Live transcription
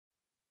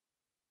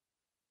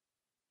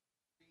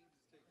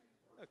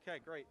Okay,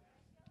 great.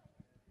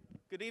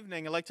 Good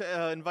evening. I'd like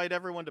to invite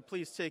everyone to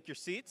please take your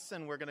seats,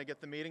 and we're going to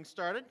get the meeting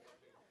started.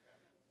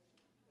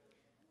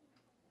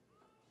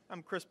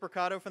 I'm Chris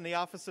Mercado from the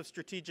Office of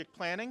Strategic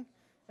Planning,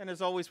 and as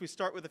always, we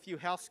start with a few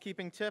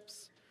housekeeping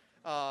tips.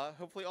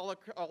 Hopefully all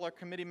our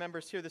committee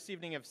members here this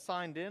evening have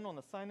signed in on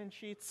the sign-in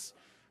sheets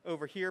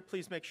over here.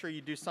 Please make sure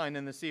you do sign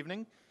in this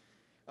evening.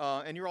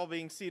 And you're all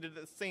being seated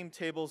at the same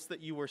tables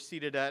that you were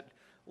seated at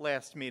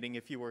last meeting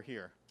if you were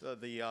here.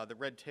 The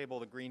red table,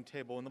 the green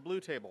table, and the blue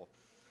table.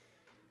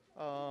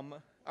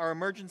 Our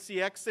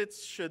emergency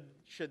exits,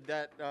 should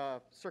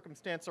that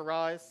circumstance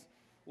arise,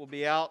 will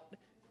be out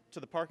to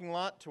the parking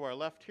lot to our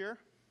left here.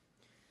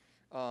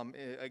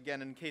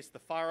 Again, in case the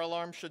fire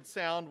alarm should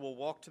sound, we'll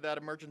walk to that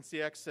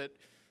emergency exit.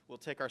 We'll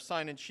take our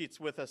sign-in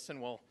sheets with us,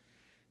 and we'll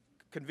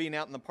convene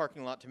out in the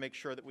parking lot to make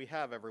sure that we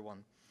have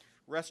everyone.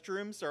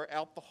 Restrooms are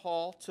out the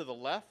hall to the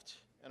left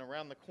and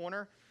around the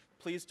corner.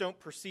 Please don't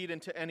proceed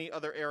into any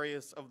other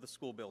areas of the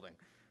school building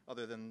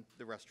other than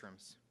the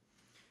restrooms.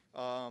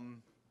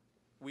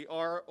 We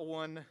are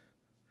on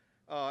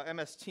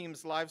MS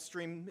Teams live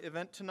stream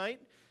event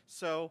tonight,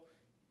 so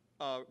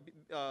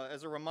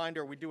as a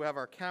reminder, we do have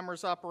our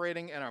cameras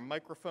operating and our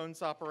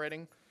microphones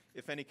operating.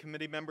 If any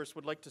committee members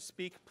would like to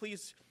speak,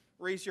 please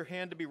raise your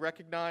hand to be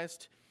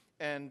recognized,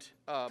 and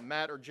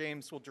Matt or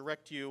James will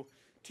direct you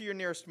to your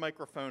nearest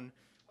microphone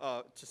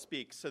to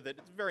speak, so that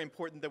it's very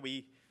important that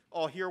we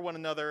all hear one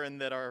another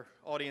and that our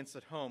audience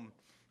at home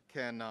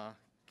can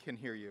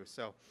hear you.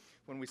 So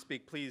when we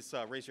speak, please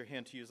raise your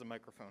hand to use a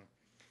microphone.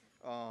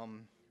 A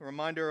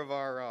reminder of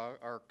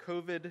our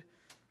COVID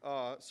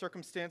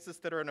circumstances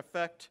that are in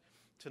effect.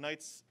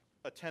 Tonight's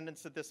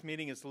attendance at this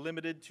meeting is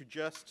limited to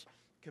just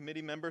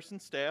committee members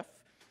and staff.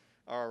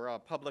 Our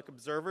public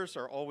observers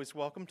are always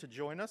welcome to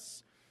join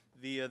us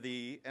via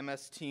the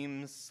MS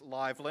Teams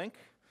live link,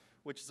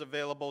 which is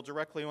available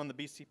directly on the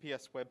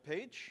BCPS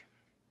webpage.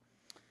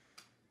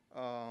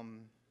 All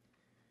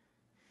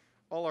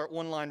our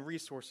online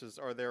resources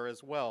are there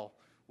as well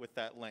with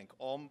that link.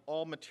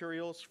 All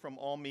materials from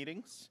all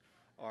meetings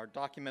are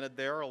documented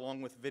there,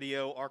 along with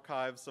video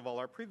archives of all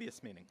our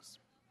previous meetings.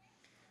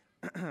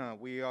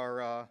 We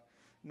are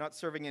not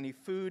serving any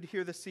food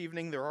here this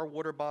evening. There are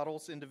water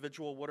bottles,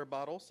 individual water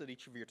bottles at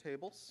each of your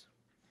tables.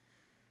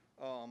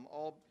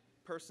 All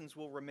persons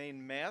will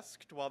remain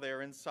masked while they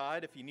are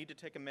inside. If you need to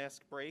take a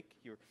mask break,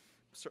 you're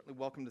certainly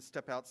welcome to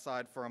step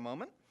outside for a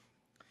moment.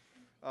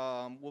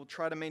 We'll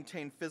try to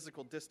maintain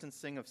physical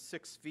distancing of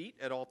 6 feet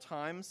at all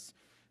times.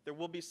 There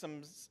will be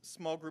some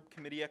small group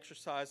committee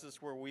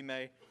exercises where we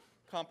may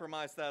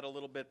compromise that a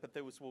little bit, but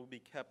those will be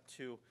kept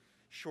to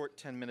short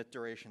 10-minute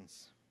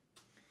durations.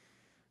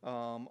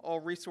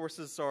 All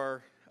resources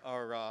are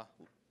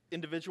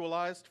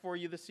individualized for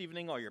you this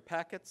evening, all your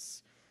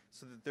packets,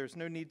 so that there's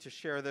no need to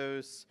share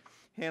those.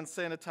 Hand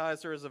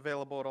sanitizer is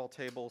available at all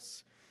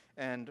tables.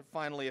 And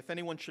finally, if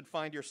anyone should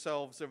find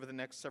yourselves over the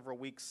next several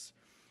weeks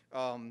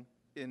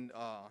in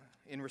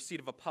receipt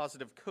of a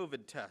positive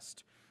COVID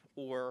test,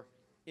 or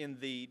in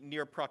the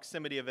near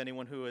proximity of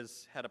anyone who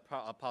has had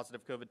a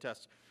positive COVID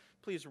test,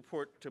 please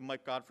report to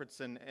Mike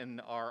Godfredson in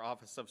our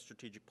Office of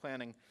Strategic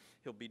Planning.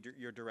 He'll be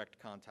your direct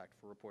contact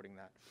for reporting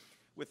that.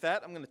 With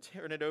that, I'm going to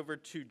turn it over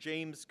to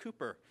James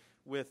Cooper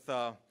with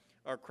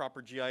our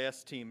Cropper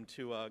GIS team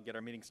to get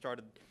our meeting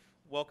started.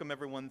 Welcome,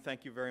 everyone.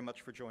 Thank you very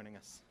much for joining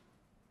us.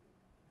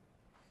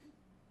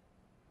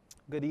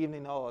 Good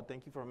evening, all.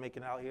 Thank you for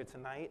making it out here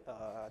tonight.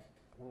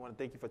 We want to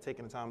thank you for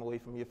taking the time away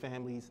from your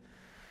families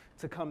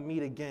to come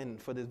meet again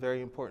for this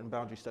very important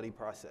boundary study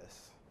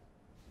process.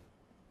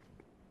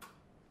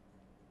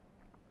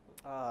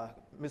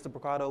 Mr.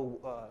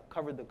 Mercado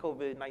covered the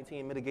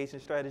COVID-19 mitigation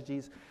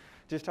strategies.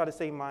 Just try to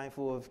stay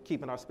mindful of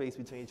keeping our space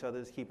between each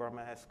other, keep our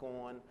masks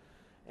on,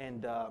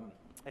 and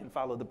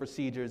follow the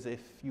procedures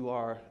if you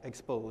are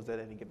exposed at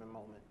any given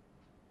moment.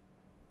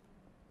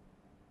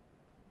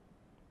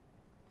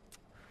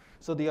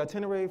 So the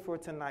itinerary for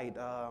tonight,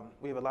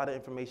 we have a lot of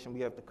information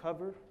we have to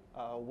cover.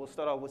 We'll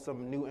start off with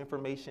some new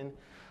information.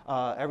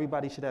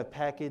 Everybody should have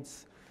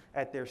packets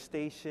at their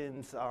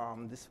stations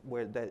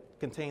that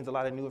contains a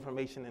lot of new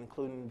information,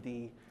 including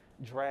the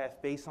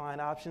draft baseline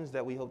options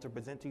that we hope to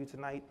present to you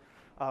tonight.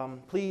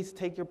 Please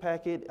take your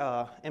packet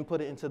and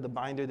put it into the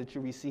binder that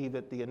you received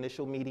at the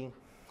initial meeting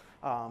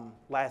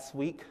last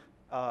week,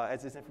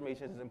 as this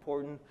information is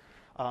important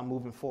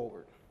moving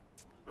forward.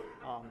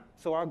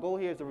 So our goal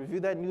here is to review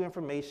that new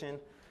information,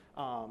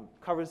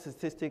 cover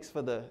statistics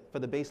for the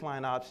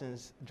baseline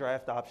options,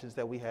 draft options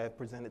that we have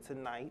presented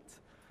tonight.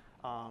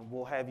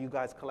 We'll have you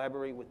guys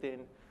collaborate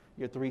within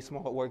your 3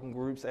 small working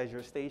groups as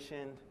you're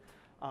stationed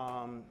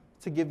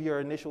to give your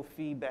initial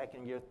feedback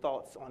and your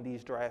thoughts on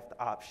these draft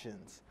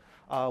options.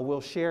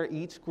 We'll share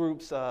each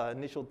group's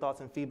initial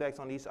thoughts and feedbacks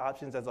on these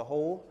options as a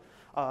whole,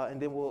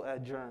 and then we'll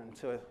adjourn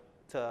to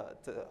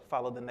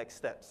follow the next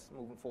steps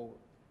moving forward.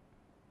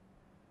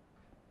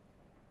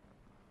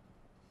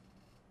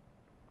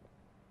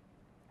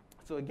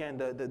 So again,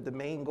 the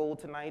main goal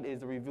tonight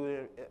is to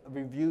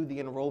review the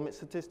enrollment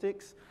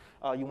statistics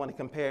You want to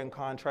compare and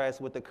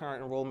contrast what the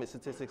current enrollment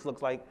statistics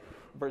looks like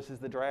versus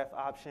the draft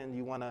option.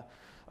 You want to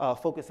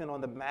focus in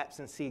on the maps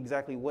and see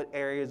exactly what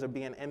areas are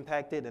being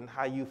impacted and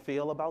how you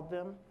feel about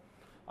them.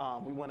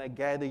 We want to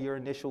gather your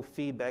initial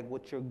feedback,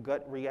 what's your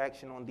gut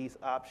reaction on these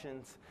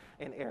options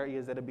and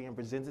areas that are being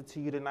presented to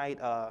you tonight.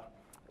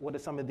 What are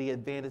some of the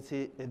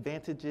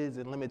advantages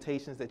and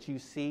limitations that you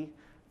see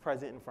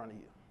present in front of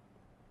you?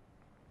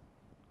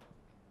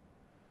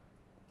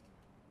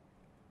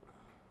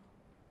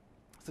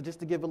 So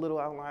just to give a little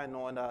outline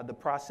on the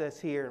process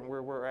here and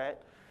where we're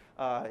at,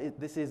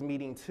 this is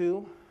meeting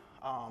 2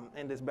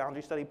 in this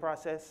boundary study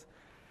process.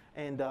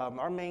 And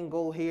our main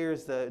goal here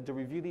is to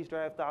review these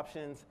draft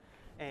options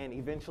and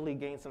eventually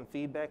gain some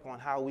feedback on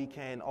how we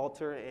can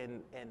alter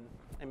and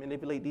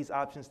manipulate these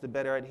options to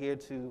better adhere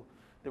to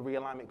the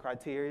realignment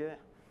criteria.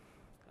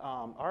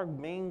 Our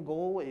main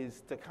goal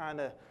is to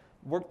kind of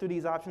work through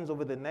these options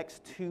over the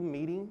next 2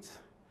 meetings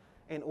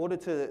in order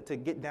to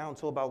get down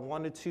to about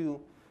 1 or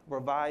 2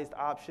 revised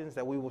options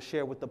that we will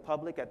share with the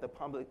public at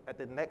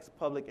the next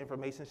public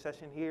information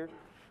session here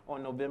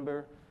on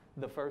November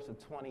the 1st of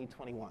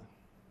 2021.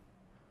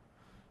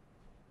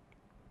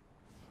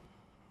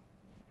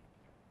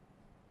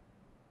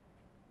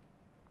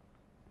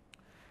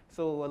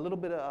 So a little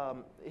bit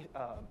of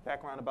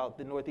background about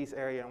the Northeast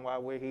area and why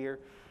we're here.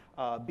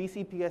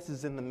 BCPS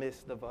is in the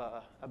midst of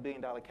a $1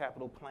 billion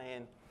capital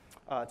plan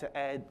to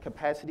add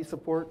capacity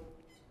support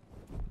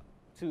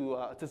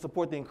to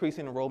support the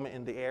increasing enrollment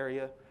in the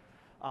area.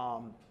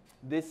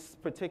 This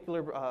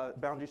particular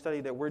boundary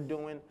study that we're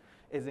doing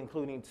is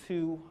including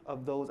 2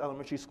 of those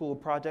elementary school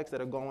projects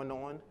that are going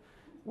on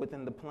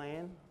within the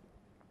plan.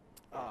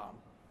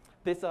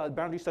 This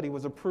boundary study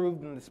was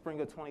approved in the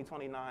spring of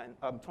 2021,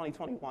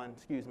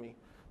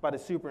 by the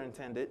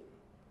superintendent,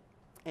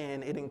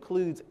 and it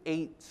includes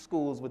 8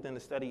 schools within the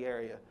study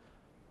area.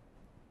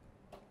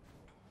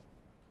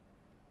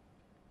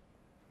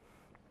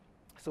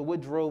 So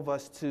what drove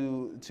us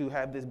to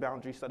have this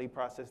boundary study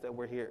process that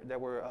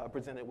we're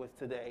presented with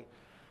today?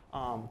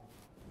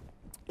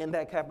 In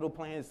that capital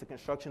plan is the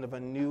construction of a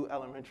new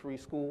elementary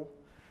school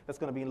that's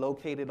going to be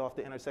located off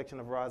the intersection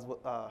of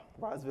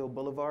Roseville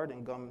Boulevard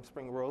and Gum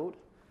Spring Road.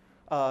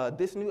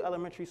 This new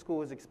elementary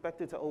school is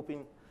expected to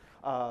open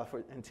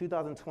in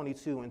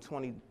 2022 and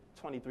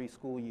 2023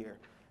 school year.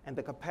 And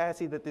the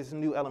capacity that this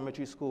new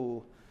elementary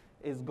school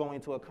is going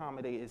to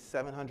accommodate is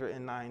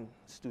 709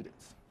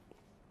 students.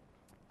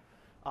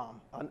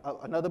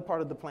 Another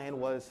part of the plan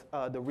was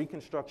the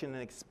reconstruction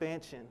and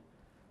expansion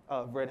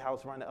of Red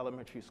House Run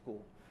Elementary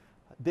School.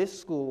 This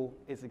school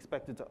is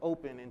expected to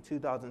open in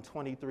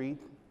 2023-24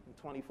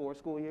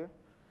 school year,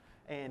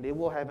 and it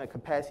will have a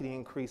capacity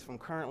increase from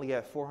currently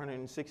at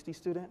 460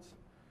 students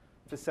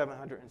to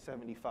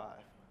 775.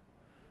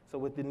 So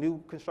with the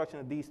new construction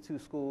of these 2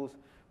 schools,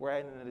 we're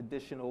adding an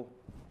additional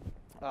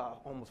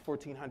almost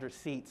 1,400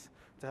 seats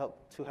to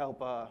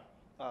help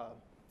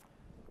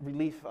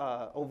relief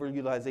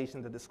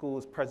overutilization that the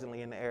schools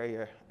presently in the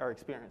area are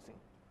experiencing.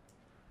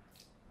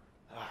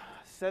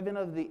 7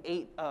 of the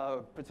 8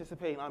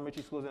 participating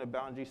elementary schools in the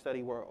boundary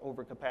study were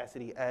over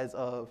capacity as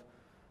of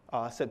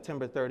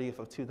September 30th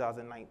of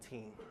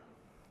 2019.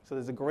 So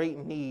there's a great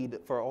need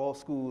for all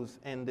schools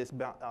in this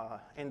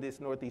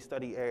Northeast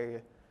study area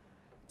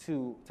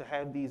to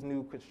have these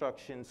new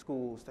construction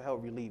schools to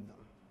help relieve them.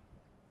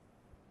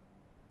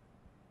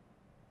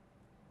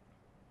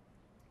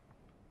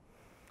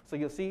 So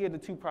you'll see here the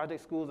 2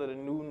 project schools are the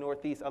new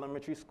Northeast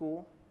Elementary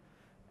School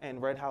and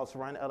Red House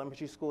Run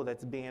Elementary School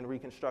that's being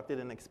reconstructed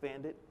and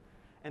expanded.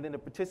 And then the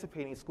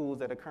participating schools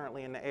that are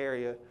currently in the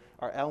area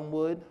are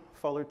Elmwood,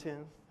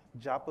 Fullerton,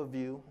 Joppa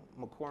View,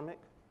 McCormick,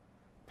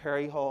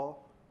 Perry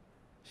Hall,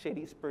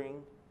 Shady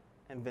Spring,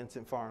 and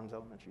Vincent Farms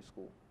Elementary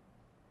School.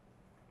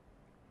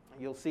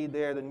 And you'll see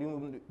there the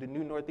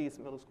new Northeast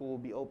Middle School will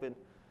be open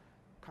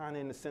kind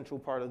of in the central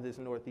part of this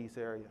Northeast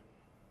area,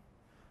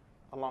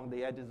 along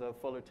the edges of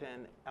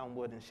Fullerton,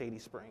 Elmwood, and Shady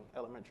Spring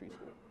Elementary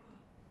School.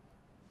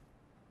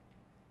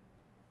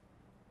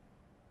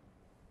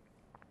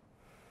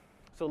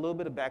 So a little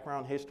bit of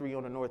background history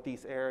on the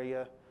Northeast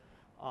area.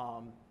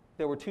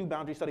 There were 2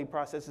 boundary study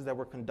processes that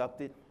were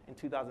conducted in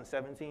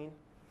 2017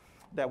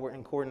 that were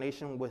in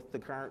coordination with the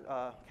current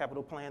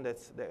capital plan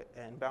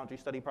and boundary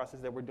study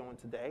process that we're doing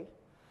today.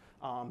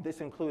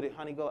 This included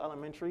Honeygo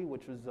Elementary,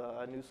 which was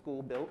a new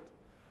school built,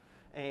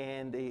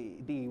 and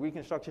the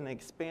reconstruction and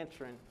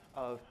expansion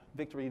of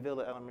Victory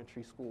Villa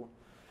Elementary School.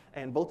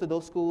 And both of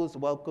those schools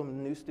welcomed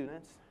new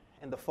students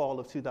in the fall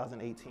of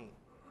 2018.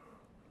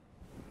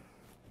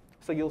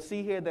 So you'll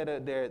see here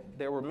that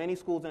there were many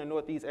schools in the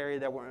Northeast area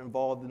that were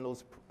involved in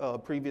those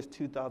previous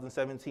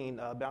 2017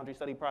 boundary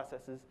study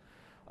processes.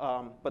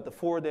 But the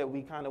 4 that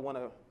we kind of want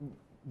to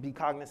be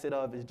cognizant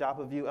of is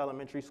Joppa View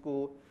Elementary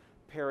School,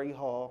 Perry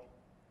Hall,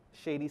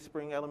 Shady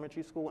Spring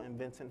Elementary School, and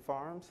Vincent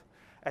Farms,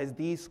 as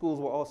these schools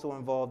were also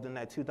involved in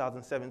that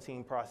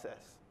 2017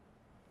 process.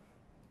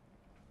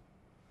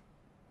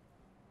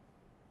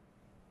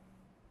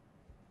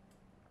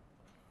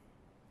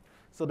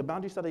 So the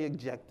boundary study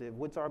objective,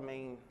 what's our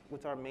main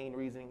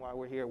reasoning why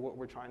we're here, what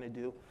we're trying to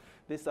do?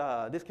 This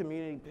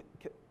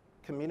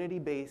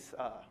community-based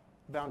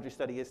boundary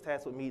study is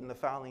tasked with meeting the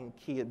following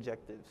key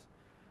objectives.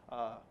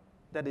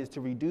 That is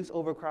to reduce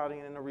overcrowding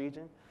in the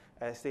region,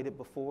 as stated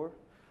before.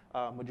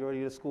 Majority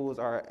of the schools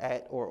are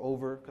at or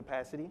over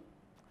capacity.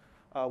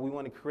 We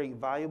want to create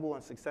viable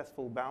and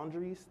successful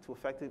boundaries to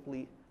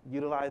effectively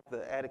utilize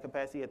the added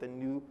capacity at the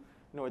new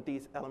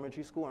Northeast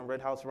Elementary School and Red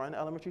House Run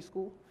Elementary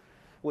School.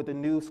 With the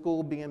new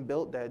school being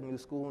built, that new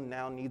school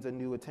now needs a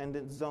new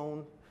attendance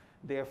zone.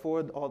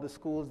 Therefore, all the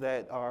schools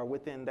that are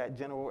within that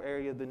general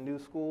area of the new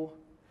school,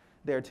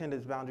 their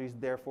attendance boundaries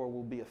therefore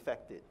will be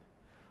affected.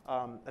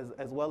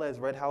 As well as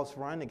Red House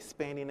Run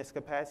expanding its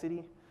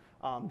capacity,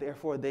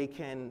 therefore they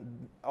can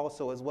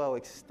also as well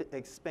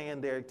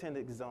expand their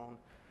attendance zone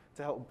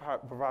to help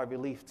provide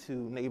relief to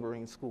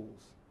neighboring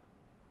schools.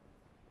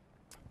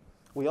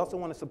 We also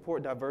want to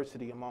support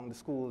diversity among the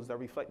schools that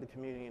reflect the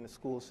community and the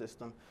school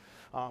system.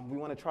 We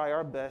want to try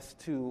our best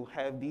to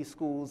have these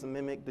schools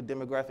mimic the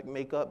demographic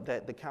makeup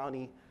that the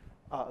county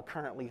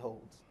currently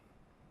holds.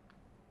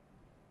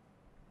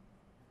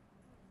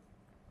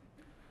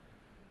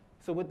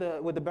 So with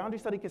the boundary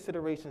study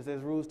considerations,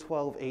 there's Rules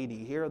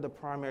 1280. Here are the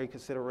primary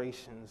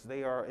considerations.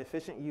 They are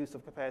efficient use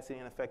of capacity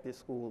in affected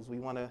schools. We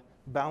want to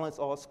balance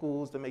all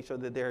schools to make sure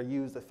that they're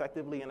used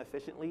effectively and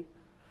efficiently.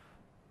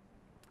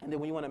 And then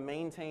we want to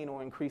maintain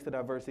or increase the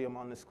diversity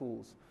among the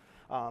schools.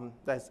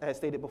 As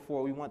stated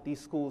before, we want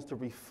these schools to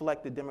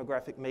reflect the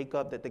demographic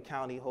makeup that the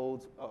county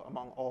holds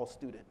among all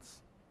students.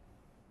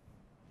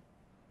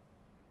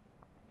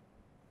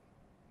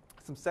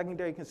 Some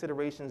secondary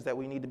considerations that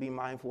we need to be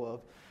mindful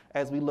of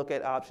as we look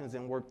at options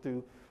and work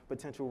through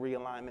potential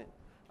realignment,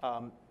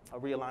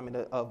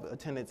 of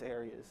attendance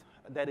areas.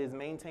 That is,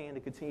 maintain the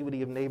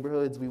continuity of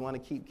neighborhoods. We want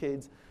to keep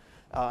kids,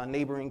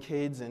 neighboring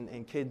kids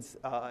and kids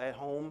at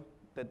home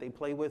that they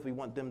play with. We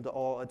want them to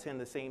all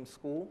attend the same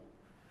school.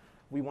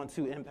 We want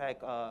to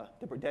impact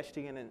the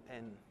pedestrian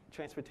and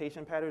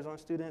transportation patterns on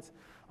students.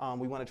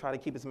 We want to try to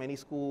keep as many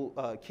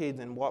school kids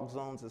in walk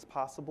zones as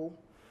possible,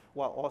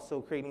 while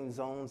also creating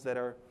zones that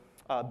are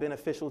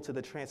beneficial to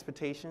the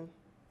transportation,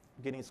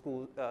 getting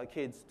school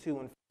kids to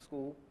and from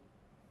school.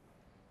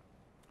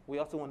 We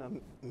also want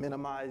to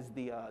minimize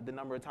the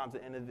number of times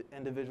that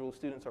individual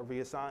students are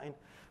reassigned.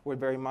 We're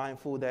very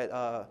mindful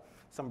that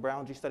some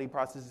boundary study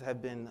processes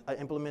have been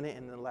implemented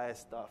in the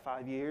last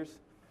 5 years.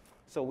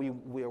 So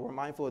we're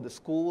mindful of the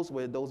schools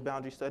where those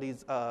boundary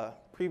studies,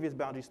 previous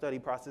boundary study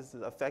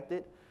processes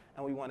affected,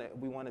 and we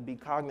want to be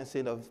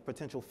cognizant of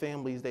potential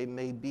families they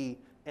may be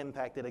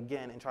impacted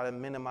again and try to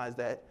minimize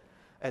that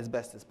as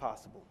best as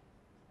possible.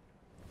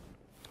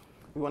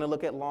 We want to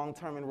look at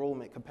long-term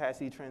enrollment,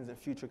 capacity trends, and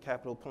future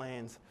capital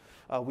plans.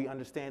 We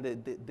understand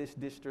that this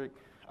district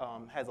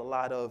has a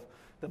lot of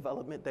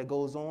development that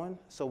goes on,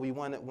 so we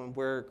want it when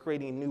we're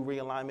creating new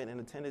realignment and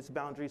attendance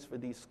boundaries for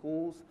these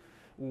schools.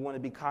 We want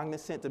to be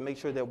cognizant to make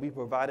sure that we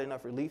provide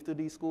enough relief to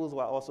these schools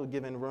while also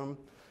giving room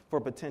for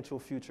potential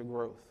future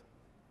growth.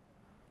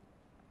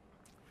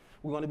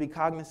 We want to be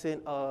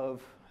cognizant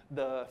of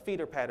the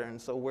feeder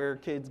patterns, so where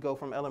kids go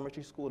from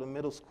elementary school to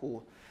middle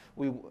school.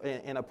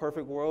 In a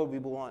perfect world, we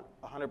would want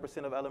 100%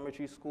 of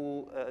elementary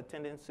school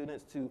attending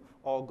students to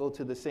all go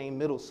to the same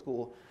middle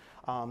school.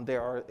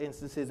 There are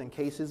instances and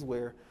cases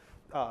where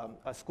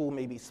a school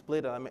may be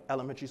split,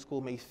 elementary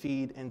school may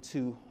feed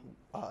into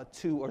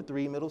 2 or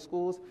 3 middle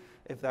schools.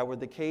 If that were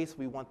the case,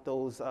 we want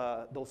those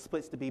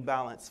splits to be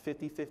balanced,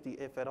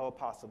 50-50 if at all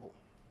possible.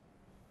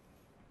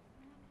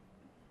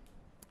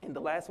 And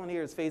the last one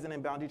here is phasing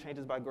in boundary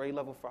changes by grade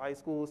level for high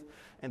schools.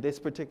 In this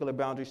particular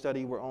boundary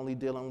study, we're only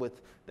dealing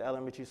with the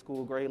elementary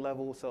school grade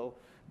level, so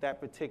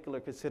that particular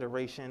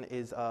consideration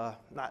is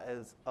not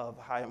as of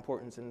high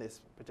importance in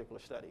this particular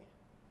study.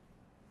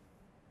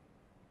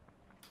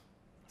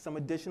 Some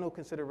additional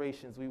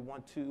considerations: we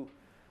want to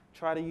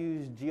try to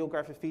use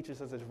geographic features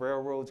such as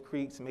railroads,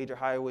 creeks, major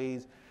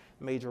highways,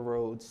 major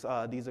roads.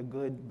 These are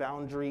good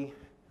boundary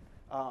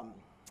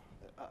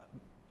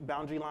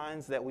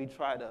lines that we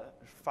try to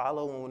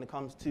follow when it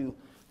comes to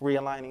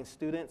realigning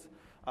students.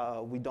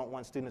 We don't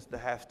want students to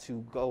have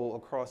to go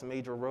across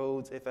major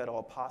roads if at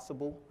all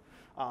possible,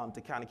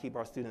 to kind of keep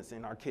our students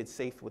and our kids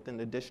safe within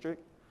the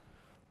district.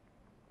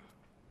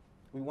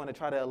 We want to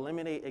try to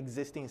eliminate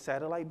existing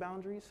satellite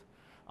boundaries.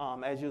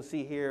 As you'll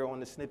see here on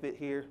the snippet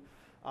here,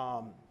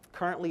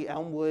 currently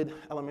Elmwood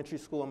Elementary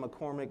School and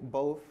McCormick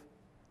both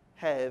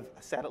have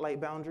satellite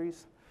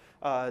boundaries.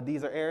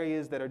 These are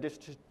areas that are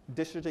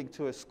districted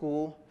to a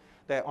school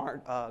that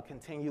aren't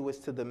contiguous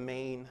to the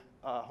main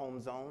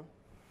home zone.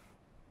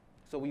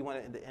 So we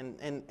want to,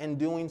 and in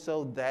doing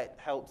so, that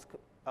helps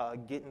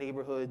get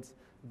neighborhoods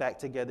back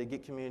together,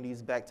 get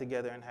communities back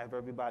together, and have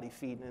everybody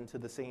feeding into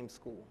the same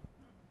school.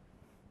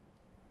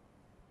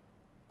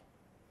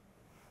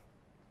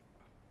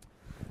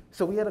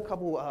 So we had a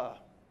couple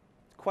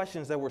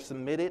questions that were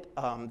submitted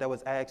that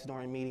was asked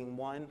during meeting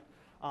 1.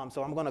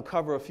 So I'm going to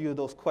cover a few of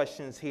those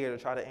questions here to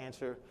try to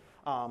answer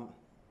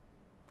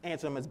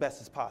them as best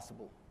as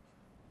possible.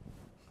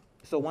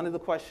 So one of the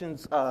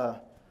questions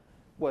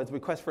was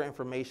request for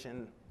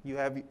information. You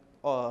have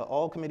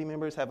all committee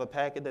members have a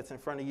packet that's in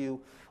front of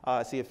you.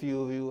 I see a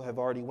few of you have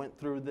already went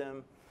through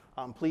them.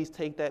 Please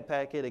take that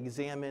packet,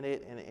 examine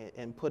it,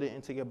 and put it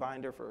into your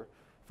binder for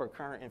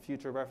current and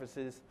future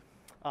references.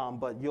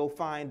 But you'll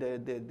find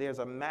that there's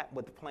a map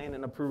with planned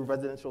and approved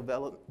residential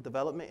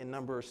development and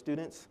number of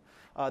students.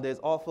 There's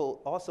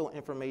also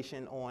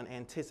information on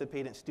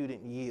anticipated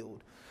student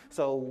yield.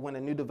 So when a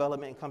new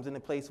development comes into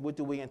place, what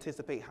do we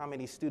anticipate how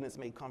many students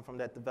may come from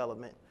that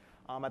development?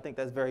 I think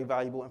that's very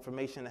valuable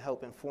information to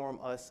help inform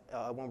us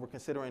when we're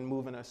considering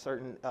moving a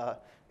certain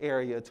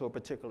area to a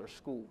particular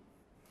school.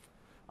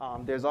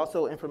 There's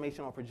also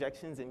information on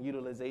projections and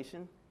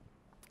utilization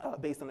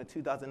based on the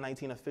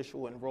 2019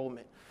 official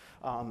enrollment.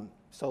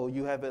 So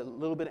you have a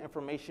little bit of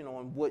information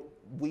on what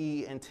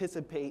we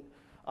anticipate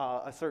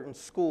a certain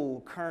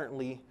school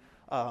currently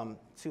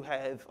to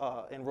have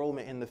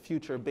enrollment in the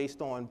future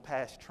based on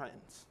past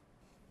trends.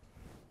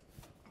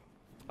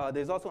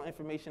 There's also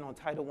information on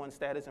Title I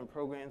status and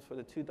programs for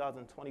the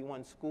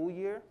 2021 school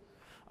year.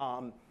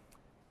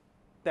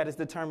 That is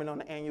determined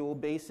on an annual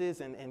basis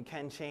and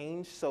can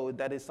change, so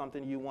that is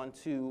something you want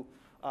to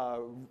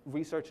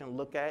research and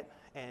look at,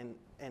 and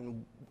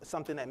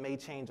something that may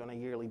change on a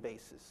yearly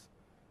basis.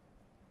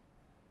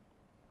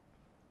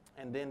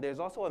 And then there's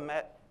also a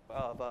map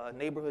of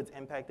neighborhoods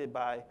impacted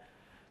by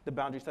the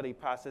boundary study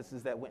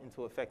processes that went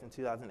into effect in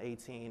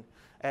 2018.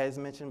 As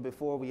mentioned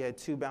before, we had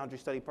 2 boundary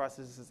study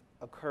processes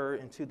occur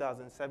in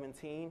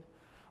 2017.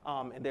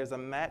 And there's a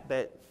map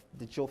that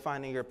you'll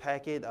find in your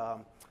packet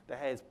that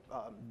has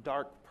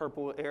dark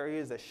purple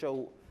areas that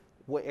show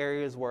what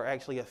areas were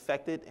actually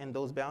affected in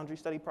those boundary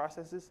study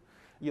processes.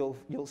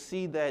 You'll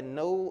see that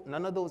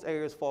none of those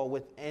areas fall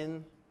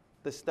within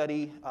the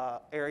study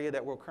area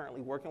that we're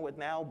currently working with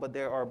now, but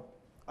there are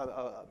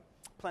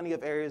plenty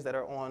of areas that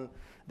are on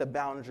the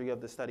boundary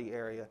of the study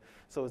area.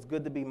 So it's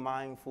good to be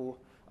mindful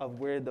of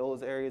where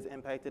those areas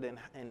impacted and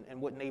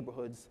what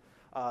neighborhoods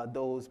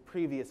those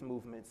previous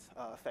movements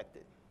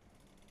affected.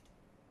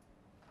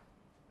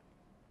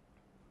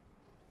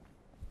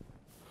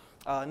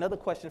 Another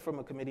question from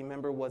a committee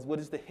member was, what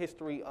is the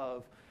history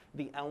of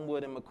the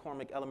Elmwood and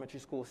McCormick Elementary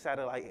School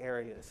satellite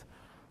areas?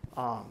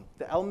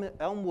 The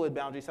Elmwood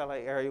boundary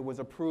satellite area was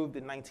approved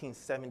in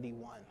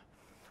 1971.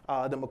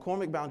 The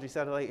McCormick boundary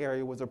satellite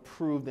area was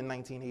approved in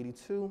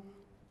 1982.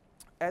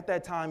 At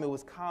that time, it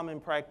was common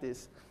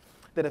practice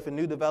that if a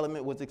new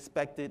development was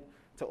expected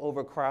to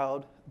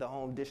overcrowd the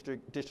home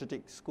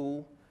district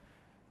school,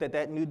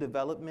 that new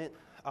development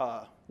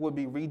would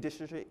be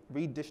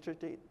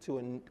redistricted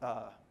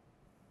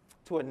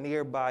to a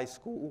nearby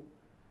school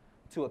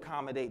to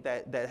accommodate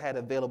that had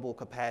available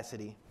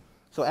capacity.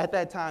 So at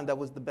that time, that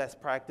was the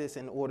best practice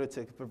in order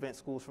to prevent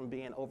schools from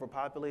being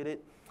overpopulated.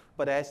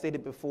 But as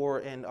stated before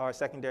in our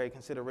secondary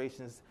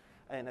considerations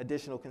and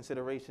additional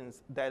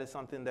considerations, that is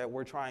something that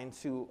we're trying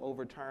to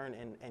overturn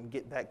and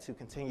get back to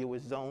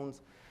continuous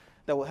zones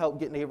that will help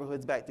get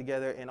neighborhoods back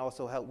together and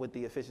also help with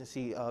the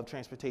efficiency of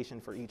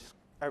transportation for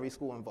every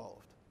school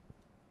involved.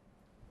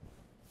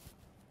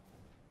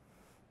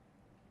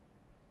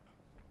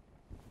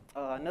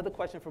 Another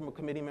question from a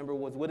committee member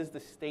was, what is the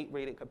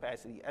state-rated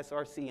capacity,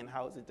 SRC, and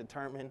how is it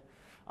determined?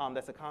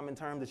 That's a common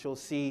term that you'll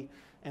see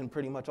in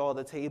pretty much all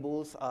the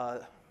tables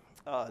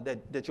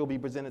that you'll be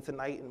presented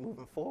tonight and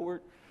moving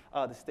forward.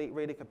 The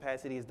state-rated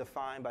capacity is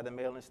defined by the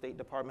Maryland State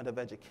Department of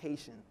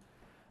Education.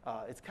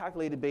 It's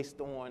calculated based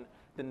on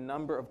the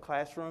number of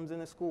classrooms in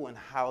the school and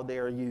how they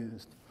are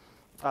used.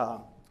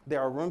 There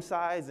are room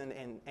size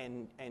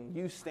and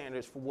use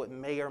standards for what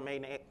may or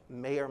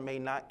may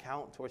not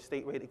count towards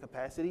state-rated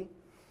capacity.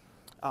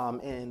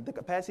 And the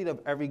capacity of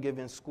every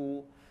given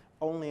school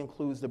only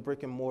includes the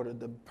brick and mortar,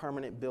 the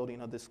permanent building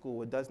of the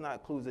school. It does not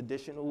include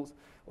additionals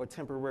or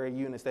temporary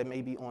units that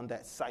may be on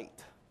that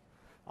site.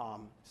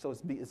 So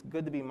it's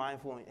good to be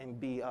mindful and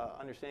be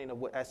understanding of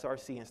what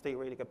SRC and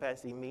state-rated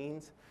capacity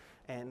means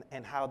and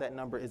how that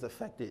number is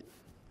affected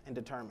and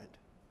determined.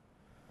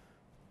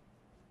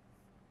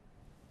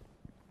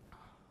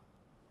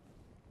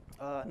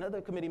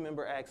 Another committee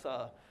member asks,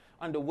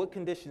 under what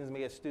conditions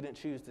may a student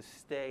choose to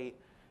stay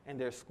in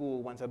their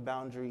school once a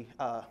boundary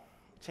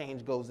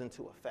change goes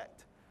into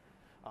effect?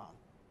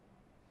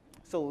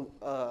 So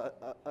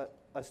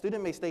a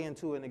student may stay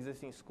into an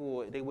existing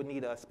school. They would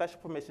need a special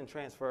permission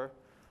transfer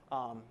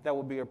that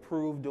will be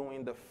approved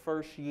during the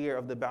first year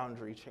of the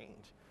boundary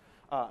change.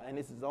 And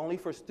this is only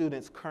for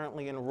students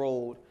currently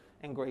enrolled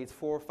in grades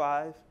 4,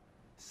 5,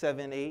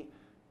 7, 8,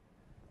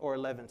 or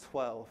 11,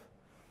 12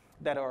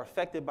 that are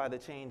affected by the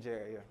change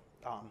area.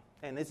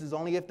 And this is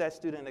only if that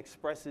student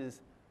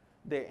expresses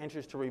their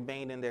interest to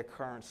remain in their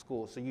current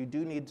school. So you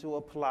do need to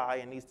apply.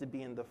 It needs to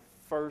be in the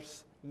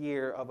first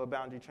year of a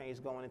boundary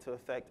change going into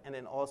effect. And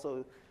then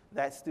also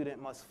that student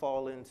must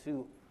fall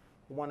into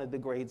one of the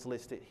grades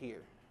listed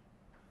here.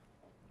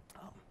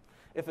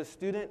 If a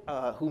student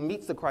who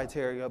meets the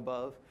criteria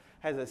above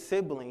has a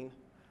sibling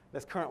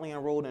that's currently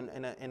enrolled in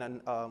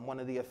one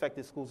of the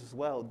affected schools as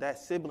well, that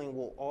sibling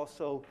will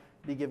also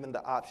be given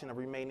the option of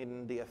remaining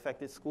in the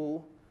affected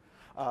school.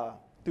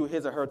 through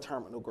his or her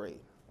terminal grade.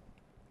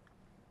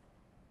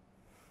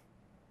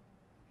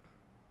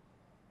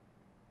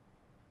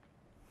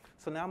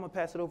 So now I'm going to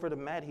pass it over to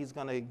Matt. He's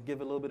going to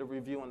give a little bit of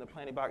review on the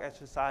planning block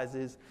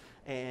exercises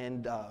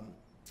and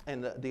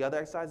the other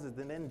exercises,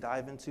 and then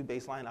dive into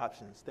baseline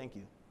options. Thank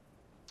you.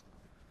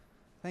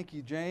 Thank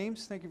you,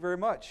 James. Thank you very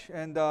much.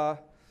 And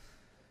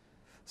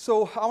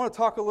so I want to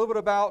talk a little bit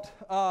about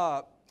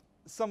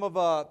some of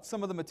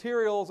the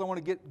materials. I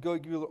want to go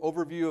give you an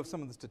overview of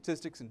some of the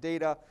statistics and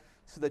data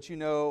so that you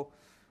know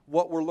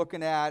what we're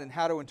looking at and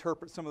how to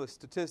interpret some of the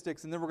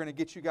statistics, and then we're going to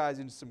get you guys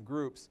into some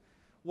groups.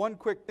 One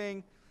quick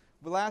thing.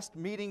 The last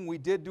meeting we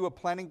did do a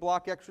planning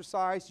block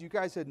exercise. You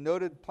guys had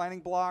noted planning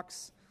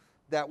blocks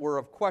that were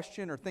of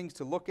question or things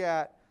to look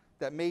at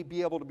that may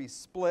be able to be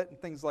split and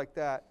things like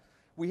that.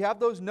 We have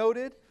those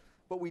noted,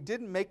 but we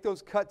didn't make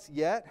those cuts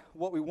yet.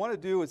 What we want to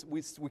do is we're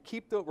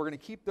going to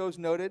keep those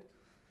noted.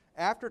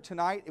 After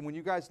tonight, and when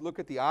you guys look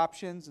at the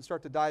options and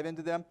start to dive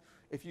into them,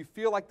 if you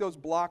feel like those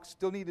blocks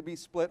still need to be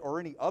split or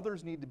any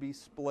others need to be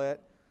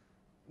split,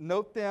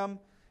 note them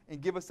and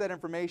give us that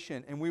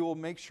information, and we will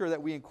make sure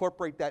that we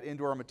incorporate that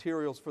into our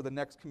materials for the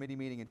next committee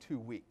meeting in 2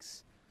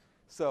 weeks.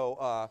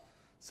 So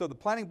the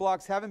planning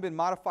blocks haven't been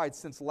modified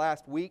since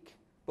last week,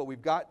 but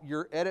we've got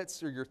your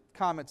edits or your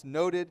comments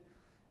noted,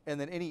 and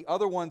then any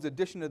other ones in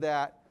addition to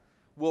that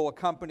will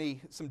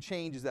accompany some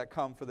changes that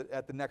come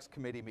at the next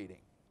committee meeting.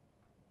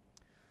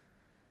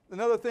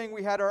 Another thing,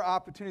 we had our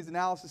opportunities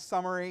analysis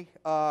summary.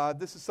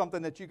 This is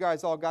something that you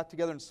guys all got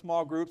together in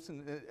small groups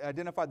and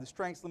identified the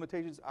strengths,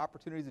 limitations,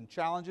 opportunities, and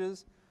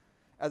challenges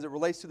as it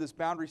relates to this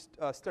boundary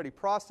study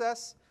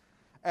process.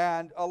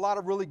 And a lot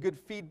of really good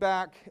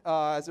feedback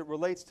as it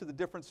relates to the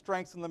different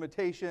strengths and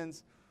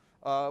limitations.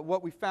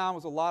 What we found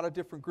was a lot of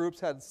different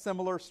groups had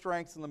similar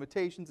strengths and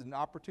limitations and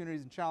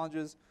opportunities and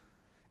challenges.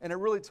 And it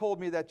really told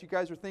me that you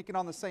guys are thinking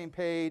on the same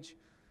page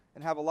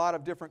and have a lot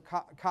of different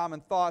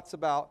common thoughts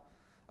about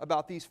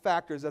these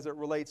factors as it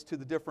relates to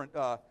the different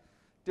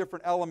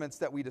elements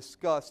that we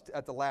discussed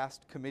at the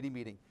last committee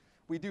meeting.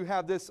 We do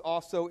have this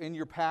also in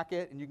your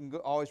packet, and you can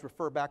always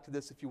refer back to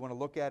this if you want to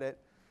look at it.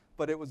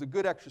 But it was a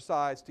good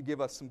exercise to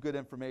give us some good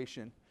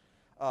information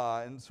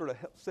and sort of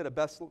set a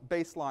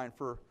baseline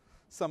for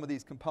some of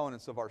these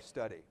components of our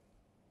study.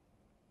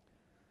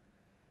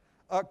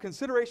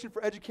 Consideration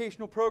for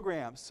educational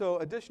programs. So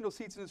additional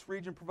seats in this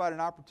region provide an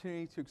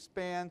opportunity to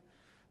expand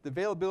the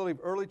availability of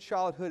early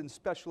childhood and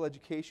special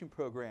education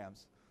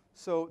programs.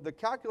 So the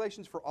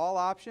calculations for all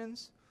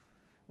options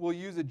will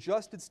use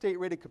adjusted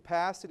state-rated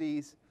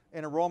capacities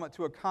and enrollment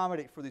to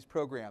accommodate for these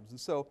programs. And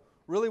so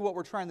really what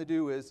we're trying to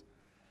do is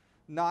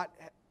not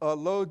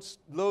load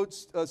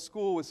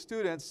school with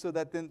students so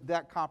that then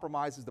that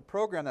compromises the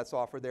program that's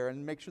offered there,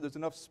 and make sure there's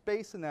enough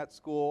space in that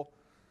school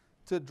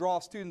to draw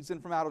students in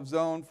from out of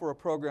zone for a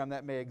program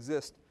that may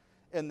exist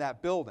in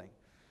that building.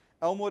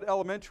 Elmwood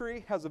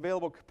Elementary has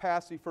available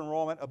capacity for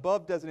enrollment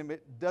above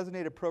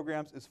designated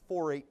programs is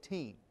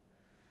 418.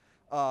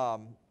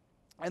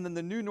 And then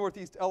the new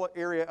Northeast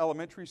Area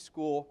Elementary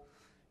School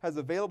has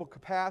available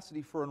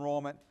capacity for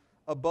enrollment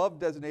above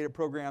designated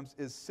programs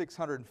is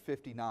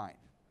 659.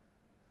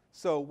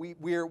 So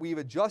we've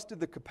adjusted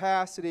the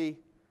capacity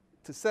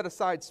to set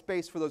aside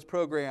space for those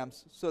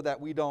programs so that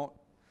we don't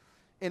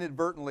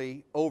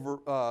inadvertently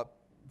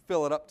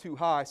fill it up too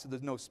high so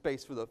there's no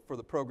space for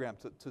the program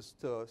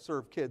to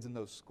serve kids in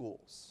those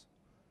schools.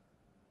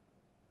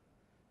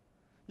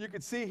 You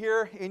can see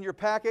here in your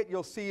packet,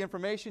 you'll see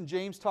information.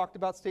 James talked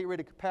about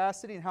state-rated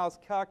capacity and how it's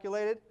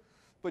calculated,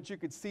 but you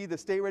could see the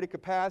state-rated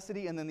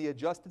capacity and then the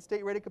adjusted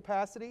state-rated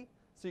capacity.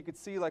 So you could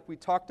see, like we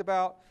talked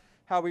about,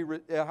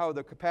 how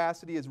the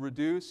capacity is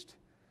reduced,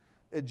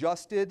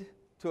 adjusted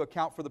to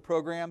account for the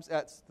programs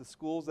at the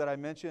schools that I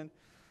mentioned.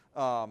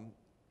 And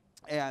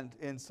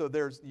so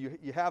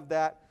you have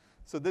that.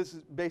 So this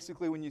is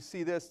basically, when you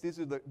see this, these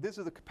are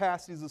the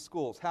capacities of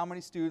schools. How many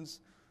students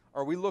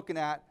are we looking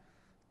at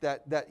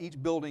that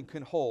each building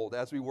can hold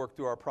as we work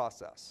through our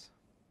process?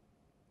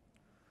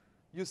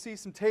 You'll see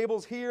some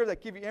tables here that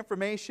give you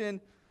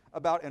information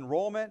about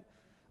enrollment.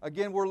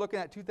 Again, we're looking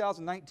at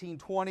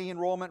 2019-20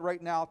 enrollment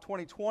right now.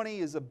 2020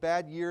 is a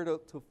bad year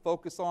to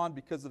focus on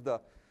because of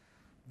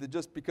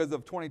just because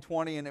of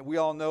 2020, and we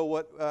all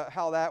know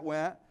how that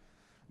went.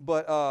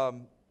 But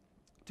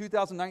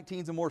 2019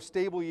 is a more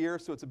stable year,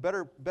 so it's a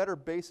better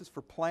basis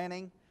for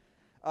planning.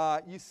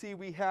 You see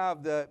we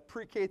have the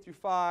pre-K through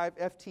 5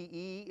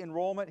 FTE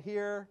enrollment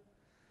here.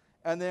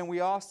 And then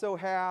we also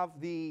have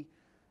the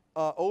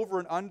over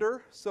and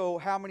under. So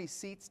how many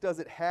seats does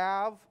it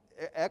have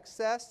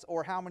excess,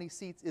 or how many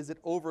seats is it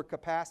over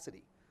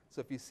capacity?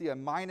 So if you see a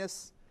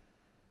minus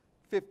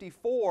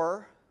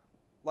 54,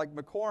 like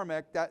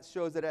McCormick, that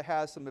shows that it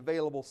has some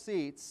available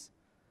seats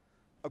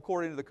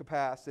according to the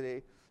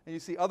capacity. And you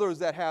see others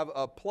that have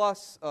a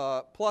plus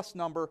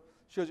number,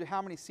 shows you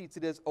how many seats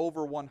it is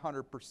over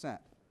 100%.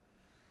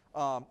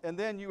 And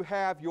then you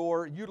have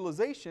your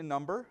utilization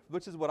number,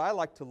 which is what I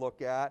like to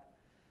look at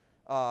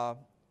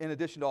in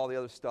addition to all the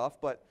other stuff.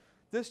 But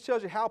This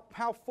shows you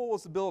how full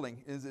is the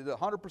building. Is it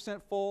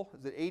 100% full?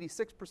 Is it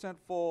 86%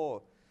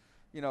 full?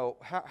 You know,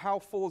 how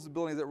full is the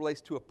building as it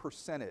relates to a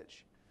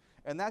percentage?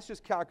 And that's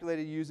just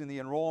calculated using the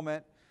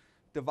enrollment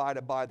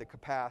divided by the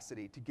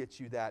capacity to get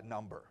you that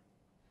number.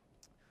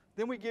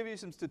 Then we give you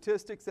some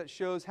statistics that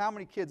shows how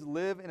many kids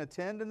live and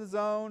attend in the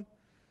zone,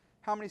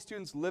 how many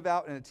students live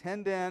out and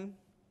attend in.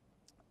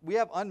 We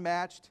have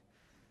unmatched,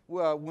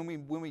 when we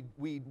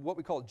what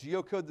we call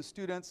geocode the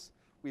students,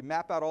 we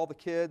map out all the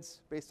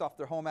kids based off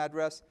their home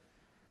address.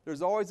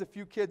 There's always a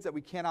few kids that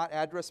we cannot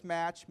address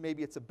match.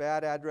 Maybe it's a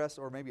bad address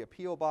or maybe a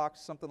P.O.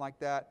 box, something like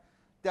that.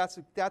 That's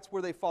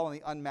where they fall in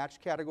the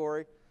unmatched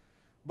category.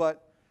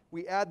 But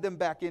we add them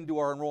back into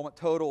our enrollment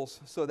totals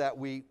so that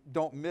we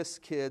don't miss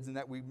kids and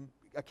that we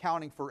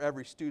accounting for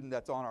every student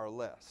that's on our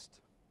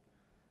list.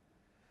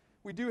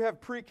 We do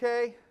have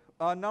pre-K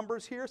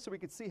numbers here, so we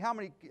can see how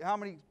many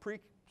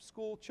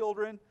preschool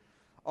children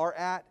are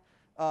at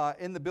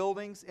in the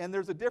buildings. And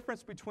there's a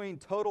difference between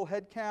total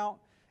head count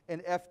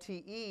and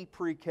FTE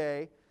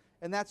pre-K,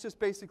 and that's just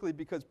basically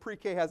because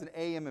pre-K has an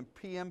AM and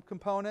PM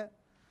component.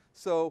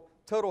 So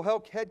total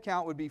head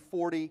count would be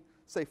 40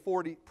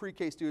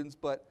 pre-K students,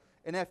 but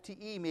an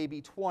FTE may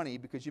be 20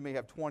 because you may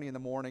have 20 in the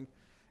morning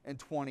and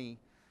 20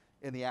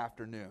 in the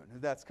afternoon.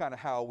 And that's kind of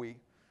how we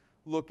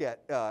look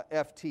at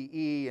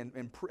FTE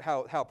and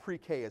how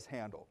pre-K is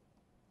handled.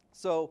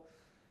 So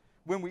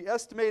when we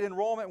estimate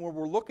enrollment, when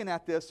we're looking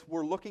at this,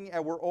 we're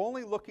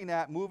only looking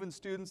at moving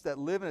students that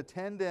live and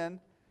attend in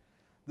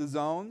the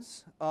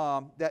zones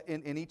that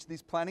in each of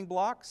these planning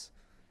blocks.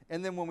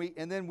 And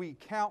then we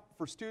count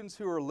for students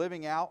who are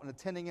living out and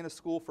attending in a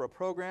school for a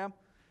program.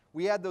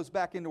 We add those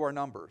back into our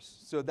numbers.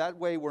 So that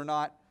way we're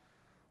not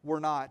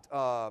going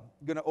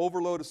to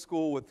overload a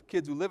school with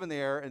kids who live in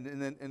there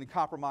and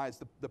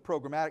compromise the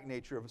programmatic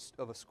nature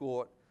of a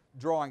school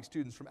drawing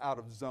students from out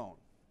of zone.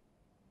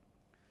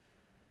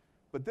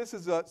 But this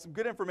is some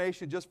good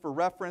information just for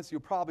reference.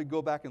 You'll probably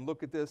go back and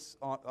look at this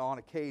on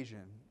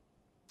occasion.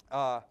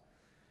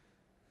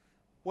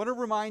 Want to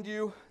remind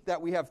you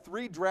that we have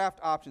 3 draft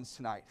options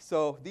tonight.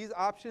 So these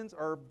options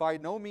are by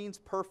no means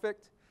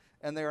perfect,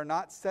 and they are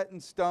not set in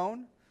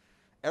stone.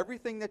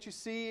 Everything that you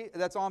see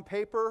that's on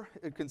paper,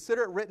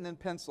 consider it written in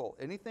pencil.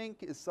 Anything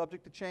is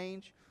subject to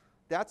change.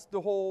 That's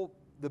the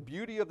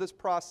beauty of this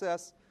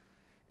process,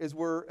 is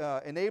we're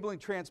enabling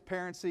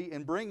transparency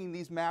and bringing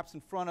these maps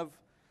in front of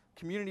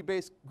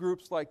community-based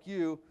groups like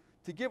you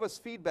to give us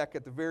feedback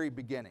at the very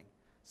beginning.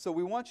 So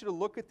we want you to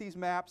look at these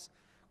maps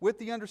with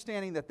the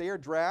understanding that they are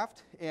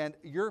draft, and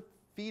your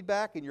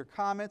feedback and your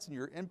comments and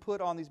your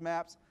input on these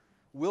maps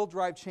will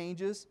drive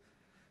changes.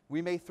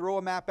 We may throw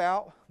a map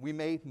out. We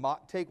may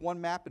take one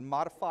map and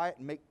modify it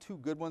and make 2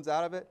 good ones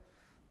out of it.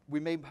 We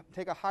may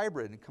take a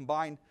hybrid and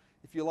combine,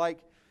 if you like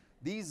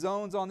these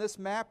zones on this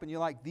map and you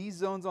like these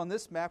zones on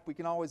this map, we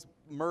can always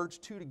merge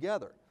 2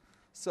 together.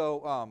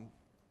 So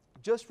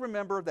just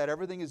remember that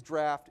everything is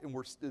draft and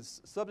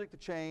is subject to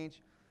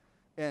change,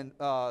 and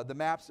the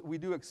maps, we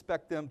do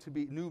expect them to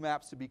be new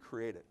maps to be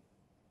created.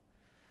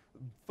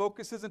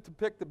 Focus isn't to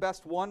pick the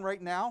best one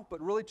right now, but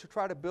really to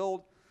try to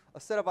build a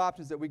set of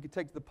options that we could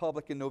take to the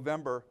public in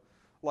November,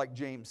 like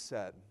James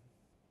said.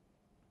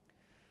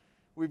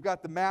 We've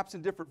got the maps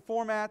in different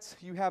formats.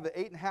 You have the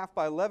 8.5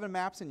 by 11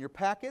 maps in your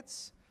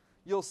packets.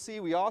 You'll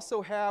see we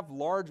also have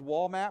large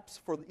wall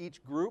maps for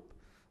each group.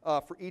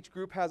 For each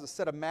group has a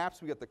set of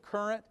maps. We got the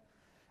current,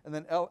 and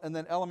then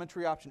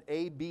elementary option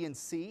A, B, and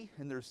C,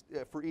 and there's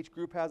for each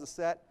group has a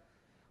set.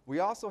 We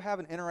also have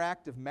an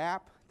interactive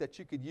map that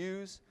you could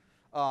use.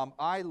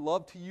 I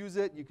love to use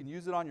it. You can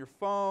use it on your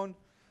phone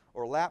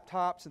or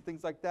laptops and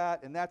things like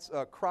that, and that's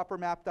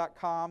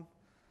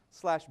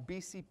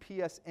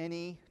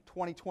croppermap.com/BCPS-NE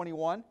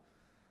 2021.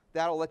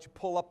 That'll let you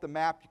pull up the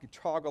map. You can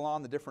toggle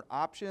on the different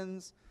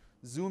options,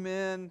 zoom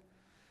in,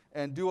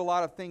 and do a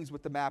lot of things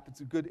with the map. It's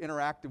a good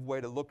interactive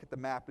way to look at the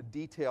map in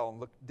detail and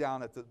look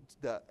down at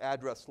the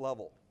address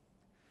level.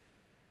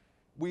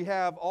 We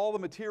have all the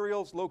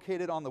materials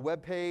located on the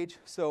web page,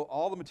 so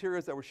all the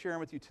materials that we're sharing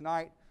with you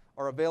tonight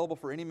are available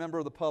for any member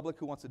of the public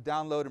who wants to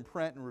download and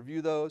print and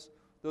review those.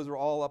 Those are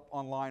all up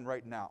online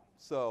right now.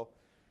 So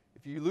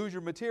if you lose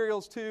your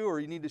materials too,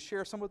 or you need to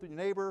share some with your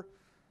neighbor,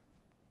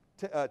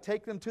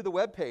 take them to the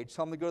web page.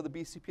 Tell them to go to the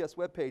BCPS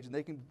web page, and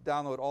they can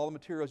download all the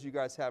materials you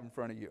guys have in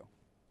front of you.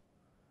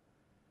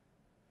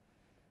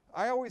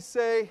 I always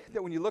say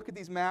that when you look at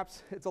these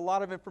maps, it's a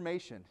lot of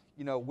information.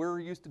 You know, we're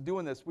used to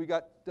doing this. We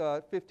got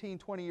 15,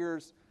 20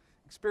 years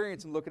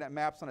experience in looking at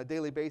maps on a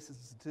daily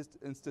basis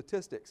and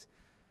statistics.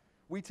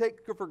 We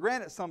take for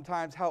granted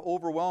sometimes how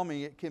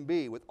overwhelming it can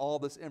be with all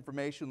this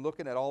information,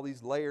 looking at all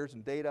these layers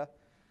and data.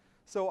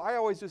 So I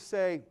always just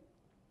say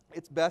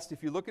it's best,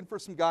 if you're looking for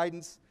some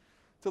guidance,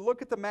 to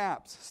look at the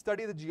maps,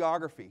 study the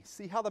geography,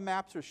 see how the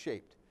maps are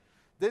shaped.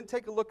 Then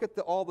take a look at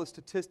all the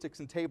statistics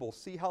and tables,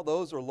 see how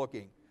those are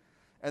looking.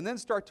 And then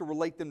start to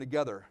relate them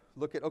together.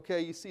 Look at,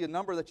 okay, you see a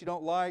number that you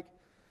don't like.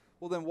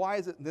 Well, then why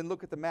is it? Then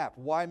look at the map.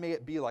 Why may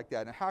it be like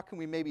that? And how can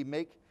we maybe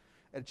make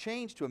a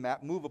change to a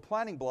map, move a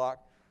planning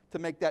block to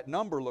make that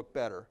number look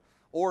better?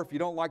 Or if you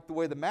don't like the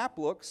way the map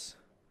looks,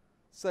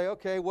 say,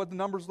 okay, what do the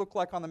numbers look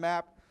like on the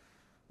map?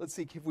 Let's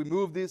see, if we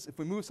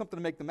move something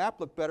to make the map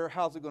look better,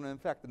 how's it going to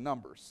affect the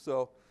numbers?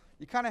 So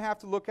you kind of have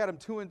to look at them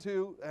two and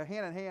two,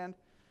 hand in hand,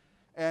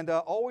 and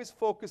always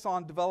focus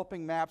on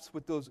developing maps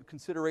with those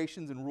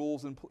considerations and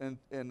rules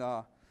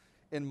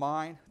in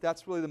mind.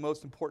 That's really the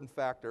most important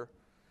factor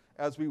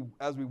as we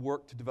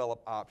work to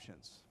develop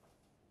options.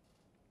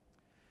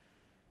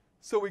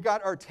 So we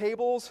got our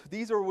tables.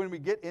 These are when we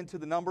get into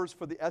the numbers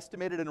for the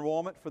estimated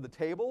enrollment for the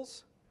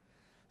tables.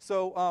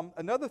 So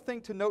another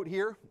thing to note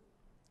here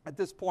at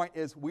this point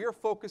is we are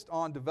focused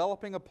on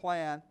developing a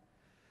plan.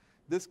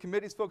 This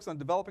committee is focused on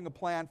developing a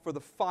plan for the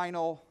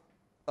final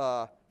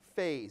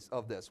phase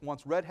of this.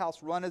 Once Red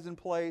House Run is in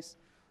place,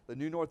 the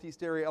new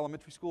Northeast Area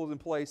Elementary School is in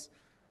place,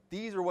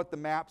 these are what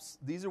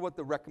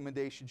the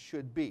recommendations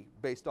should be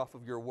based off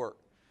of your work.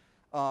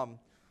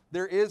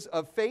 There is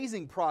a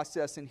phasing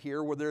process in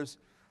here where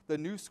the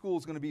new school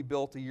is going to be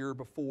built a year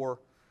before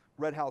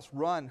Red House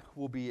Run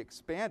will be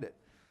expanded.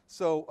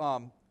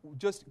 So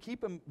just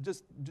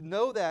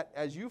know that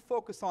as you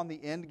focus on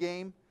the end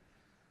game,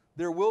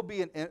 there will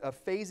be a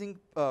phasing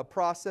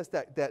process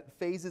that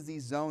phases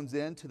these zones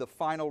into the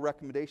final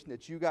recommendation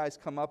that you guys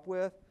come up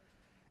with.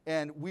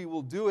 And we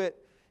will do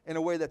it in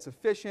a way that's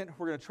efficient.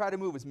 We're going to try to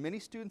move as many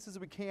students as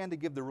we can to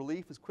give the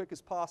relief as quick as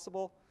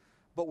possible,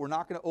 but we're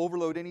not going to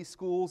overload any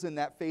schools in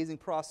that phasing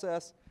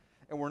process,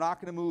 and we're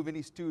not going to move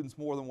any students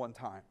more than one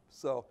time.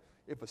 So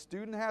if a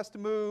student has to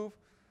move,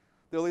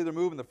 they'll either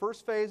move in the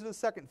first phase or the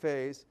second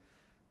phase,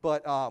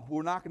 but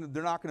they're not going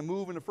to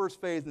move in the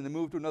first phase and then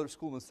move to another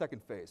school in the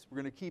second phase. We're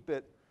going to keep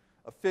it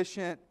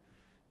efficient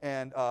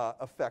and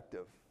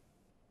effective.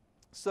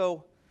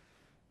 So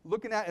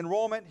looking at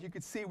enrollment, you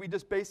can see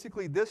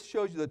this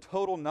shows you the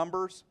total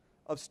numbers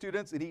of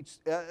students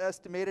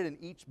estimated in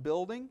each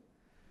building.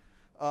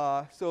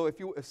 So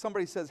if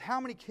somebody says, how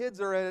many kids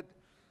are at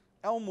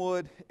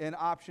Elmwood in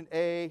option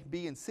A,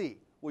 B, and C?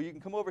 Well, you can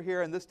come over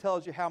here and this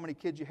tells you how many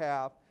kids you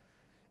have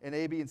in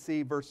A, B, and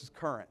C versus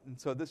current. And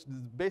so this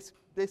is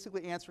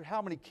basically answer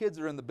how many kids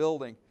are in the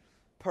building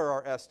per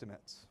our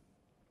estimates.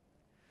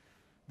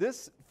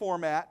 This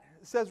format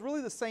says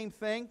really the same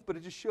thing, but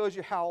it just shows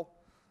you how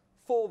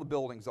full the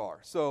buildings are.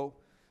 So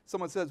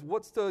someone says,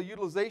 what's the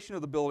utilization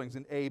of the buildings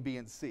in A, B,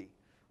 and C?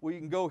 Well, you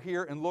can go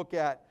here and look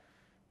at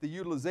the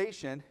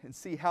utilization and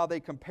see how they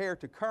compare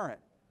to current.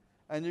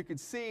 And you can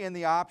see in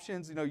the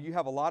options, you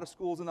have a lot of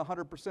schools in the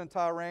 100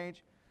 percentile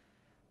range,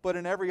 but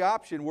in every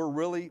option,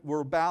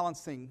 we're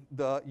balancing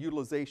the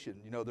utilization.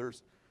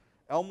 There's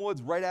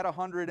Elmwood's right at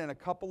 100 in a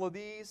couple of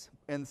these,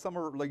 and some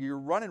are like you're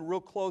running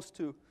real close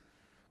to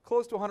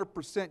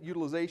 100%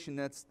 utilization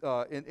that's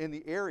in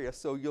the area.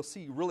 So you'll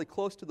see really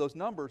close to those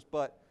numbers,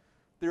 but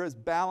there is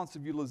balance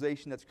of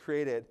utilization that's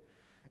created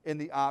in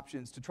the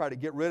options to try to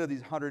get rid of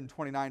these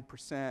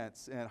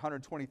 129% and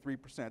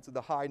 123%, so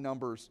the high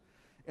numbers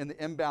and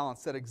the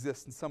imbalance that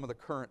exists in some of the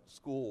current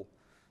school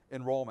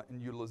enrollment and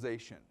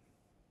utilization.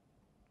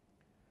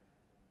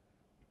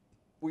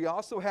 We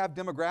also have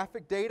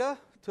demographic data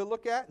to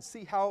look at and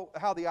see how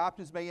the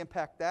options may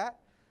impact that.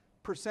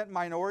 Percent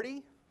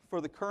minority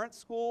for the current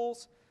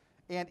schools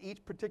and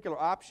each particular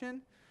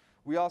option.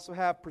 We also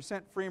have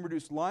percent free and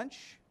reduced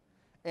lunch,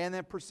 and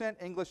then percent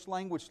English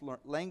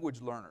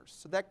language learners.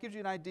 So that gives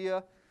you an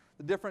idea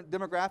the different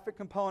demographic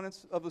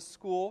components of a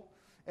school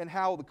and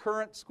how the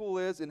current school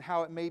is and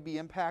how it may be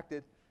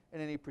impacted in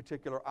any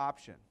particular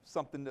option.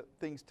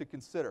 Things to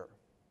consider.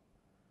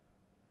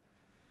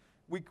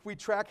 We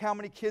track how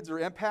many kids are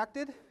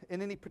impacted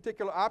in any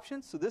particular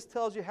option. So this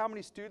tells you how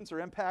many students are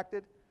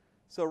impacted.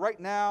 So right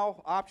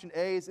now, option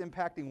A is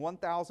impacting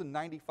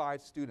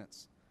 1,095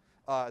 students.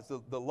 It's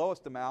the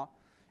lowest amount.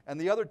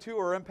 And the other two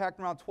are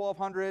impacting around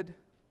 1,200.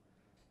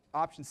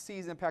 Option C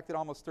is impacted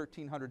almost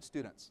 1,300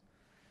 students.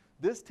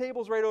 This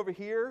tables right over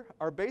here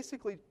are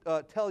basically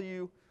tell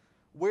you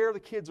where the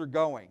kids are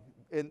going.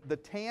 And the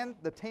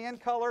tan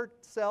colored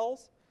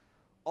cells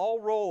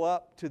all roll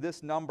up to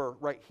this number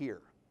right here.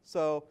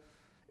 So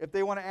if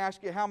they want to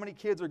ask you how many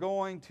kids are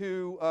going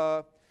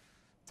to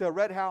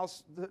Red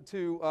House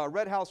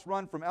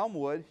Run from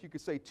Elmwood, you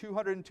could say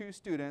 202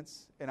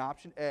 students in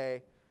option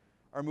A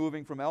are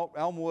moving from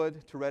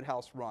Elmwood to Red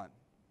House Run.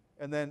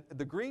 And then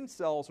the green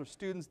cells are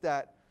students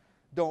that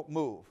don't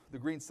move. The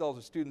green cells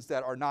are students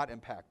that are not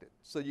impacted.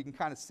 So you can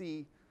kind of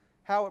see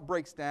how it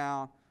breaks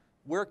down,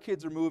 where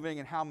kids are moving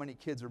and how many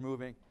kids are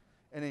moving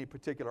in any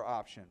particular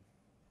option.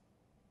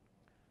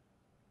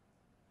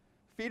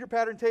 Feeder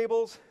pattern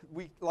tables,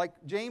 like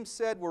James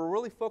said, we're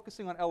really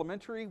focusing on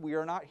elementary. We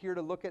are not here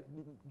to look at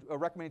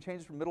recommending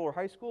changes for middle or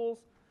high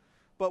schools,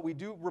 but we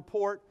do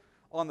report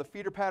on the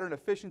feeder pattern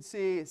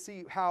efficiency and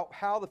see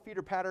how the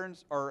feeder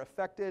patterns are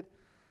affected.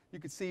 You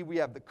can see we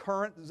have the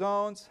current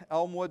zones,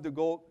 Elmwood to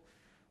Gold.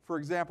 For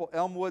example,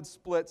 Elmwood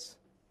splits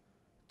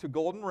to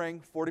Golden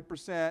Ring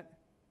 40%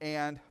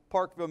 and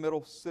Parkville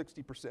Middle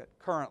 60%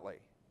 currently.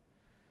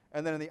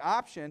 And then in the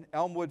option,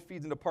 Elmwood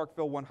feeds into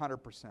Parkville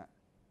 100%.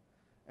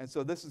 And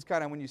so this is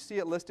kind of when you see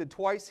it listed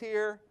twice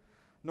here,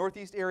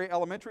 Northeast Area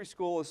Elementary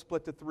School is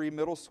split to 3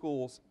 middle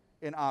schools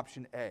in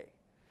option A.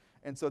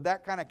 And so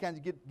that kind of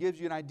gives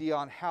you an idea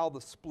on how the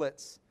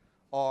splits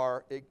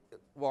are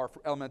for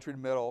elementary to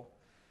middle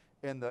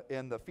in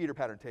the feeder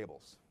pattern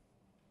tables.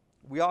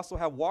 We also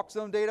have walk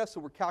zone data, so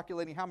we're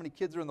calculating how many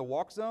kids are in the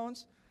walk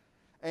zones.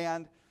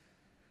 And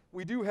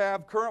we do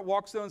have current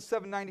walk zones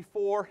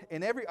 794.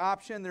 In every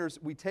option,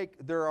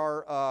 there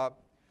are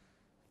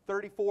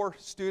 34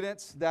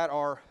 students that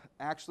are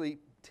actually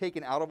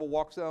taken out of a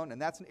walk zone,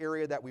 and that's an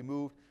area that we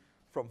moved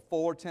from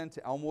Fullerton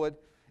to Elmwood.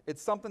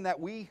 It's something that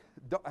we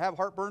don't have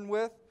heartburn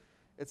with.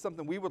 It's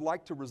something we would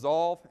like to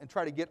resolve and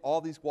try to get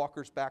all these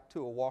walkers back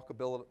to a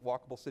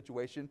walkable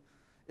situation,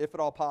 if at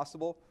all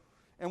possible.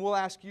 And we'll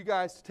ask you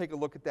guys to take a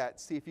look at that,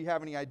 see if you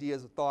have any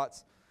ideas or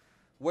thoughts,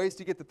 ways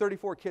to get the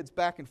 34 kids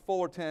back in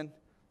Fullerton.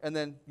 And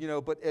then,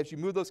 but as you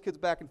move those kids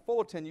back in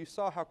Fullerton, you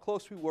saw how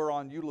close we were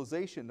on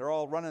utilization. They're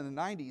all running in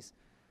the 90s.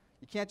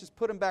 You can't just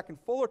put them back in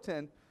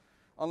Fullerton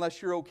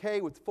unless you're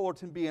okay with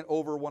Fullerton being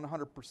over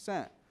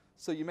 100%.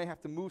 So you may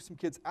have to move some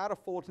kids out of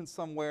Fullerton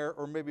somewhere,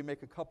 or maybe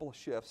make a couple of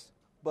shifts.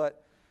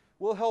 But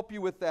we'll help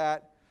you with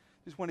that.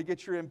 Just want to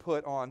get your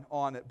input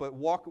on it. But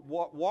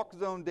walk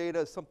zone data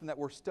is something that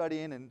we're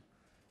studying and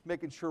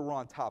making sure we're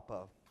on top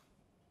of.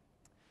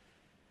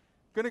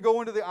 Going to go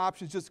into the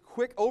options, just a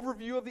quick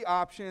overview of the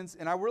options,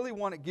 and I really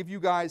want to give you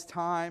guys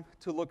time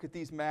to look at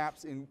these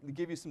maps and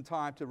give you some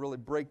time to really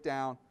break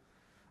down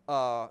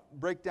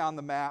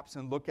the maps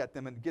and look at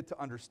them and get to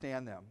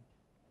understand them.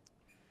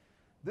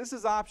 This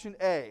is option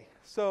A.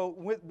 So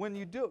when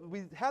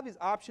we have these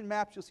option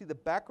maps, you'll see the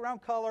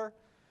background color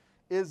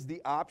is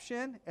the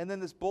option, and then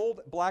this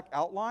bold black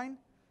outline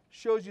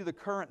shows you the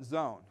current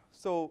zone.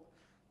 So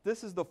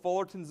this is the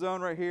Fullerton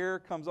zone right here,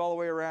 comes all the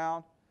way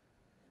around.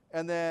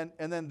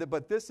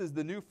 But this is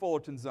the new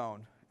Fullerton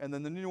zone. And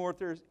then the new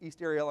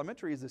Northeast Area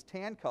Elementary is this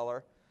tan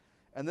color.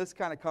 And this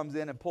kind of comes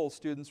in and pulls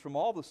students from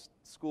all the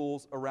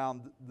schools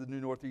around the new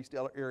Northeast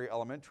Area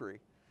Elementary.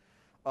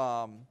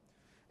 And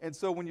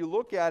so when you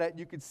look at it,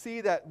 you can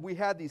see that we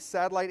had these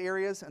satellite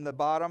areas in the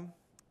bottom.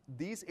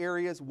 These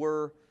areas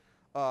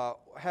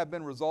have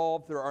been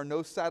resolved. There are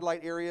no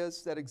satellite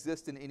areas that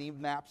exist in any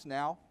maps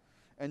now.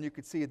 And you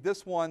can see at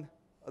this one,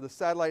 the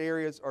satellite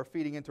areas are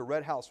feeding into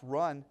Red House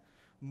Run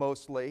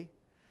mostly.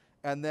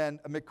 And then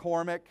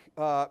McCormick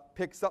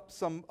picks up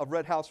some of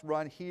Red House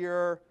Run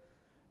here.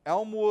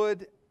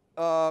 Elmwood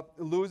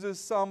loses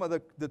some of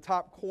the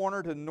top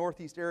corner to the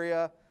Northeast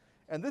area.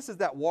 And this is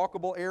that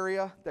walkable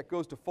area that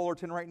goes to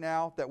Fullerton right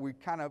now that we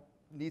kind of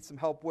need some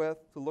help with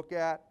to look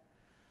at.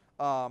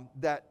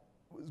 That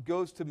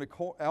goes to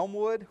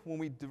Elmwood. When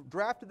we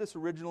drafted this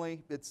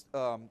originally, it's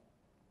on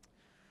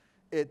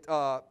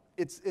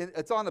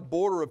the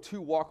border of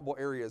 2 walkable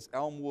areas,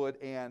 Elmwood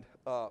and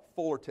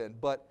Fullerton.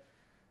 But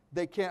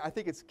they can't. I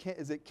think is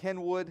it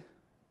Kenwood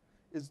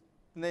is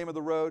the name of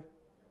the road?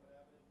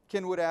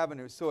 Kenwood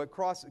Avenue. So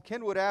across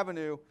Kenwood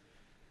Avenue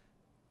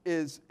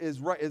is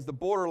the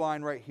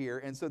borderline right here.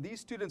 And so these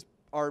students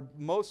are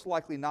most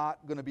likely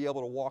not going to be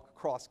able to walk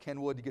across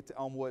Kenwood to get to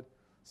Elmwood.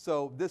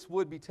 So this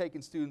would be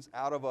taking students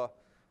out of a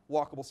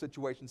walkable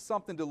situation,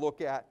 something to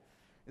look at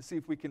and see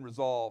if we can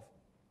resolve.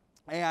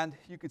 And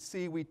you could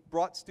see we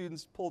pulled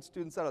students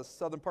out of the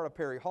southern part of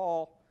Perry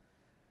Hall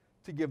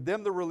to give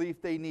them the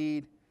relief they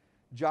need.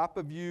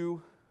 Joppa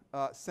View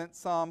sent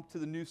some to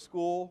the new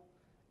school,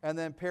 and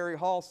then Perry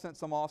Hall sent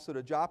some also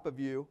to Joppa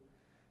View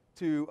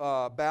to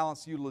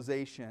balance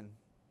utilization.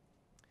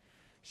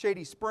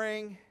 Shady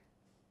Spring,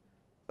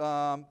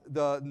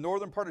 the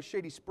northern part of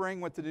Shady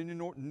Spring went to the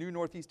new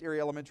Northeast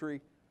Area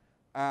Elementary,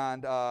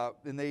 and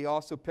they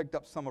also picked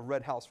up some of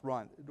Red House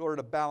Run in order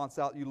to balance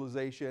out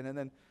utilization. And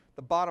then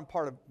the bottom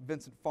part of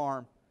Vincent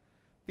Farm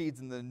feeds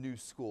in the new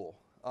school.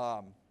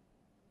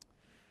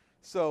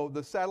 So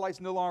the satellites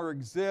no longer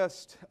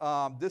exist.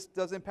 This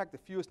does impact the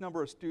fewest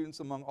number of students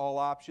among all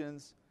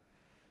options.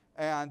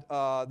 And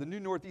the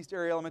new Northeast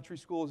Area Elementary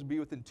Schools would be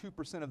within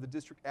 2% of the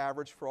district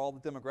average for all the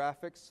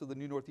demographics. So the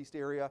new Northeast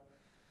Area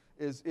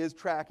is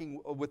tracking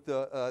with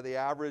the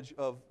average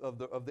of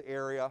the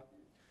area.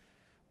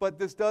 But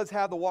this does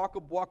have the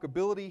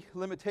walkability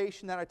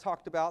limitation that I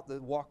talked about,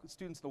 the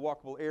students in the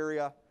walkable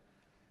area.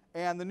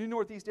 And the new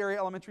Northeast Area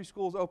Elementary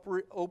School is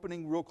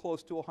opening real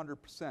close to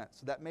 100%.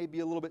 So that may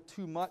be a little bit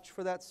too much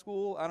for that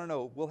school. I don't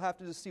know. We'll have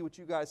to just see what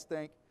you guys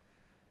think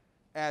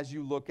as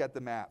you look at the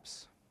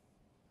maps.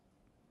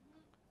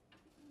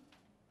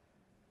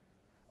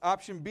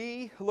 Option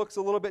B looks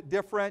a little bit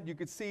different. You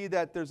can see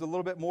that there's a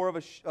little bit more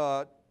of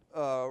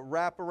a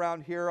wrap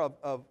around here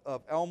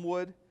of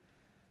Elmwood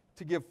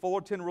to give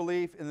Fullerton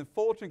relief. And then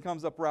Fullerton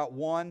comes up Route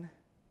 1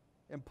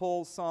 and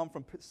pulls some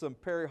from some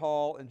Perry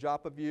Hall and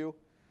Joppa View.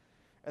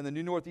 And the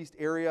new Northeast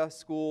Area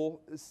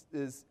School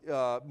is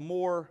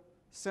more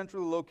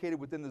centrally located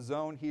within the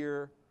zone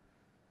here.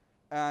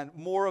 And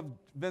more of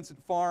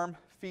Vincent Farm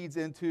feeds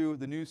into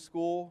the new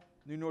school,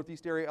 new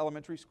Northeast Area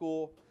Elementary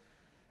School.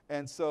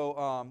 And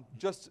so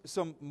just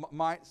some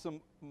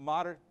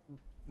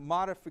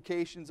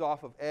modifications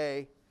off of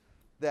A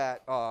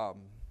that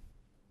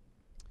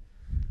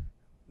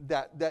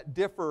that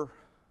differ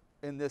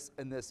in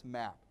this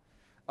map.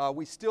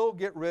 We still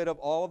get rid of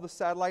all of the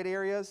satellite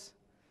areas.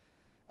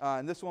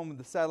 And this one,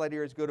 the satellite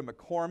areas go to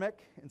McCormick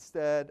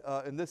instead.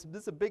 And this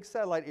is a big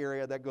satellite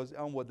area that goes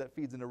Elmwood that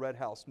feeds into Red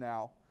House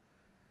now.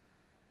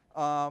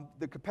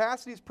 The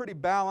capacity is pretty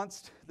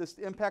balanced. This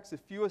impacts the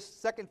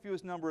second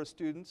fewest number of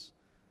students.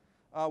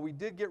 We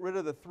did get rid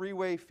of the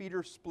three-way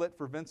feeder split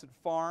for Vincent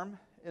Farm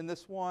in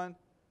this one.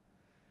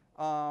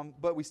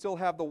 But we still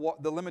have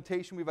the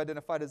limitation we've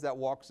identified as that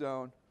walk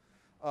zone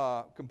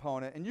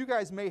component. And you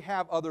guys may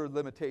have other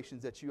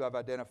limitations that you have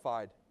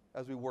identified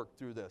as we work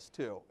through this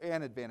too,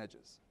 and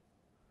advantages.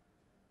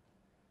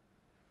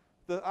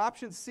 The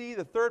option C,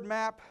 the third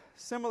map,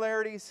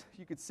 similarities.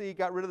 You can see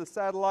got rid of the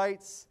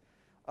satellites,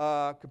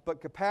 but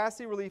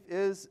capacity relief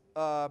is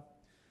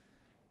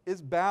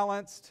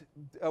balanced.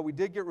 We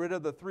did get rid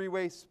of the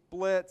three-way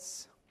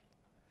splits,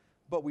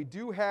 but we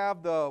do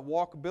have the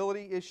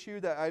walkability issue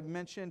that I've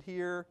mentioned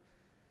here,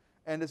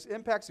 and this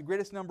impacts the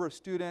greatest number of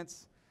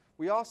students.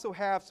 We also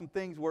have some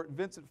things where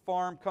Vincent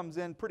Farm comes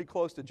in pretty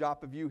close to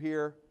Joppa View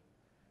here.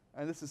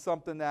 And this is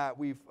something that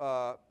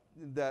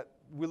that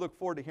we look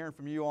forward to hearing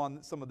from you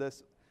on some of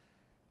this.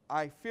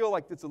 I feel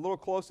like it's a little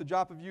close to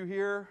Joppa View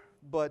here,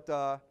 but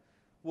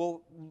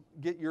we'll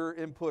get your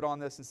input on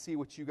this and see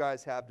what you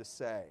guys have to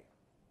say.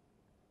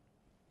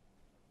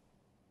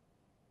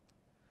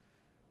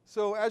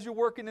 So as you're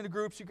working in the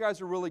groups, you guys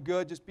are really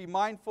good. Just be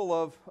mindful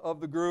of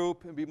the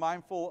group and be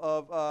mindful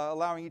of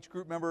allowing each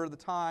group member the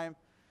time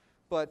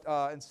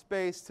and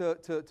space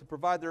to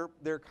provide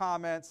their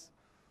comments.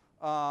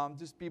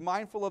 Just be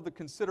mindful of the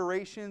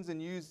considerations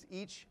and use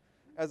each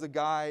as a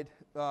guide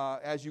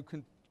as you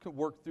can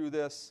work through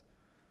this.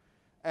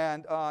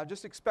 And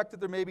just expect that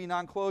there may be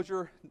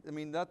non-closure. I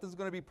mean, nothing's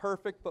going to be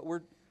perfect, but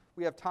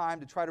we have time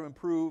to try to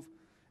improve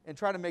and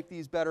try to make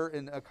these better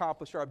and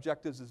accomplish our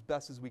objectives as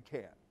best as we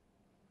can.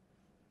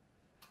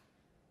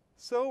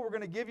 So we're going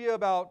to give you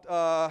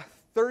about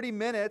 30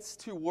 minutes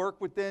to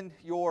work within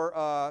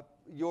your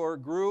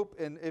group,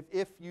 and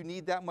if you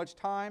need that much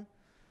time.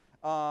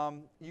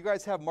 You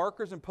guys have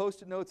markers and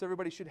post-it notes.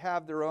 Everybody should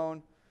have their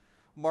own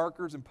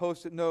markers and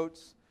post-it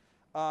notes.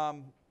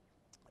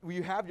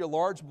 You have your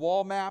large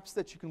wall maps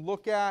that you can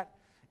look at,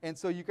 and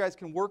so you guys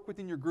can work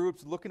within your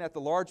groups looking at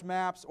the large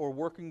maps or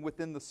working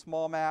within the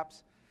small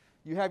maps.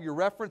 You have your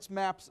reference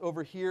maps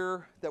over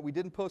here that we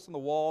didn't post on the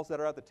walls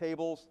that are at the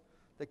tables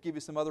that give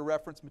you some other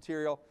reference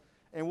material,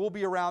 and we'll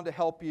be around to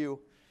help you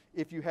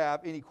if you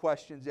have any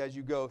questions as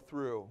you go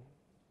through.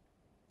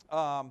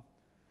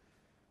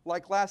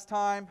 Like last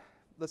time,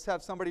 let's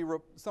have somebody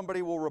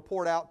will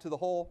report out to the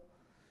whole,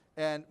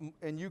 and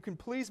you can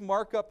please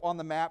mark up on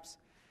the maps.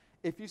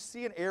 If you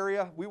see an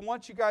area, we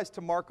want you guys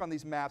to mark on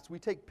these maps. We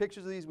take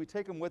pictures of these, we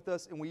take them with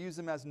us, and we use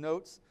them as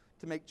notes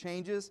to make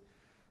changes.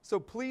 So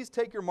please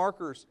take your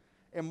markers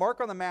and mark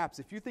on the maps.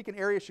 If you think an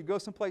area should go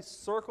someplace,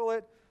 circle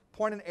it,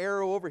 point an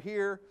arrow over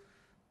here,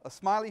 a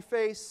smiley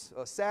face,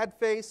 a sad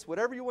face,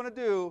 whatever you want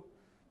to do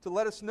to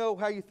let us know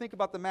how you think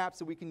about the maps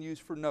that we can use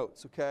for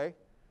notes, okay?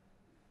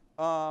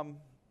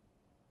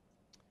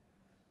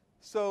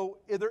 So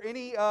are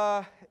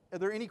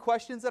there any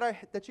questions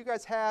that you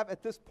guys have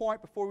at this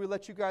point before we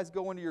let you guys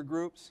go into your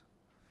groups?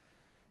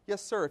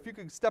 Yes, sir. If you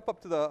could step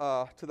up to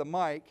the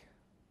mic.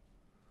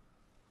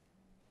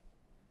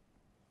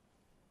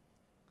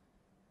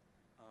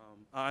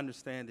 I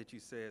understand that you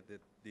said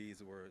that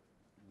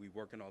we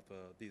working off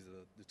these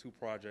are the two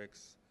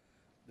projects,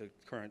 the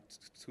current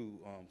two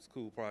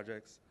school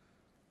projects.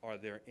 Are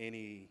there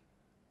any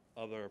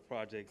other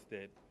projects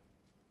that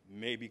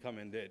may be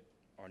coming that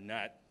are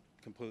not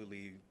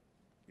completely,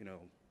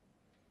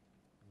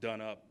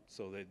 done up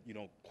so that you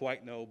don't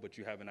quite know, but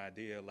you have an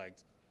idea, like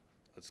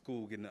a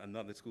school getting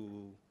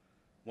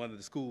one of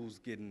the schools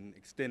getting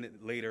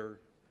extended later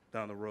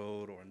down the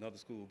road, or another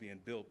school being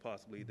built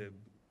possibly that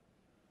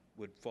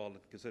would fall into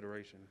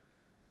consideration?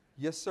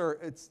 Yes, sir.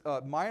 It's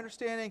my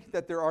understanding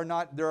that there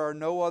are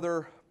no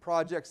other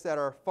projects that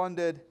are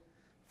funded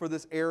for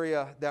this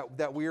area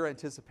that we are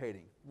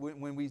anticipating.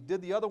 When we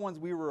did the other ones,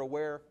 we were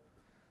aware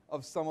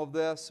of some of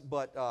this,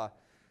 but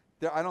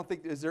I don't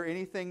think, is there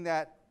anything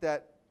that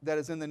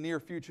is in the near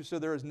future? So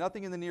there is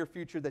nothing in the near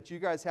future that you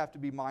guys have to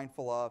be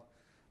mindful of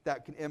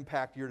that can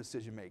impact your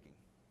decision making.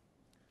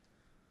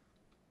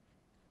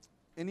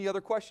 Any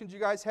other questions you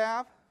guys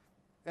have?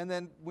 And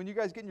then when you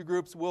guys get in your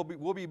groups, we'll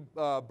be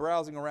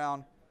browsing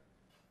around.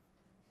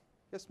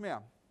 Yes,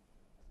 ma'am.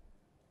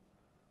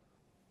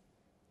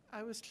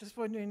 I was just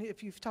wondering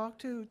if you've talked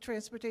to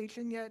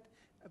transportation yet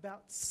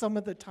about some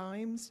of the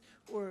times,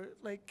 or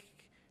like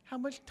how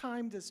much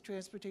time does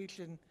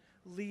transportation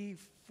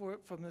leave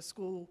from the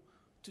school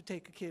to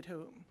take a kid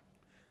home?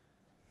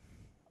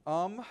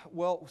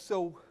 Well,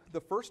 so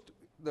the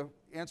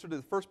answer to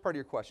the first part of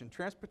your question,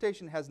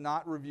 transportation has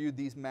not reviewed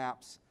these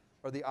maps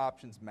or the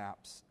options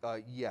maps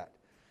yet.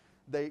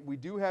 We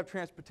do have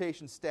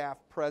transportation staff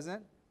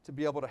present to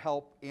be able to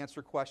help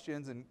answer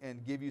questions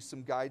and give you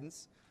some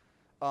guidance.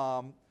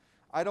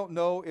 I don't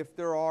know if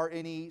there are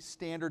any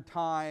standard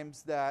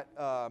times that,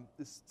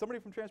 is somebody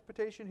from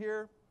transportation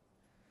here?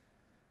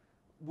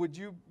 would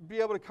you be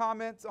able to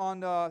comment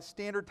on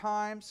standard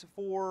times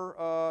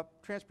for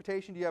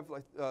transportation? Do you have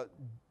like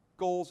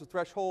goals or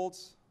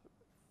thresholds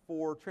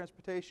for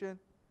transportation?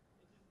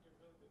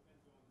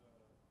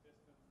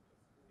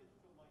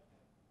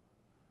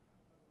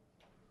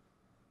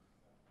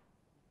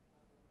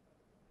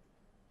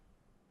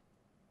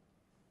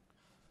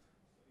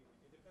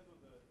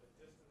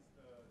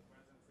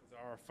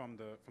 Are from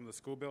the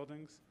school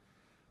buildings.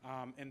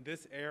 In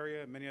this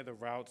area, many of the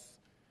routes,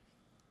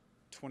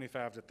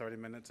 25 to 30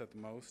 minutes at the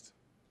most.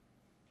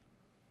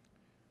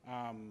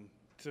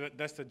 So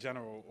that's the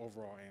general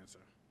overall answer.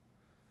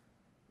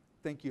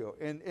 Thank you.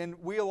 And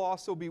we'll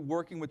also be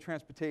working with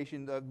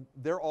transportation.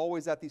 They're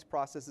always at these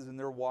processes and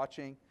they're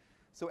watching.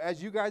 So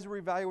as you guys are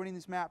evaluating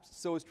these maps,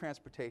 so is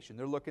transportation.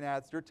 They're looking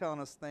at it. They're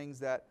telling us things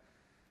that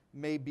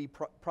may be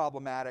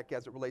problematic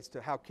as it relates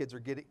to how kids are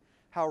getting,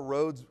 how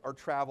roads are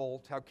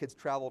traveled, how kids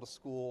travel to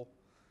school,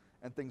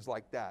 and things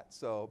like that.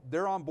 So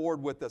they're on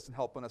board with us and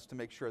helping us to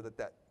make sure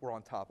that we're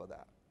on top of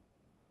that.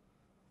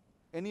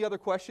 Any other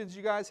questions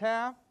you guys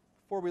have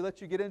before we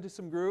let you get into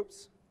some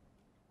groups,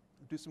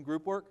 do some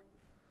group work?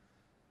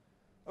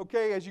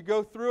 Okay, as you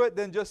go through it,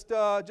 then just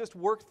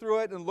work through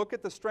it and look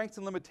at the strengths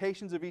and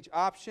limitations of each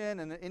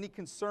option and any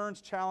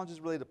concerns, challenges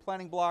related to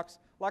planning blocks.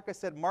 Like I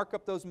said, mark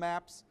up those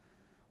maps.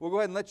 We'll go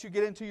ahead and let you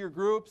get into your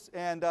groups,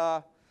 and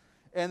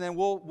then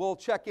we'll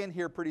check in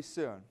here pretty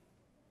soon.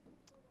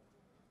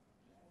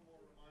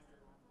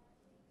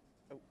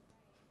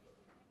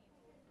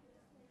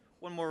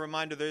 One more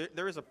reminder,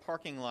 there is a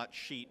parking lot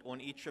sheet on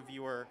each of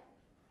your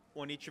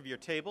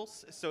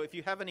tables. So if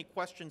you have any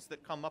questions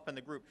that come up in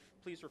the group,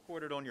 please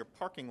record it on your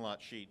parking lot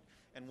sheet,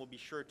 and we'll be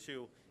sure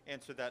to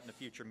answer that in a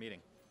future meeting.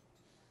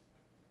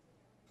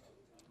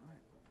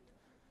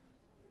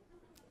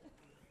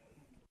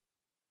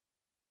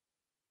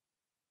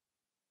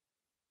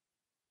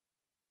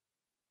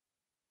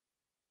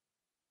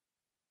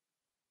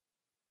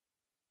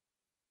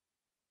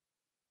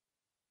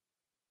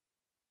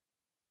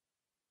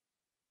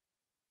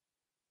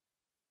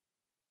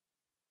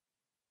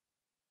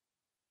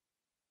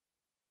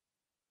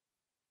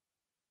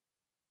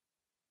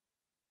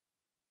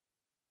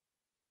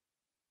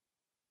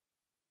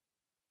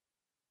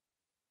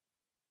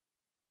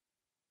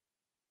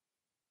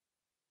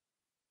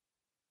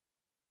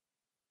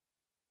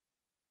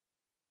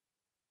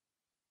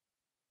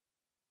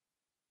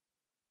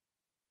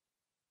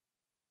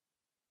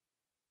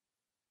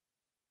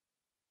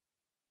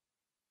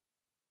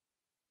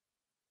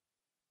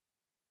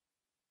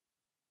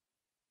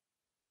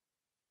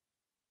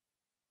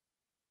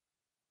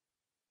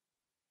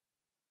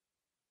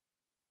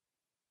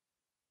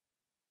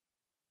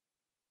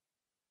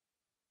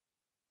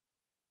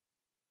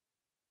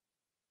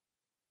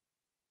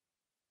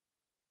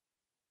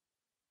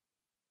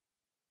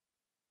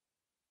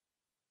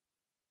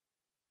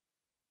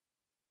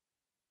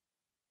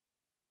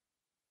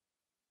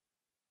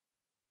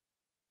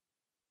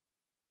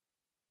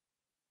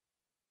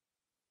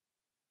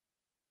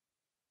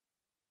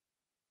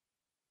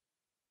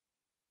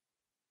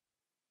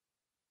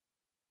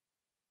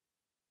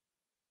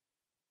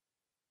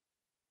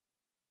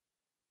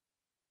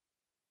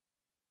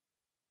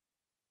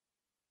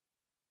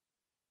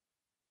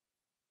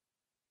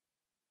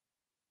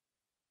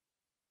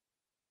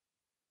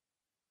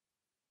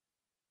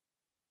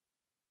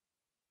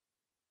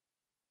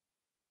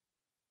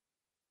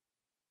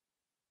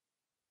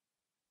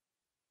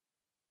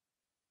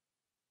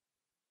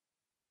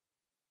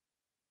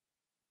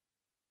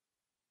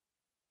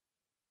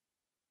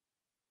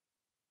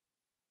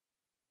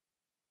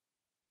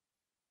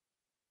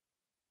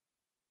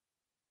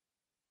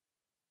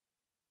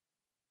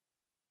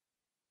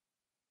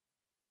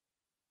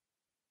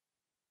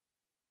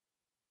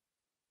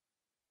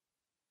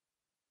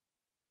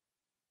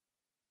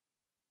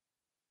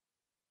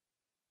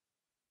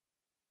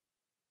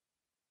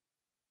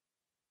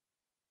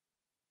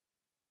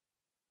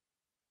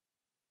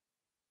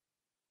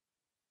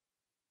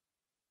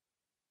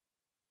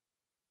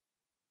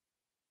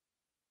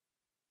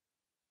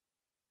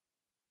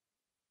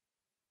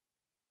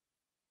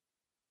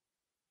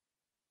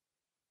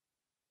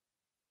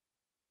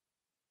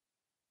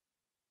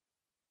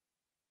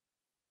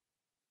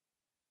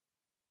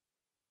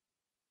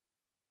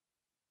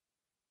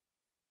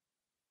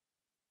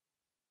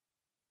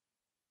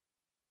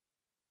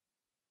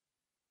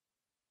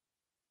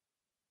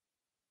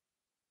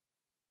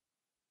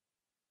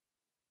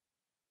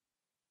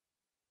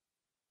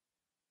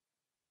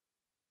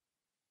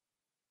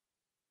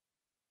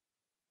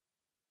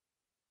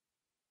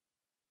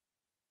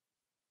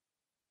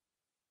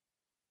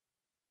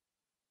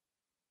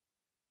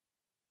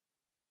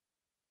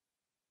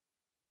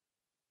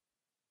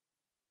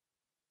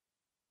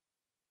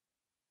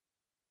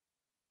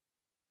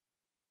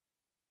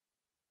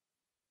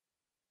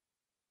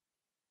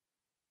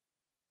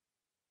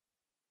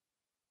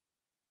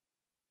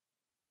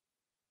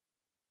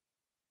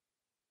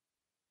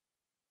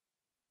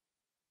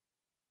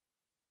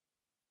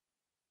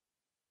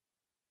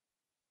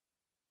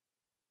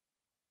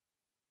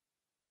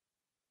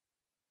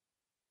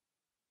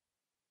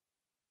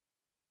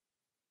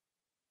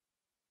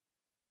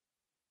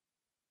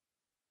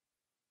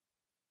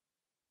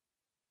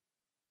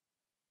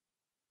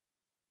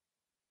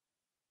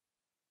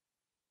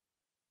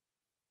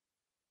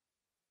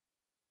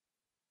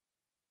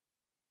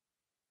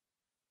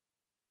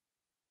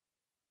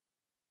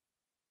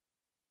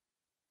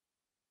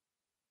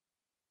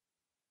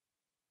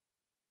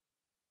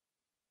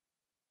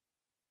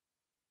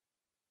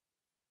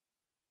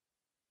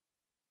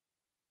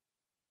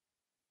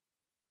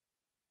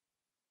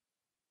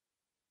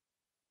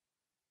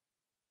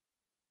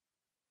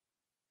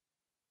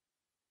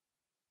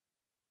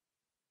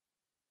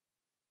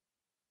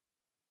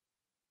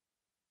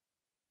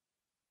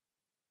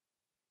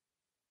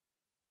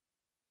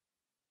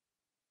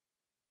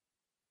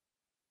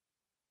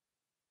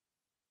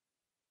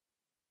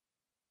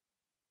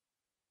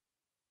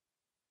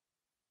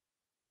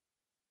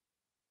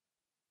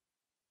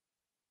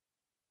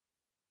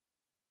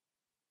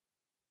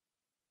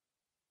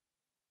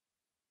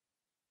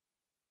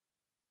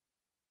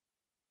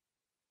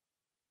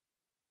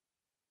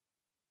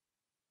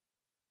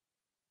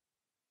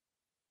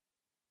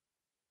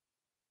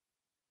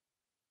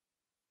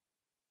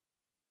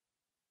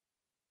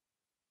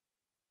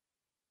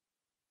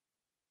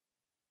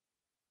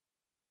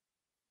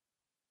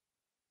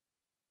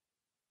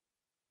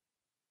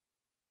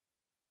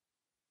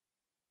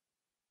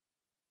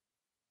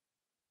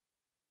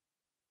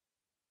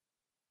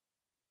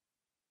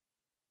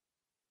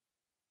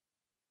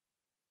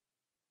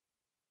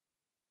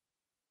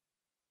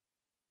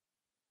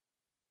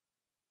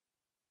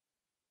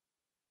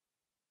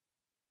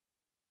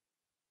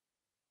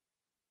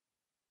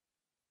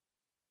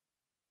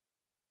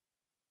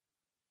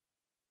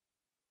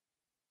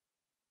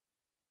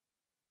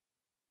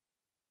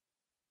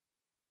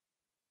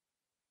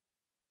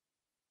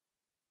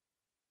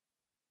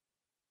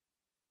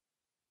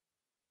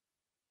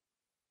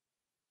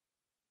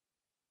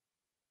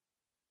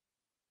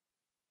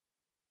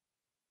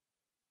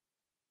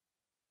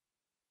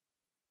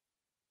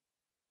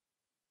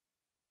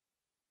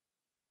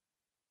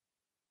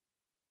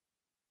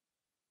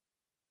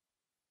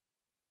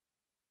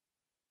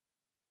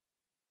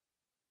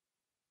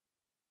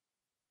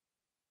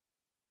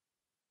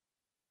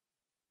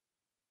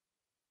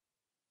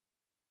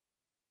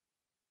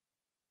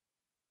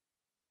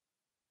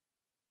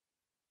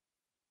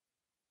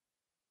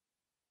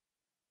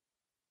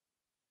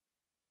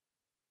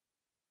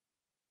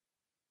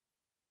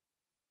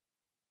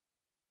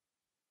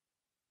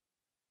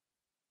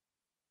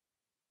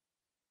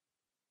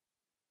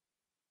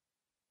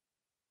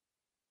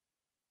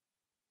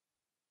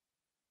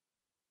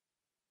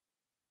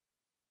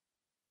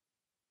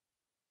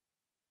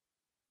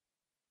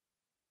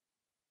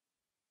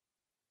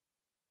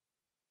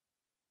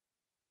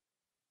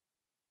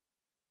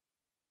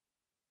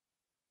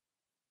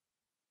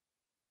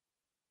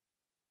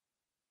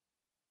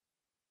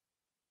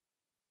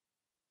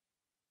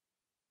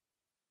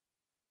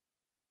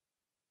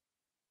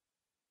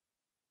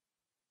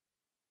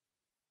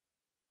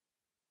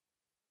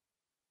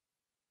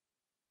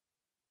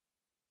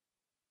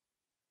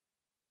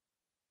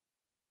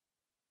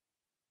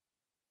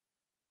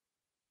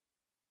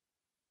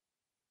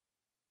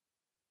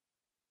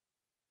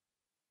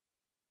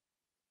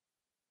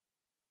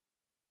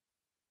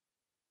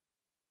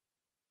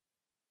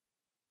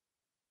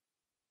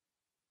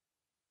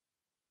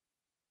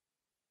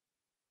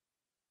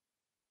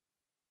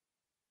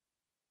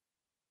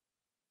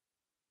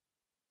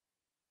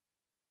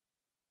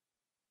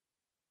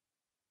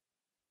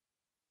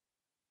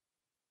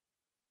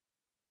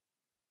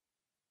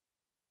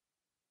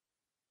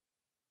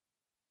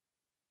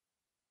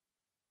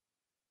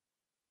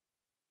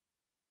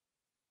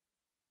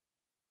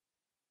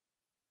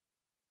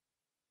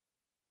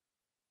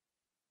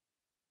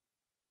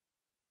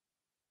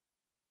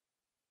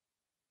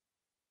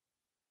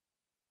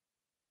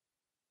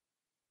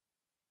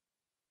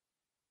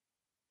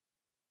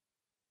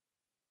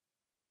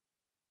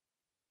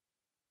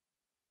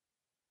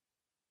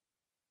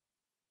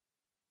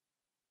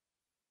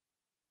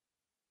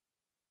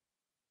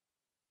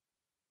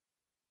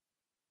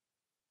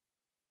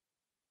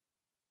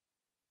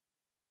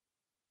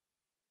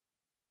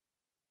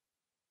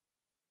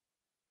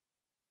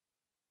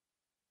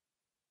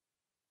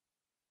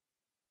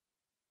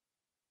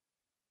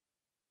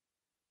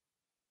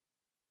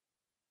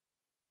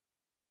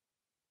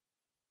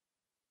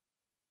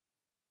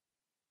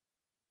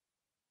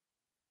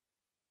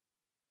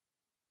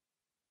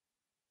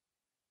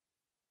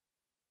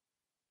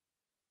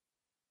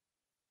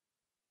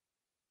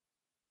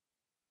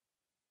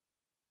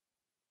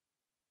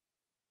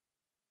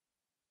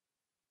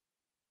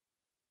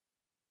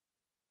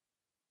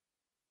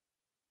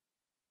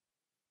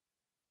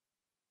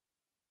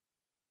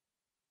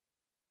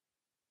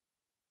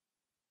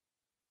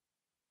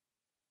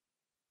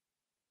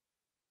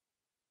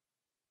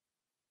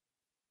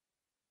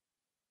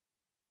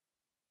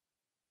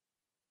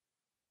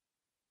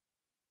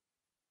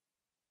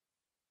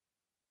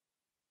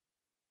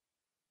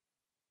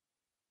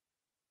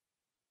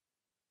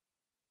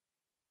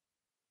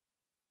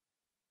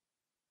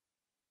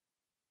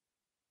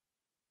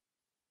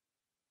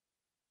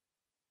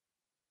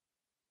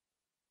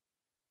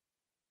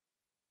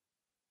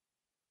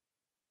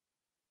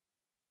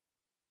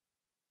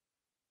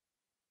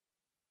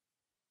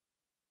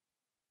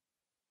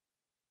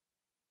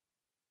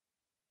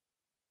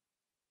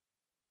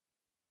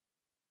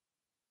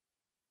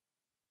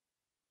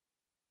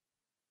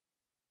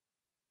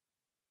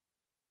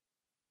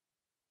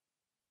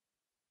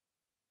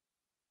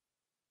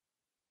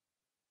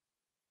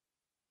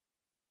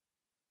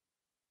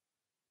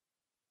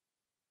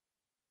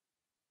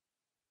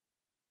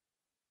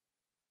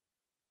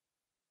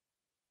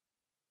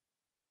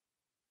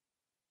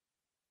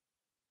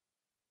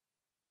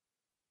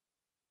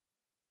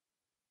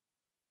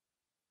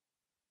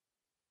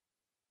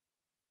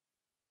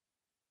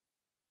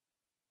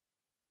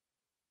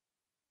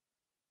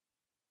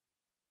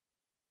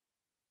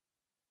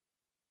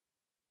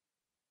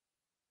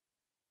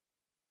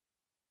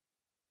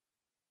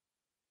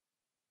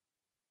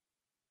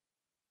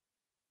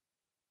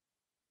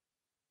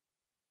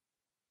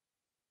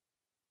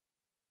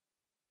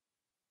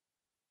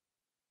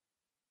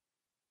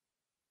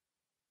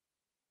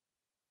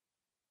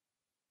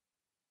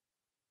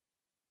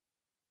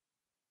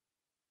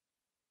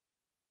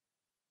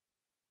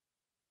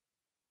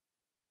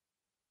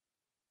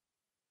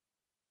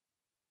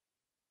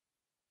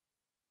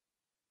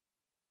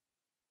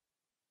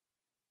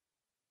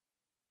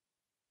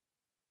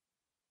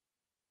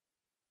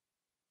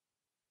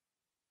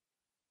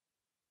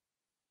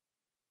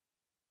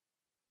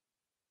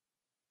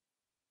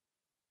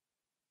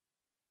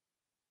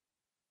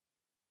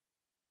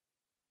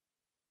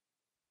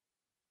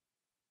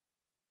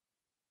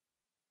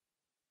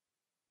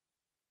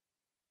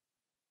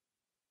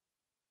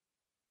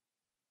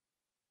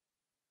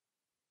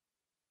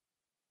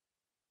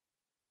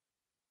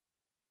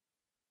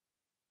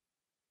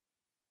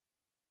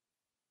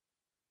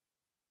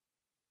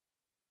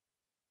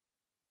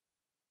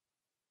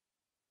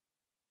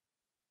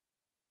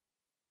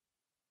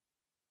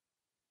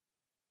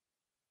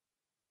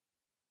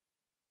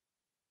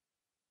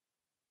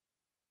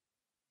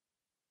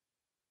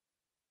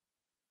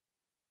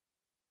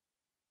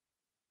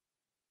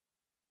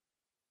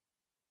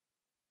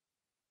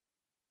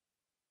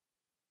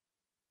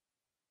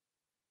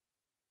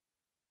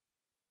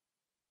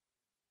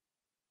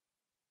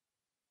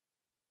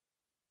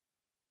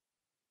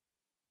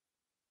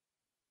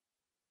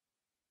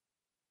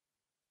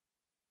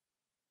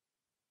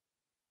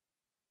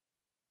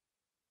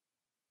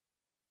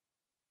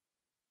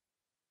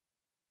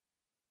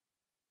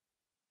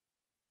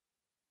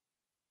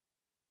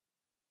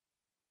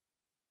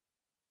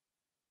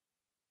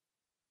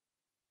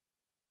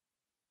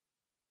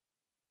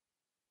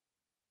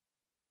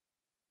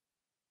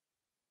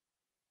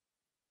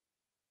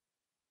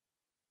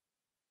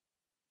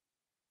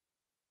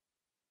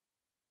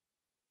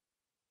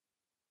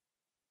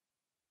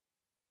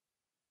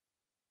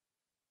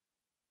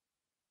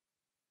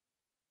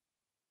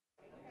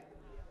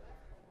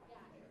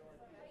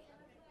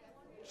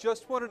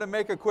 Just wanted to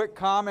make a quick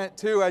comment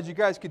too, as you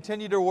guys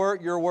continue to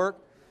work your work.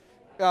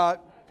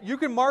 You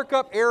can mark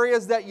up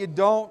areas that you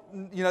don't,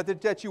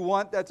 that you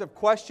want, that's of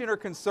question or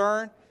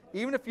concern.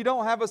 Even if you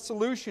don't have a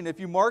solution, if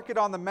you mark it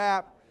on the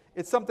map,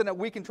 it's something that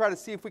we can try to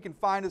see if we can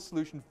find a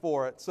solution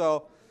for it.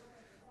 So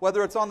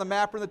whether it's on the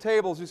map or in the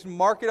tables, just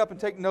mark it up and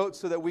take notes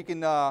so that we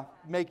can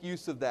make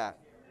use of that.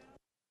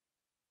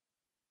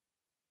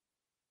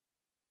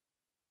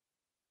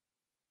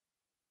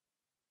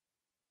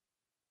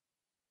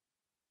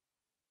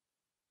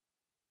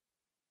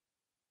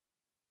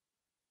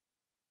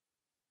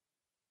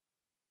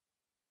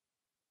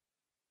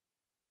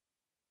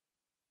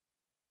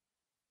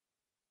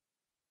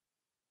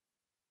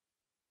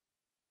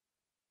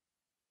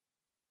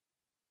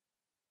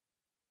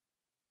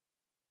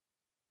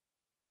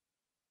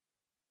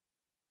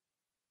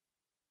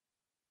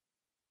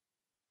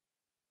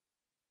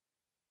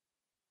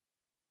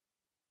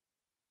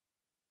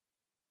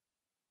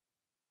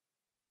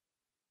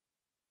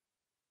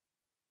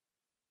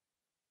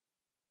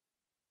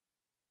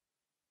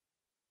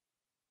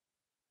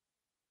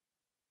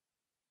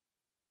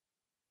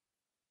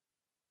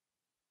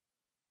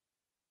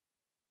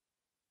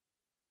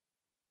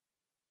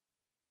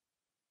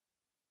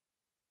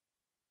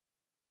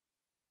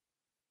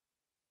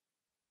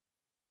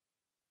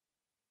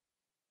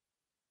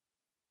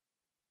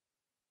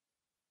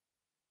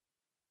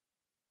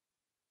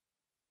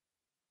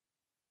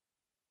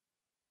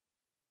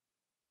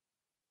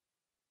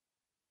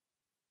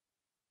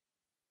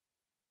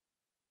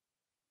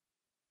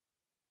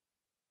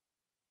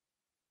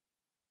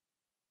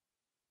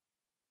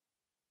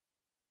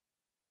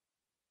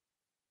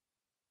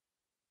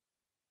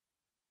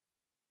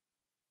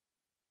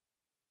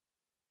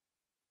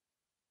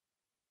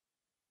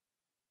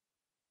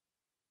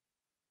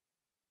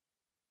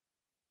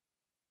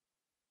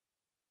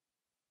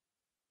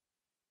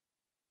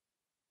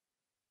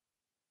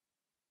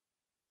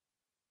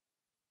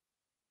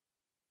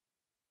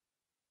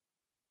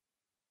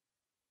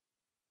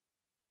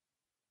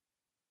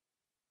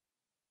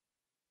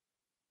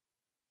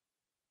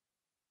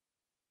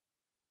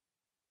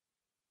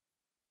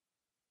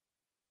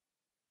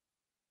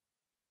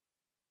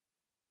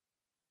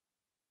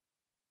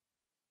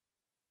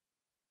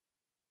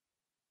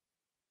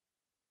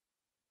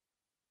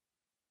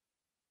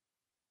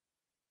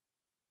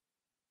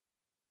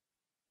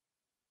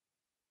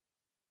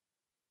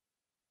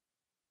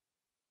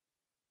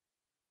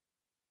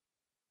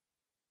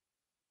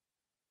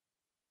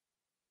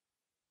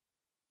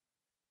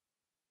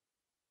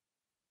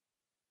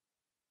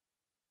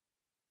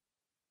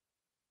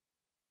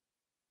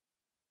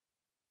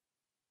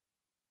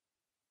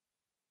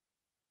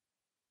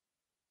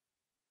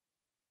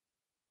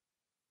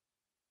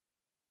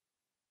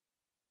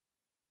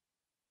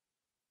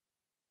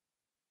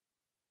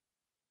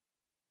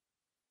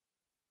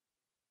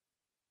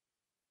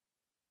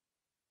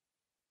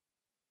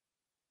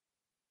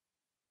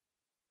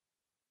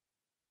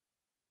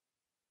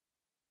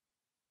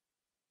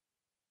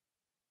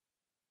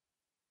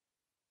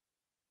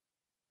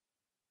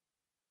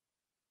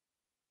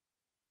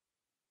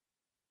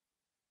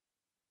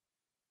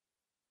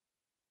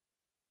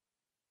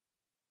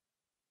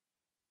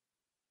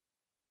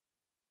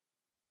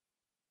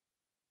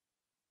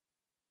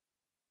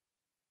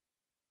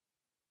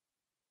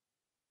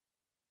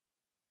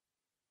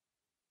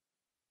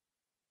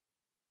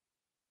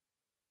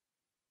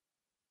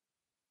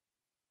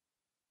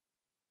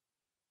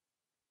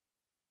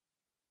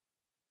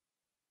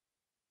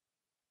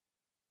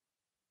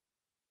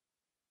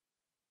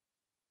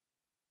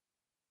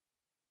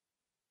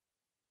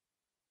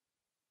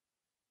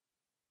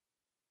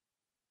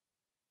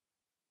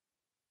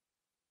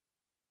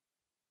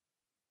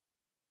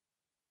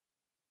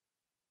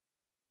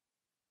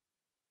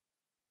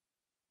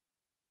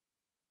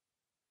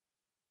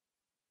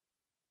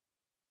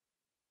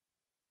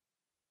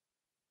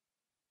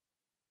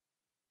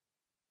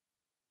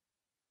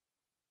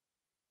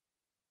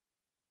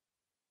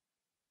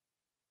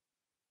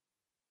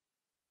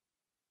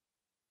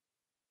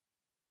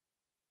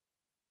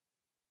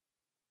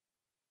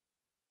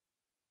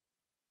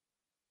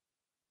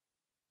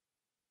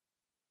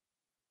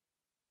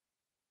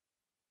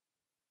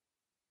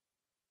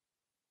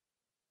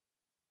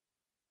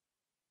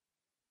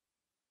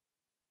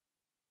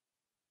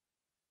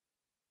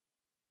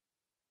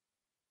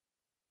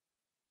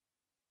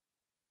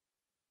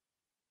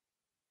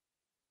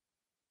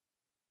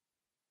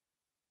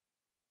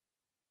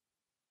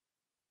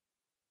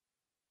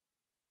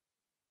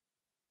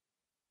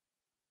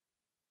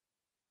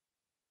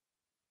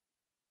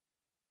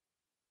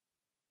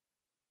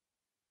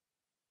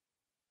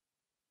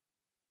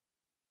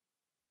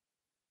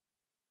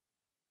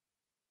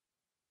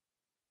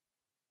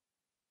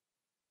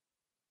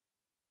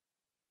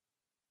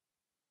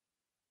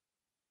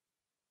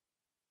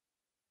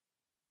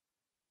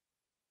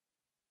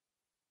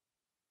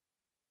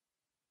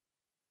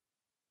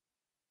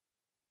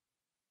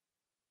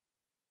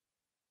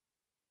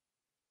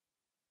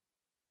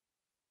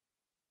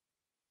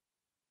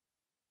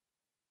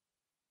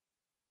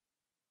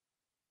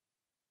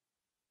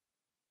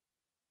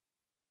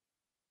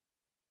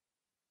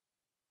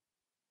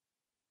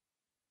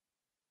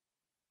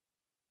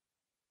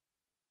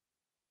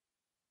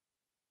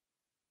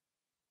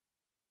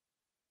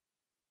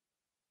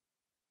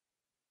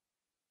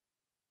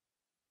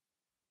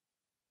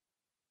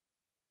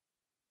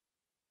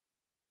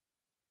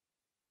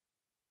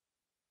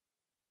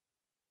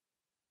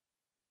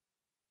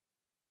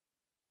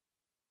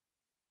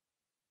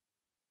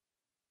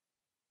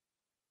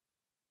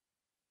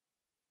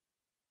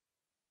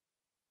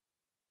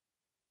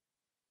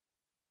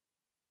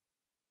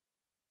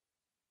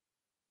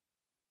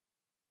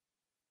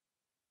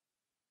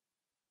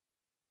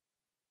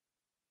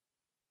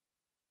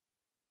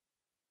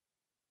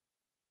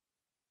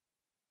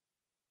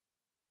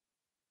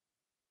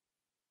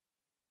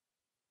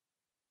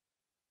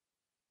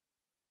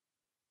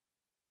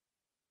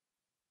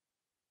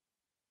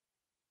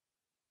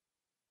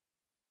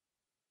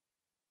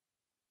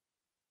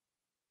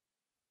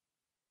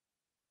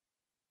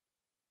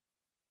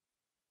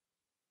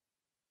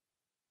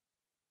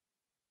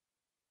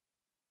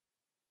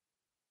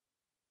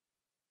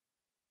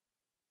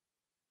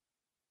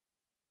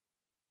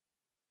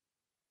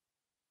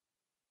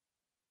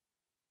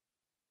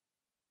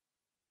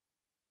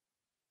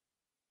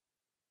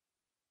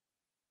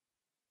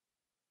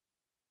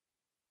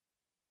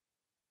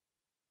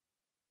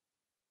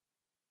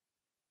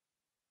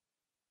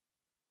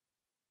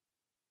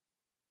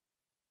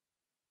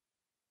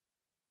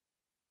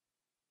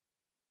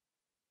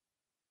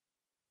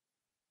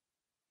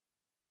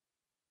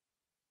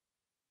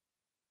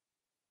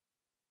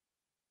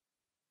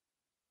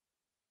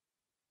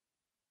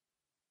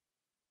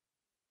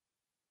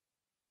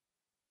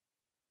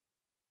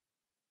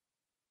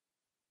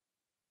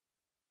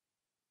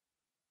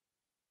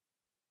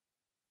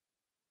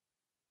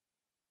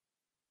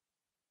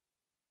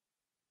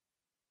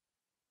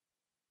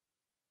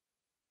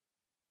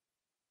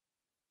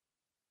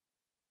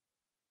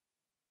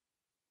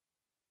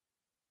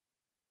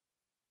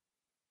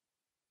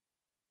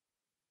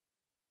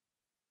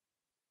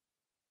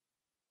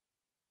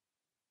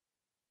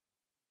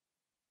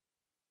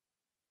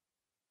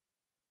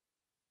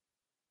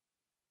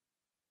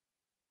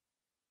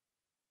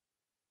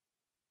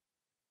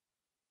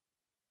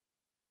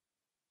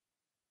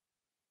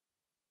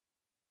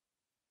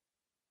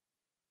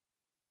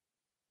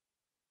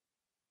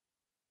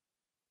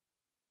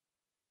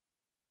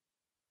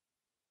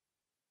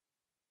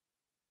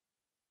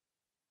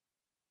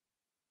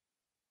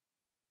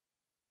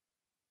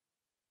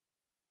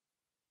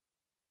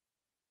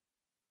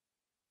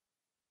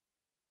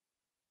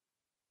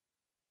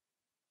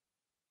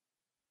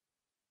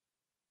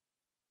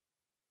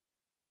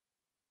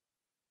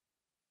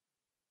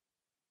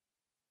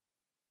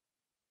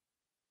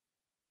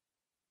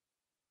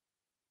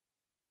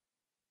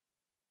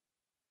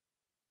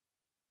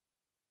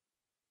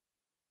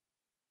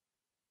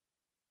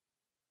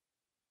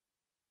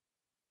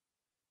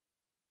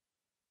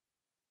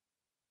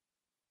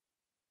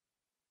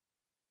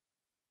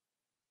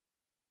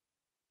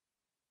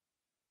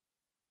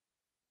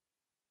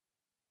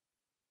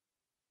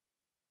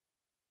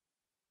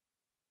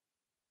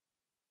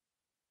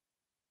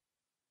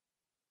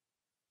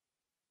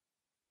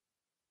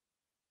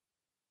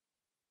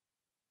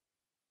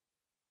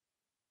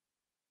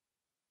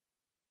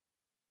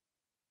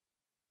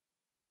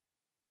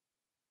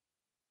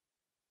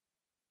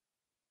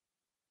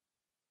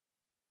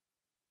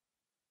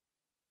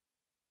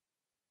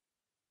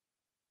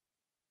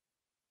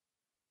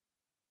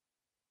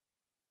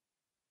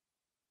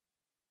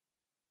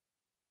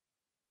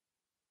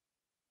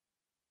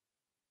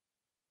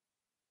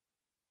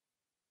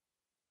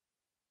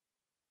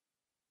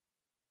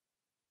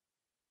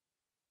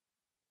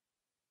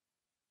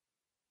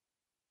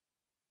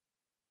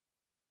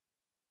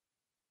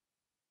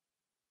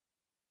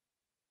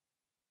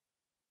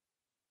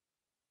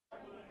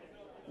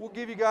 We'll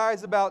give you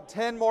guys about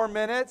 10 more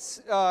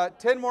minutes,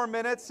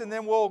 and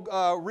then we'll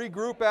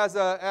regroup as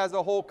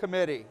a whole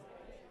committee.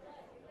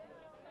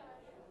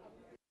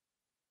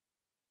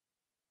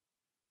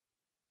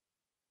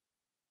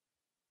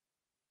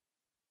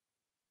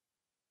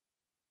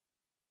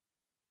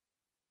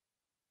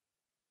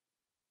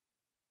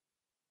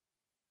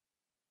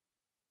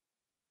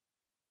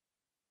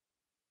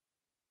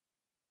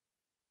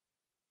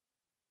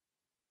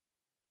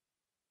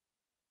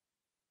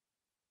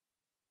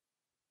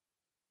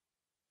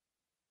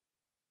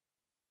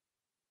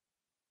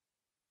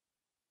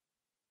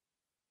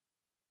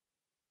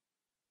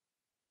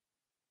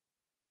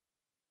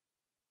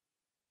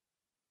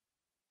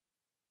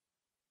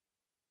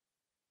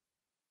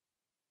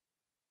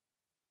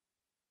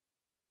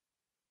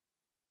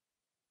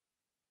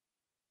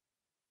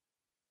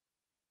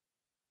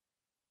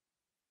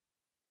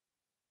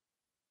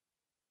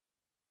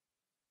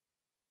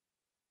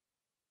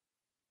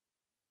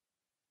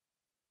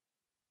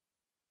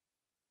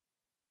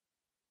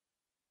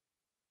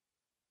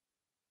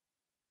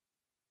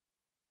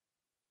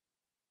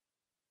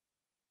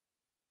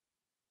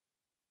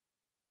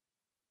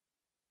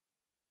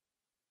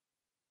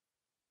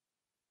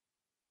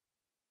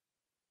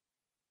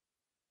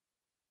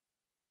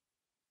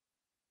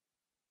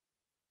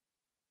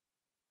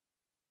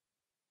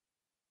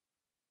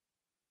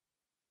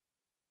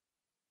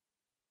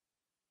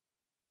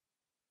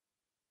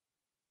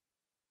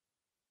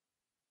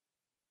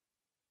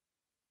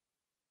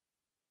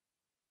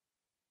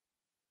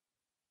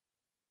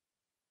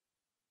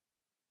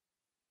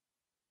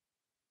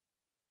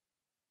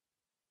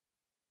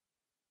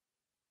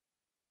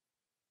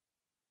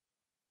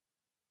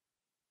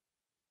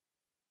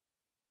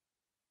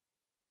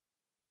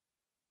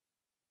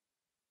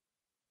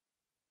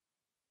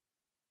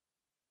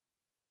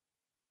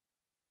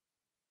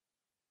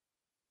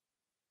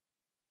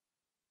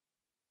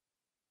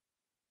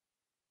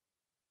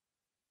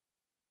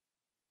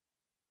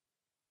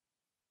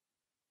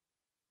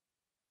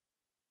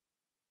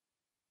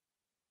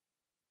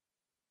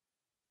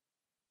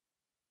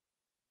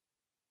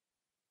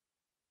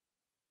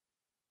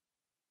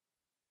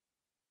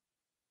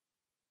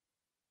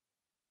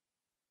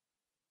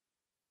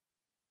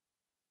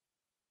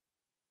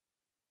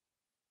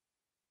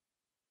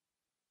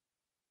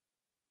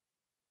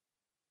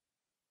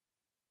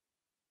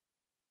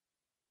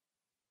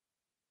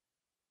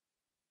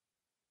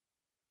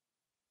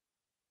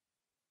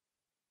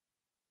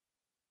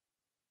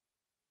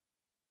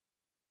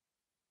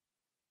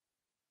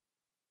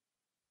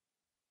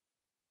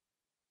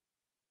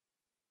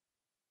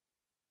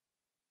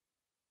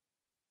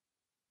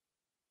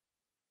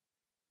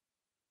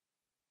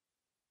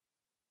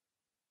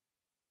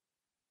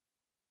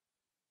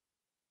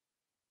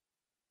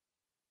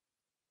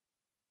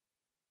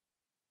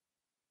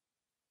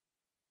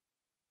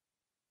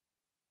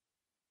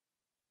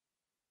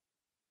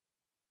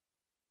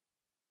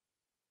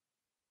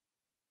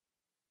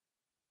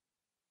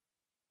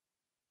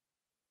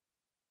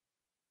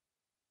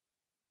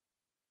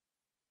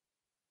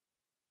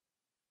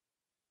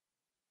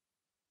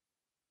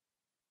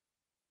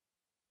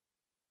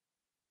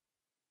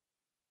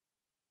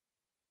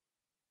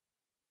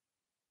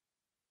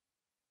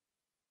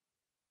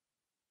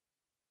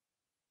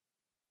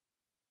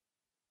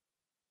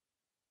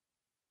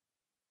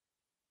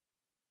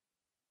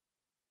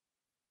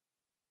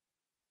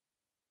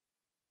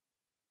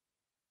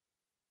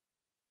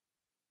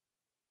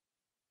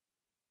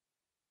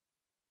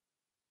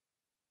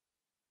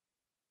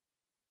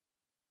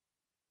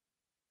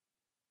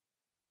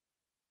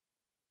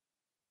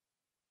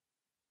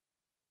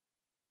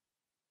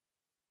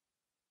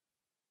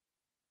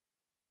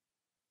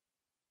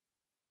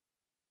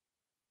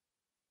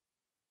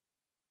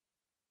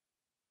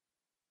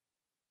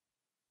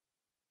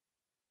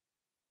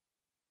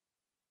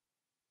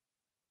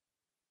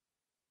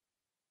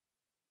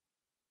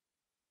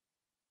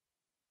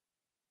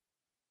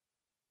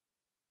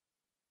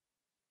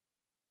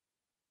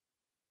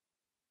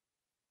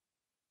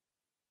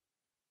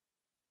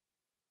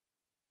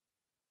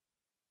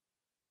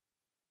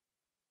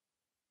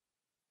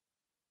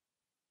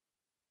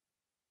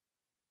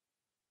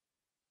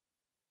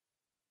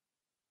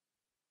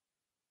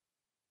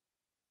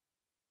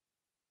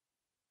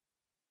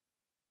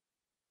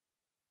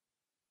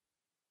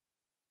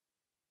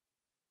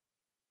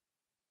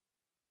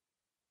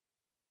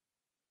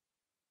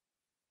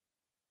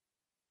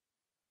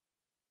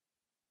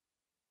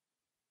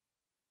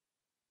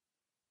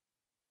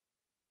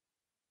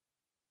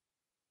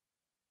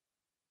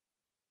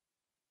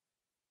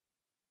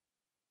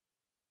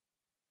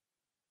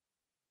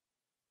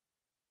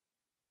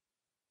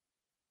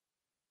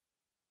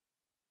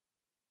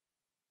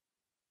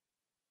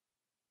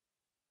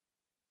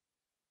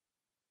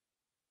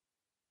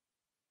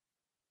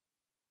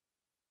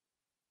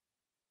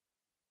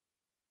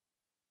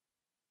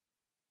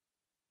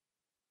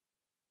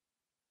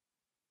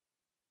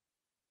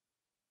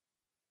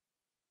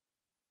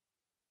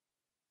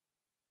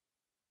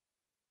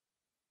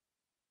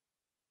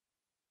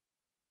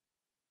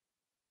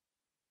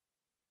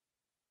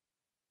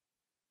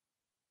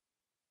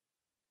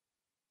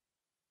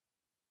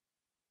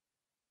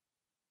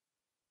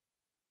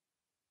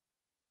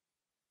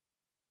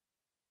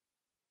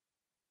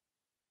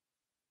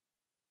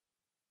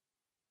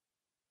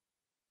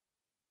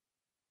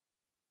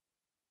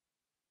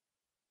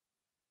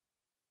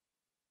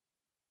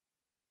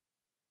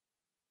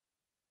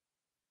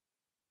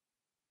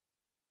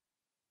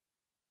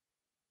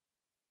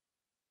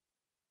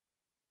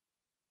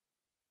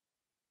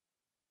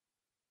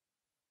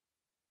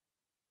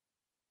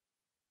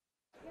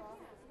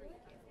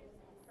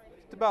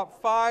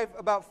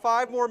 about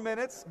five more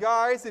minutes,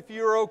 guys, if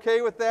you're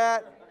okay with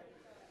that.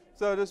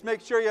 So just make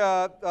sure you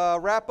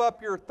wrap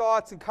up your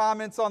thoughts and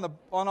comments on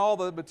all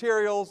the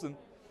materials, and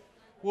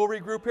we'll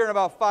regroup here in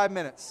about 5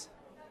 minutes.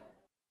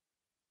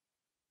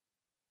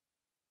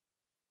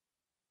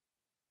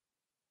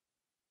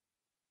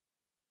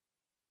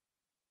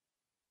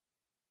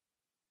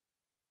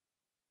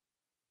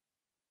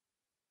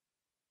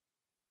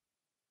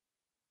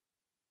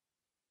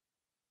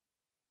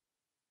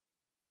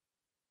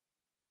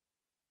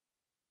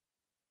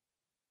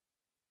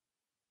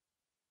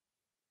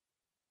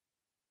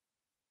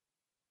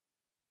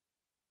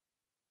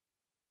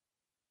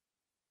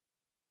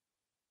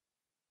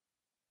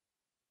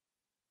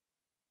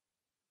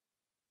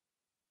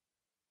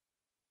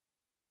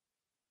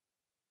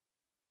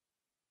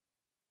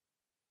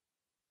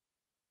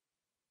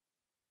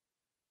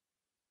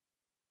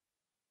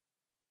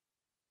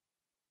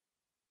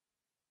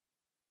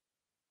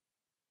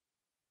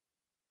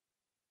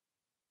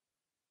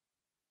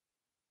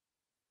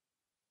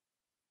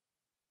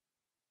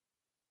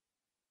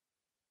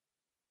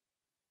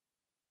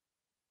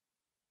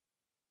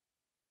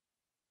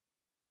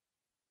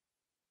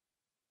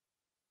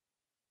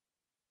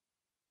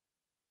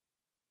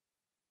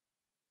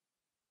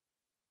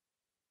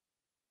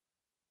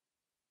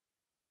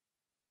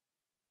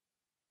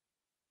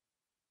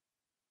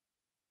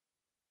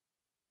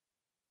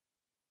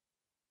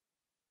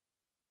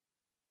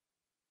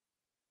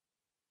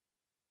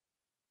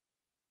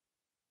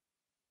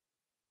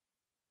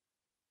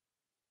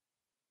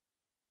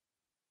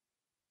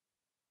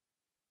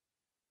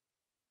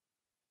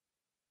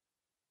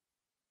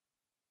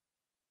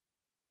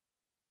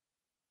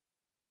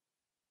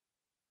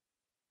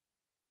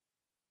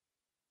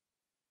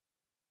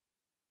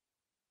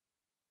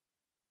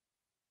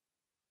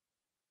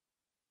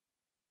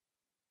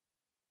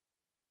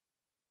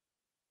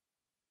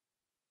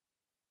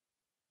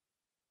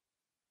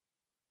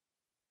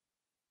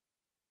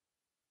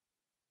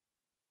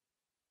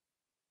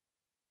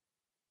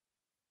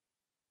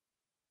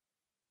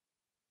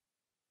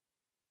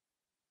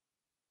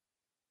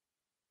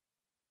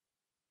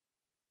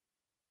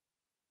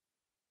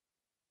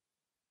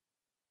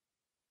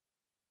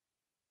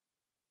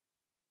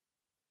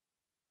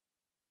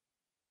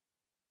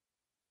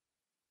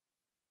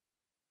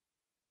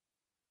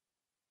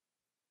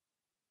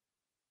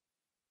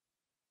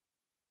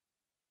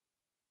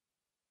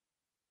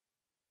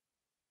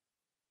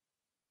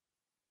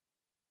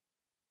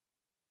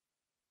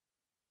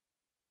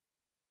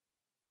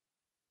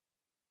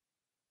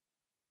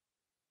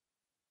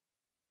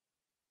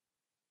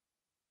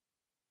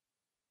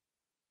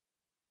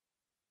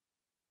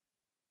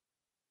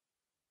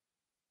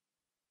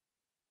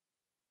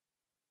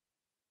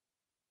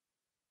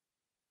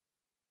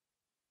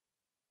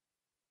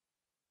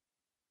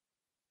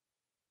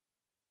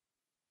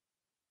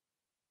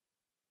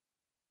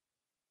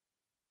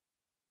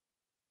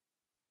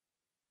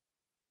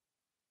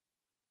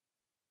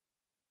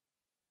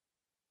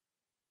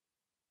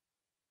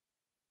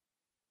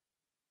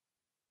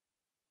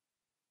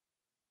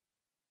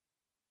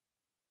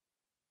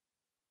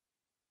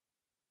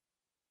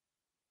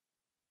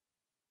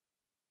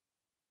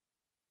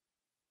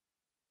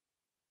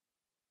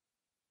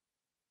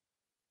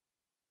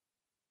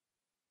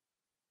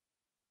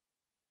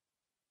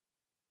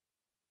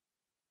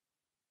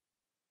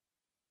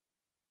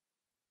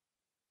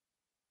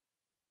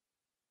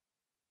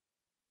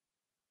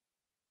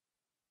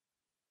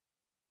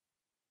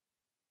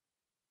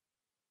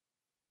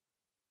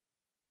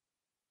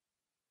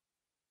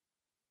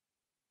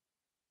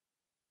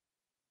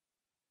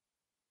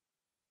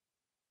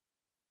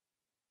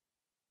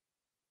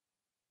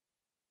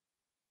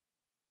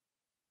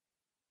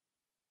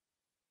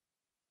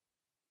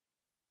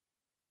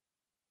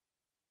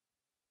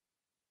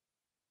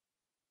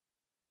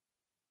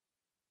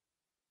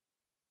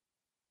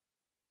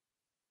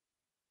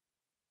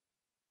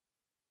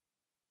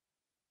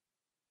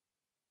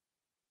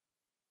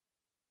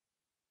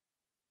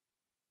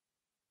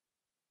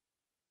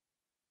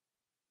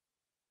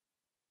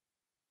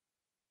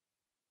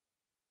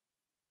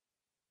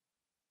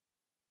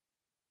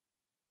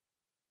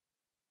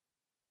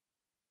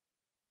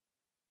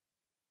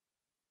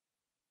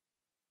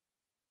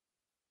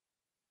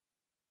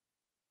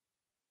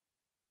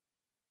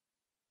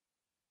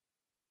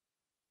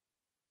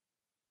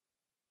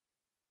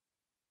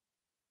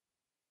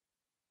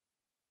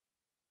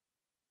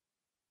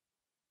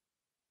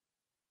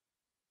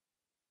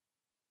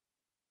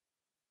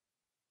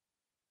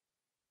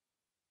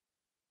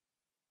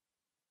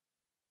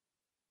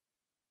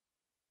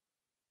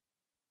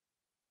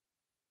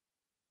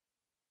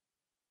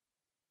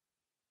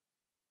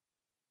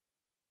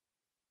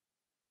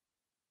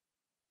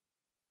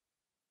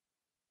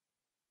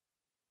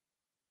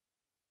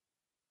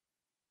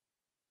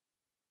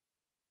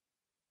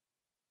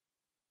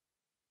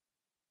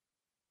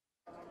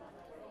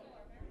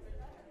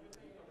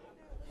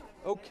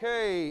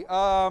 Okay,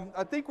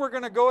 I think we're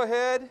going to go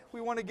ahead.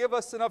 We want to give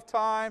us enough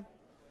time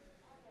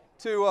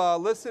to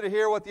listen to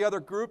hear what the other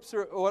groups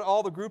are, what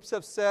all the groups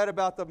have said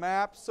about the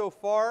map so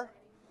far.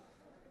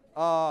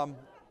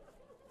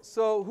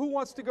 So who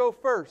wants to go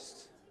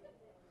first?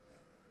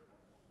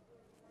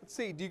 Let's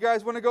see. Do you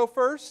guys want to go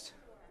first?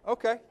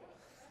 Okay.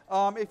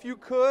 If you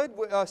could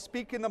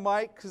speak in the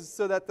mic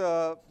so that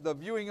the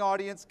viewing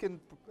audience can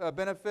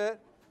benefit.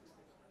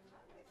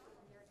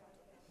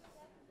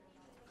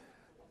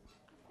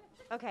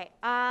 Okay.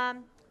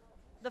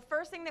 The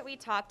first thing that we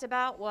talked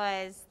about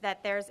was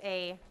that there's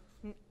a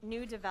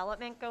new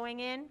development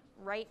going in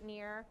right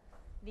near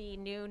the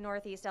new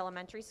Northeast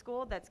Elementary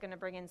School that's going to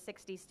bring in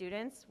 60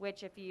 students,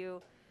 which if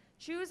you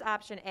choose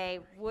option A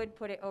would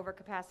put it over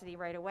capacity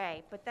right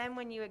away. But then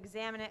when you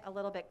examine it a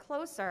little bit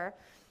closer,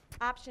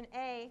 option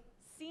A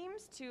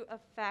seems to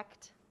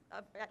affect,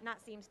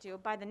 not seems to,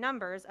 by the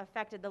numbers,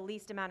 affected the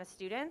least amount of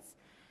students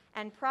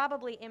and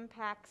probably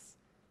impacts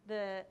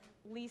the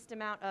least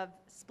amount of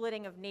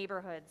splitting of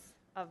neighborhoods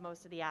of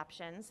most of the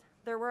options.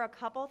 There were a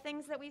couple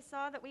things that we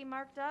saw that we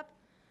marked up.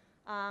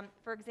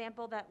 For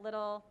example, that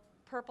little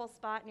purple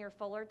spot near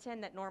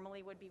Fullerton that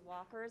normally would be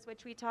walkers,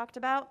 which we talked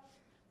about.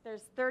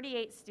 There's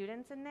 38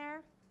 students in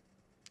there.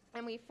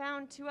 And we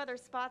found two other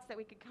spots that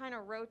we could kind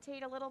of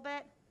rotate a little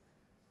bit.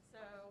 So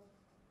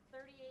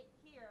 38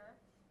 here,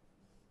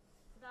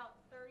 about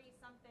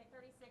 30-something,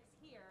 36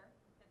 here,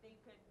 that you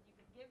could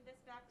give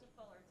this back to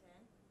Fullerton,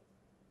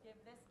 give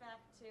this back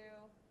to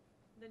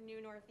the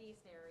new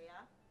Northeast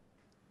area.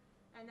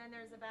 And then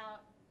there's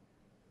about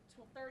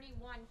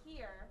 31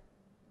 here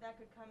that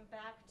could come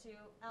back to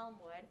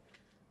Elmwood,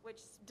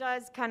 which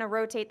does kind of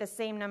rotate the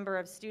same number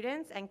of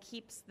students and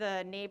keeps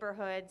the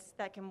neighborhoods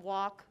that can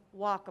walk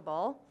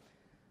walkable.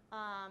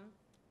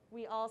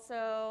 We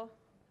also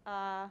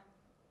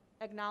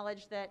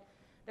acknowledge that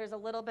there's a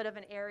little bit of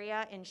an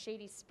area in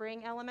Shady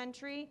Spring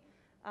Elementary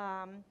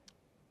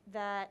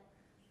that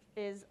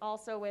is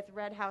also with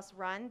Red House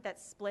Run that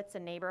splits a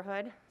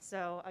neighborhood.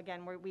 So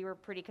again, we were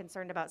pretty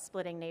concerned about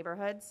splitting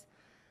neighborhoods.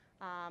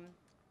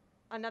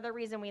 Another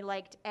reason we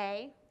liked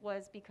A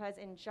was because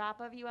in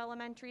Joppa View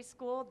Elementary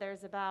School,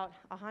 there's about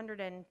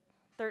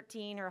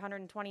 113 or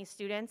 120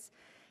 students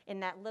in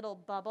that little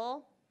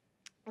bubble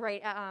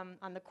right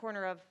on the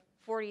corner of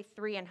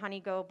 43 and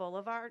Honeygo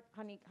Boulevard,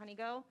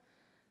 Honeygo.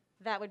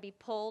 That would be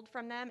pulled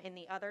from them in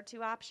the other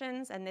two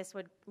options, and this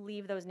would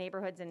leave those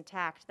neighborhoods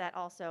intact. That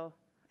also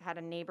had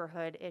a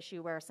neighborhood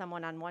issue where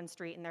someone on one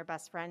street and their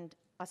best friend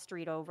a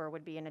street over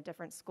would be in a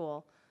different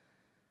school.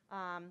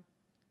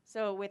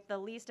 So with the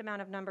least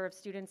amount of number of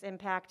students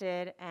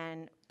impacted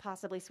and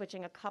possibly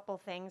switching a couple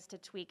things to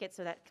tweak it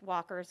so that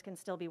walkers can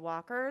still be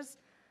walkers,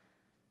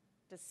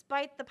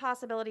 despite the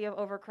possibility of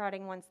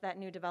overcrowding once that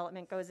new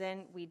development goes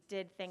in, we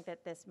did think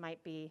that this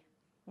might be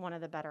one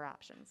of the better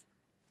options.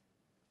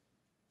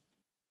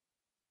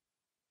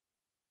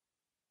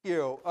 Thank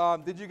you.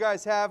 Did you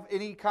guys have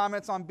any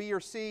comments on B or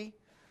C?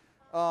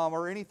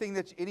 Or anything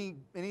that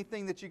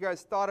you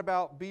guys thought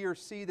about B or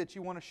C that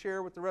you want to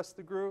share with the rest of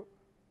the group?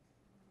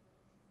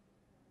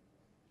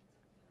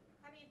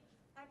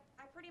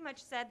 I pretty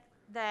much said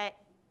that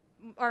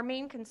our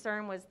main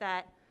concern was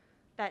that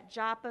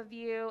Joppa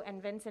View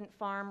and Vincent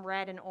Farm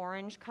red and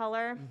orange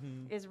color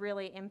is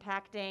really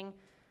impacting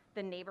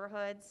the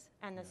neighborhoods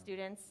and the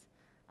students.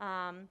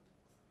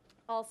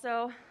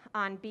 Also,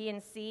 on B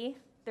and C,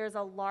 there's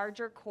a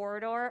larger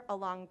corridor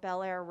along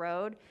Bel Air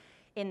Road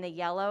in the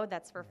yellow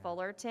that's for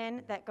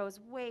Fullerton that goes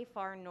way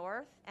far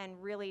north and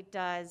really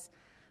does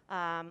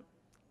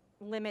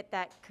limit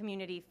that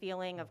community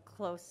feeling of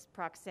close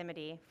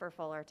proximity for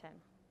Fullerton.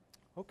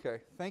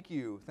 Okay, thank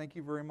you. Thank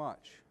you very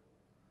much.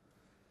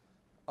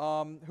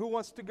 Who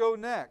wants to go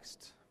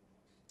next?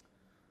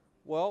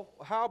 Well,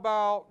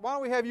 why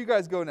don't we have you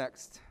guys go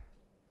next?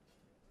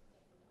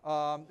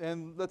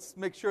 And let's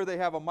make sure they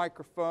have a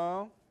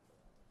microphone.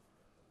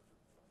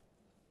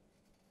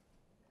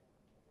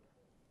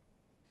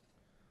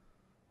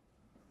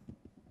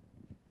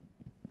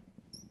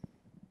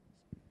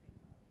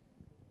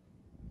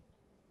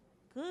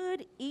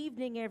 Good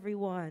evening,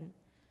 everyone.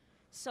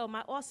 So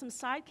my awesome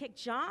sidekick,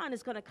 John,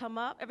 is going to come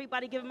up.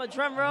 Everybody give him a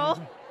drum roll.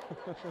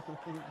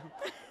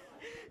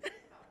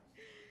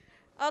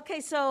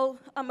 Okay, so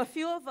a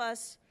few of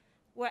us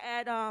were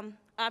at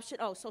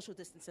social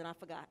distancing, I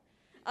forgot.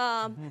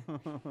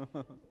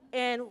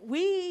 And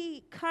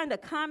we kind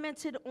of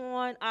commented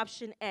on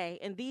option A,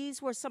 and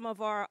these were some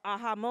of our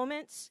aha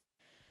moments.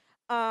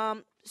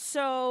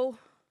 So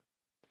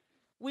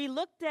we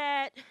looked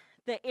at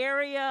the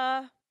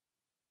area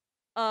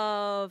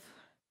of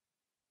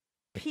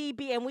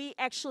PB, and we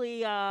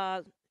actually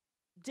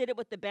did it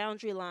with the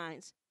boundary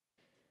lines.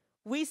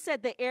 We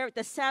said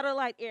the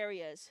satellite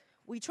areas.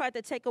 We tried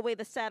to take away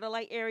the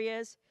satellite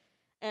areas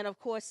and, of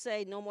course,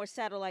 say no more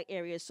satellite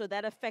areas. So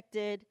that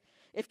affected,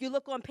 if you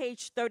look on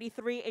page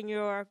 33 in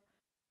your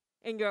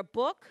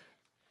book,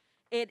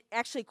 it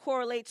actually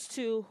correlates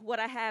to what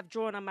I have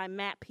drawn on my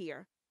map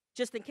here,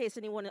 just in case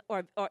anyone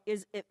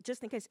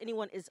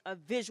is a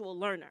visual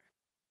learner,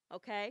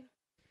 okay?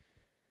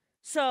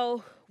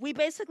 So we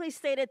basically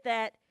stated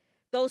that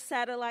those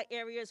satellite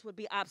areas would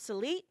be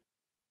obsolete.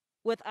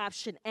 with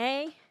option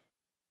A.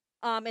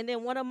 And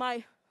then one of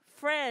my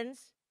friends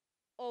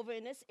over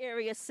in this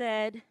area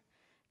said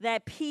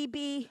that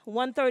PB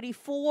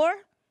 134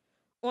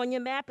 on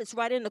your map is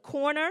right in the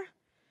corner.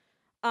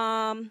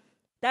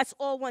 That's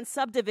all one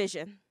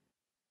subdivision.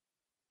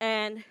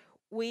 And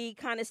we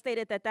kind of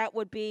stated that that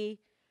would be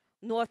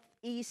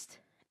Northeast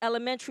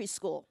Elementary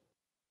School.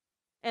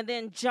 And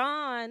then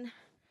John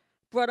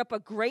brought up a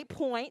great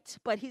point,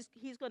 but he's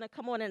going to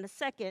come on in a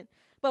second.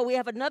 But we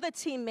have another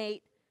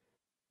teammate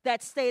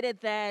that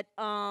stated that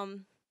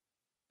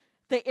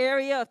the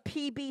area of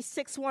PB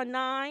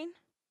 619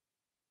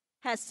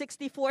 has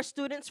 64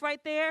 students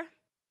right there.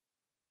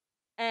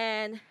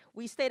 And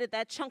we stated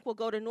that chunk will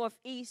go to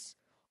Northeast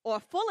or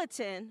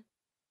Fullerton,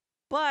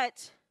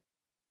 but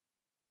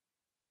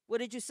what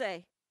did you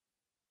say?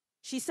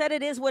 She said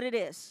it is what it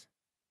is.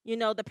 You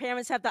know, the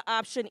parents have the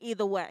option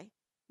either way,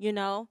 you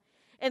know.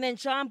 And then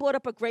John brought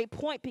up a great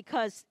point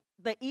because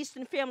the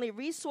Eastern Family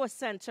Resource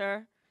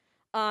Center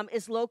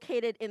is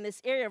located in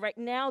this area right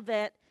now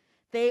that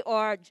they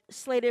are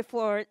slated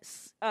for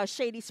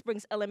Shady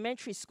Springs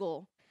Elementary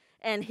School.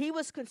 And he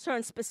was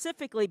concerned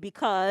specifically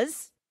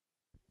because...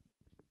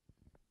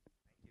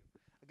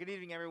 Good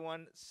evening,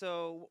 everyone.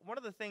 So one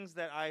of the things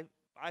that I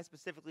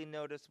specifically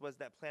noticed was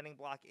that planning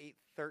block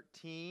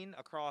 813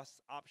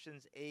 across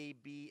options A,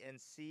 B, and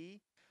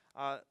C,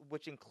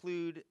 which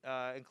includes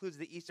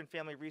the Eastern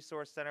Family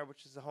Resource Center,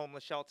 which is a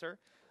homeless shelter,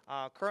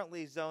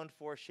 currently zoned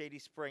for Shady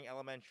Spring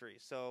Elementary.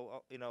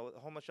 So, the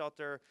homeless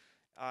shelter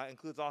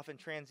includes often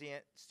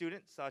transient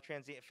students,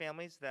 transient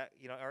families that,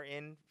 are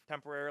in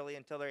temporarily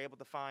until they're able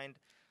to find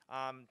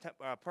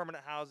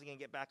permanent housing and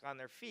get back on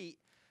their feet.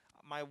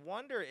 My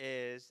wonder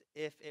is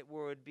if it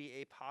would be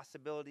a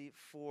possibility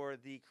for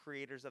the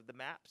creators of the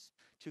maps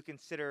to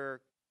consider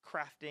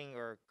crafting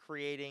or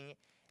creating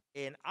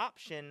an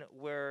option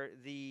where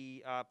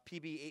the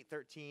PB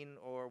 813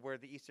 or where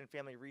the Eastern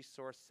Family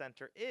Resource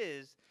Center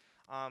is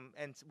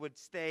and would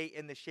stay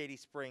in the Shady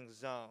Springs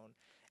zone.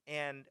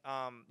 And,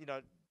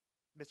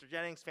 Mr.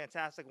 Jennings,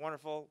 fantastic,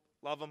 wonderful,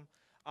 love him.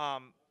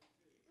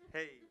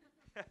 Hey.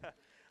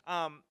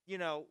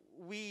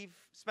 We've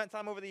spent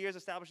time over the years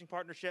establishing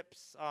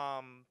partnerships,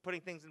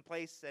 putting things in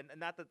place, and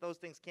not that those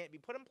things can't be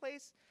put in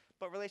place,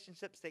 but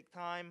relationships take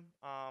time,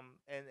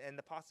 and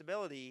the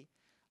possibility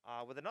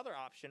with another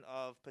option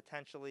of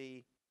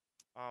potentially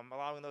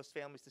allowing those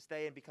families to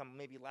stay and become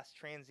maybe less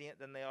transient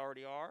than they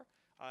already are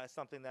is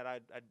something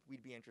that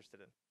we'd be interested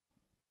in.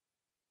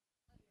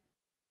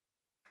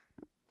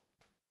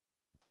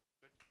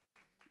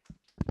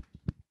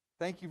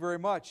 Thank you very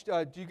much.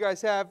 Do you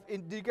guys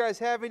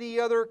have any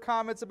other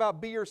comments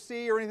about B or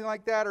C or anything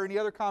like that, or any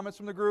other comments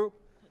from the group?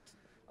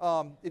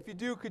 If you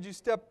do, could you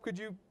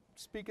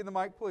speak in the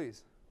mic,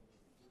 please?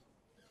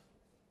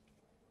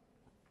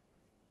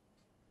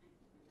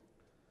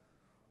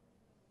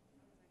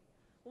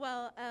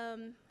 Well,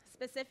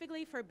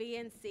 specifically for B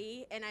and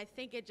C, and I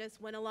think it just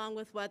went along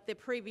with what the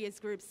previous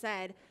group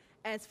said,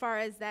 as far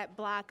as that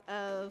block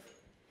of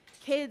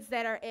kids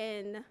that are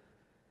in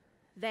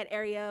that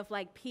area of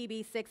like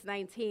PB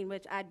 619,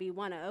 which I'd be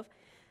one of,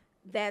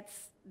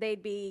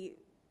 they'd be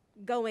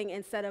going,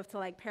 instead of to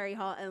like Perry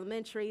Hall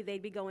Elementary,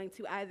 they'd be going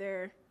to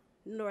either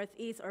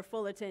Northeast or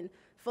Fullerton.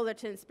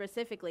 Fullerton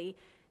specifically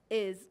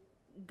is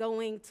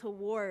going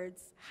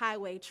towards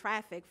highway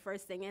traffic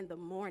first thing in the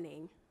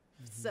morning.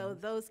 Mm-hmm. So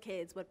those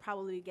kids would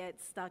probably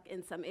get stuck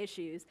in some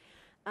issues.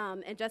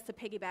 And just to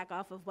piggyback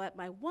off of what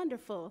my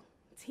wonderful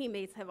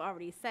teammates have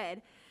already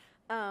said,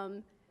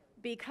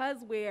 because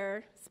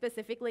we're,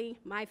 specifically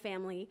my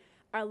family,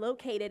 are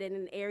located in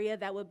an area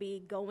that would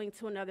be going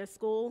to another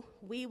school,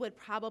 we would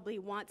probably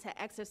want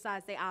to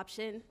exercise the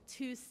option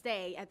to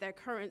stay at their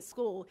current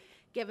school,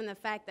 given the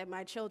fact that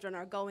my children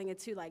are going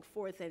into like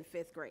 4th and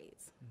 5th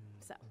grades.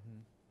 Mm-hmm. So.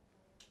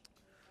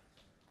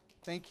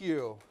 Thank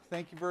you.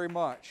 Thank you very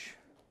much.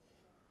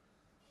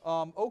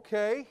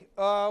 Okay,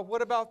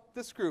 what about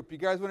this group? You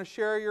guys want to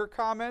share your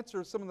comments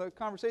or some of the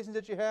conversations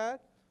that you had?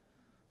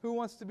 Who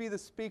wants to be the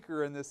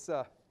speaker in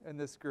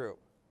this group?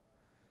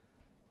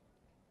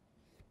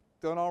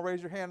 Don't all raise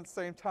your hand at the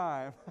same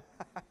time.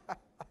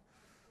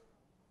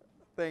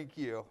 Thank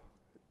you.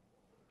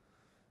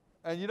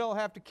 And you don't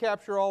have to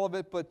capture all of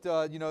it, but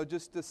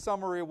just a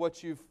summary of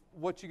what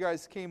you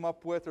guys came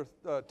up with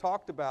or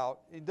talked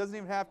about. It doesn't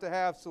even have to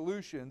have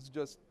solutions,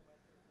 just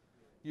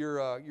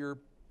your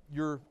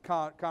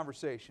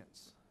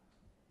conversations.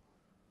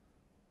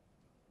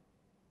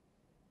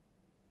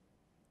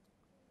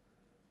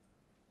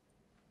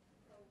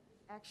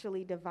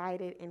 Actually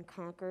divided and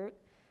conquered.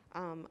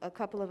 A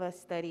couple of us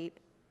studied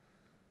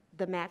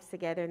the maps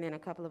together, and then a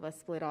couple of us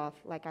split off,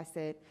 like I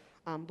said.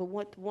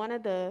 But one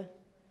of the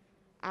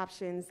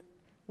options,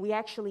 we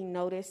actually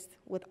noticed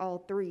with all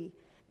three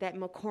that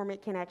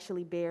McCormick can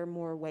actually bear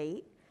more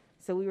weight.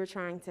 So we were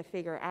trying to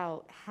figure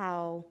out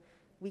how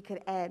we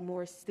could add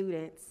more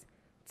students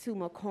to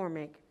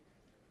McCormick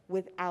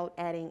without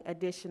adding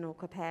additional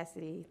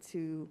capacity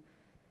to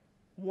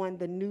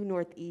the new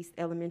Northeast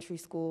Elementary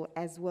School,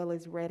 as well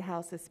as Red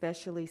House,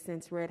 especially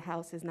since Red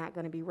House is not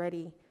going to be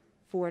ready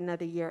for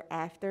another year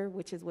after,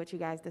 which is what you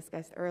guys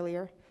discussed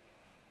earlier.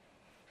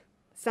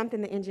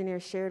 Something the engineer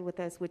shared with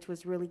us, which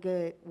was really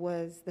good,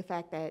 was the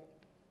fact that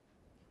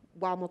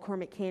while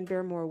McCormick can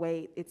bear more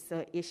weight, it's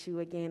an issue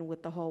again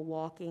with the whole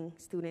walking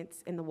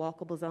students in the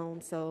walkable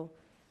zone. So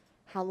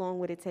how long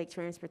would it take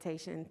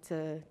transportation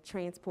to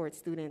transport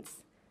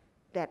students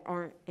that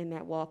aren't in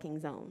that walking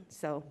zone?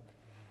 So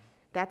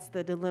that's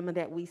the dilemma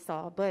that we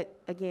saw.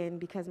 But again,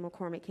 because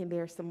McCormick can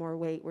bear some more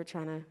weight, we're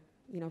trying to,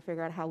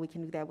 figure out how we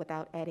can do that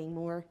without adding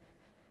more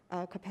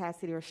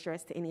capacity or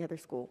stress to any other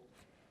school.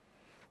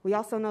 We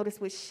also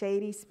noticed with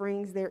Shady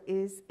Springs, there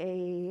is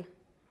a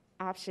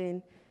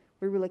option.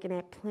 We were looking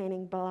at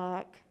planning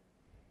block.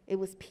 It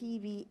was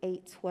PB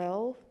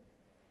 812.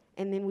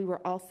 And then we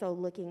were also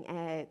looking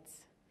at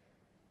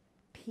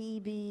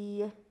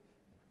PB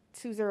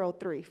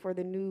 203 for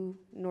the new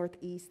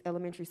Northeast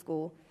Elementary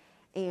School.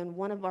 And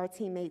one of our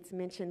teammates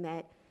mentioned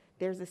that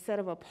there's a set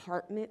of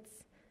apartments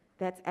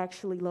that's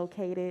actually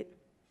located.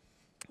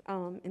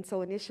 And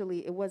so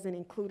initially it wasn't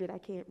included. I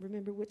can't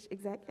remember which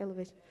exact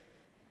elevation.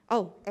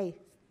 Oh, A,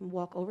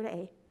 walk over to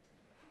A.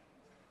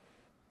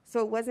 So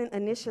it wasn't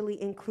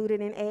initially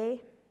included in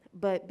A,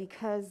 but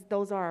because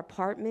those are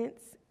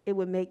apartments, it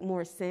would make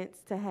more sense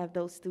to have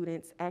those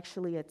students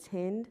actually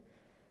attend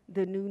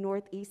the new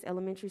Northeast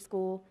Elementary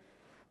School.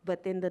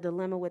 But then the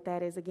dilemma with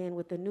that is, again,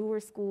 with the newer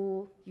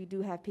school, you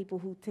do have people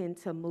who tend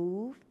to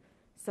move.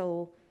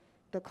 So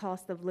the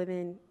cost of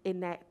living in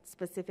that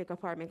specific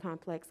apartment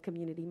complex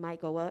community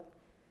might go up,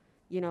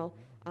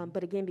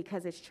 But again,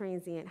 because it's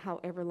transient,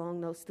 however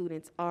long those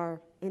students are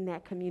in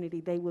that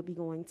community, they will be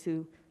going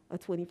to a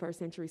 21st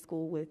century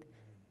school with,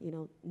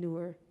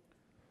 newer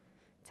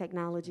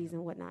technologies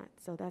and whatnot.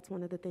 So that's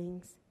one of the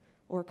things,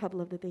 or a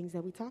couple of the things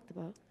that we talked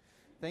about.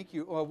 Thank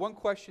you. One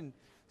question.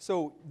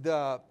 So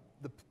the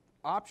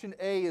option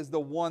A is the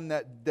one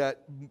that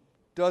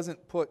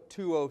doesn't put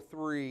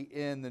 203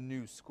 in the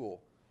new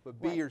school, but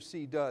B Right. or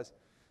C does.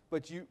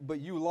 But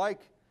you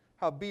like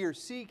how B or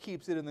C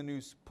keeps it in the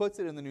new, puts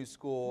it in the new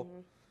school.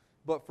 Mm-hmm.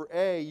 But for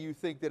A, you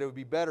think that it would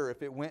be better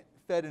if it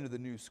fed into the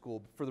new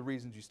school for the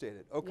reasons you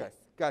stated. Okay, Yes.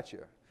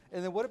 gotcha.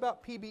 And then what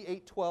about PB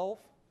 812?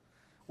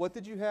 What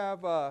did you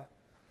have? What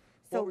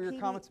So were your PB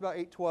comments about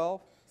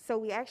 812? So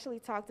we actually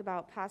talked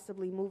about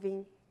possibly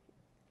moving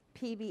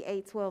PB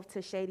 812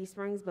 to Shady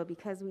Springs, but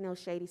because we know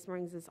Shady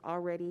Springs is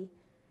already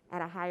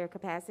at a higher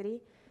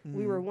capacity,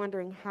 we were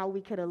wondering how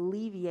we could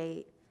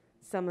alleviate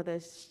some of the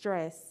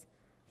stress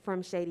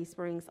from Shady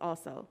Springs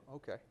also.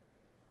 Okay.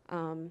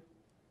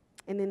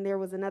 And then there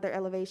was another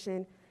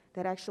elevation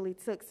that actually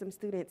took some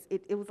students.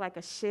 It was like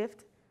a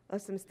shift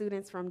of some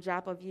students from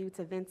Joppa View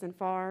to Vincent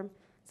Farm.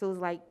 So it was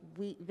like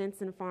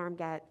Vincent Farm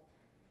got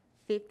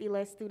 50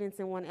 less students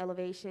in one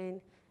elevation,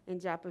 and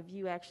Joppa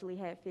View actually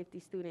had 50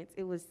 students.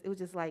 It was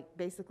just like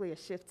basically a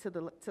shift to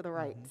the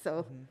right.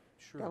 So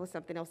Sure. that was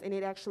something else. And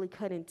it actually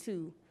cut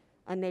into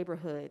a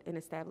neighborhood and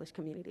established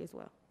community as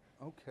well.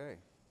 Okay.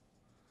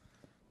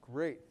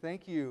 Great.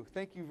 Thank you.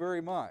 Thank you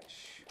very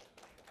much.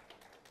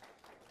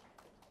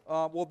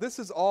 Well, this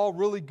is all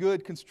really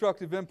good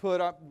constructive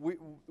input.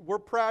 We're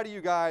proud of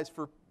you guys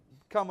for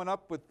coming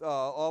up with a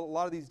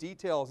lot of these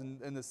details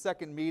in the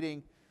second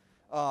meeting.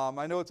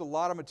 I know it's a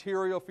lot of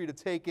material for you to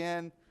take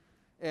in,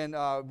 and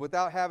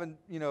without having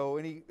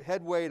any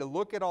headway to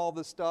look at all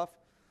this stuff,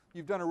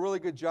 you've done a really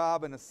good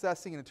job in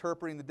assessing and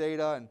interpreting the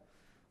data and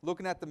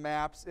looking at the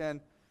maps.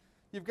 And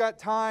you've got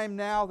time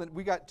now. That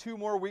we got 2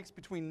 more weeks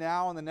between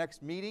now and the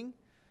next meeting.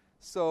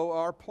 So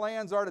our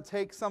plans are to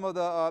take some of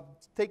the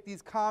take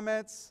these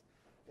comments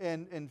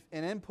and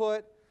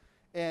input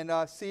and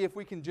see if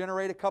we can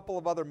generate a couple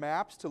of other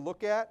maps to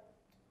look at.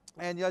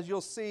 And as you'll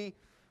see,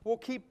 we'll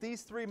keep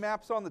these 3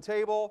 maps on the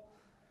table,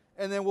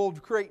 and then we'll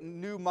create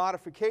new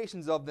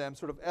modifications of them,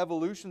 sort of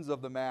evolutions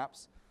of the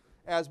maps,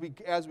 as we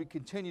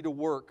continue to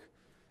work.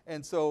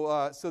 And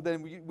so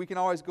then we can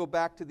always go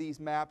back to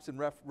these maps and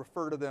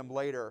refer to them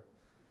later.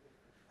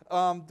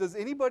 Does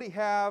anybody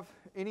have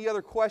any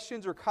other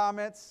questions or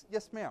comments?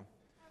 Yes, ma'am.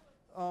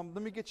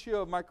 Let me get you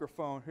a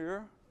microphone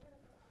here.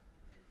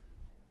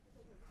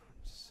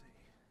 Let's see.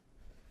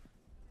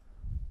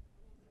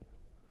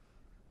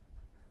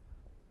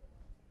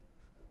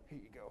 Here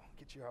you go.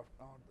 Get you out.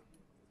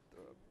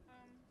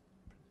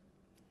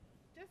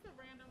 Just a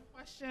random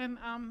question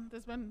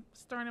that's been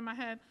stirring in my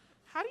head.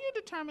 How do you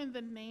determine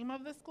the name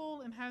of the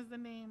school, and has the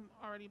name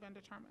already been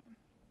determined?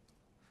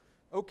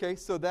 Okay,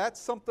 so that's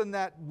something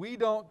that we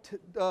don't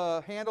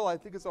handle. I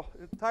think it's the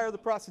entire the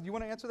process. Do you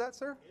want to answer that,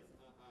 sir? It's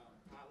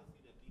a policy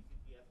that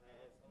BCPS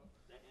has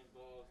that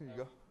involves. Here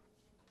you go.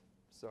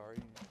 Sorry.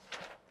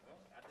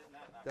 I did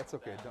not. That's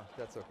okay.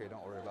 That's okay.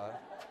 Don't worry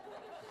about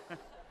it.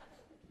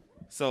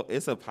 So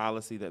it's a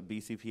policy that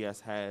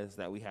BCPS has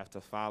that we have to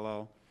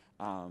follow,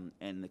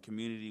 and the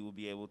community will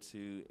be able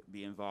to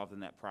be involved in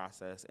that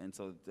process. And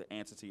so the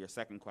answer to your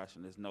second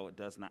question is no, it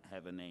does not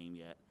have a name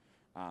yet.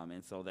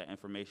 And so that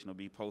information will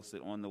be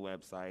posted on the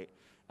website,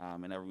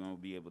 and everyone will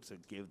be able to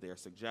give their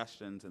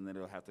suggestions, and then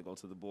it'll have to go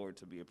to the board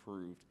to be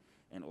approved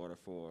in order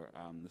for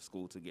the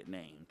school to get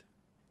named.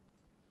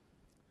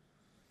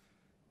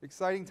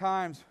 Exciting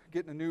times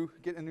getting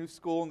a new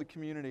school in the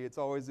community. It's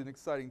always an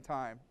exciting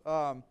time.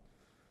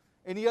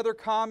 Any other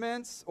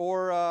comments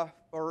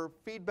or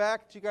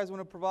feedback that you guys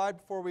want to provide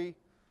before we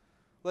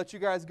let you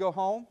guys go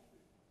home?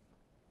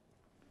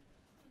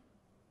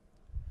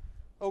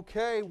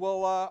 Okay,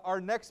 well,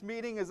 our next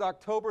meeting is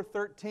October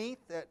 13th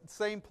at the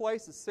same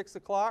place at 6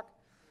 o'clock.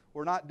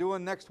 We're not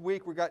doing next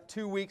week. We've got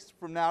 2 weeks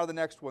from now to the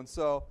next one.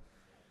 So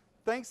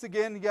thanks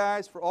again,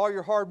 guys, for all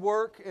your hard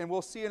work, and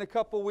we'll see you in a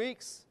couple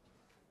weeks.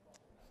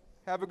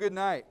 Have a good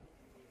night.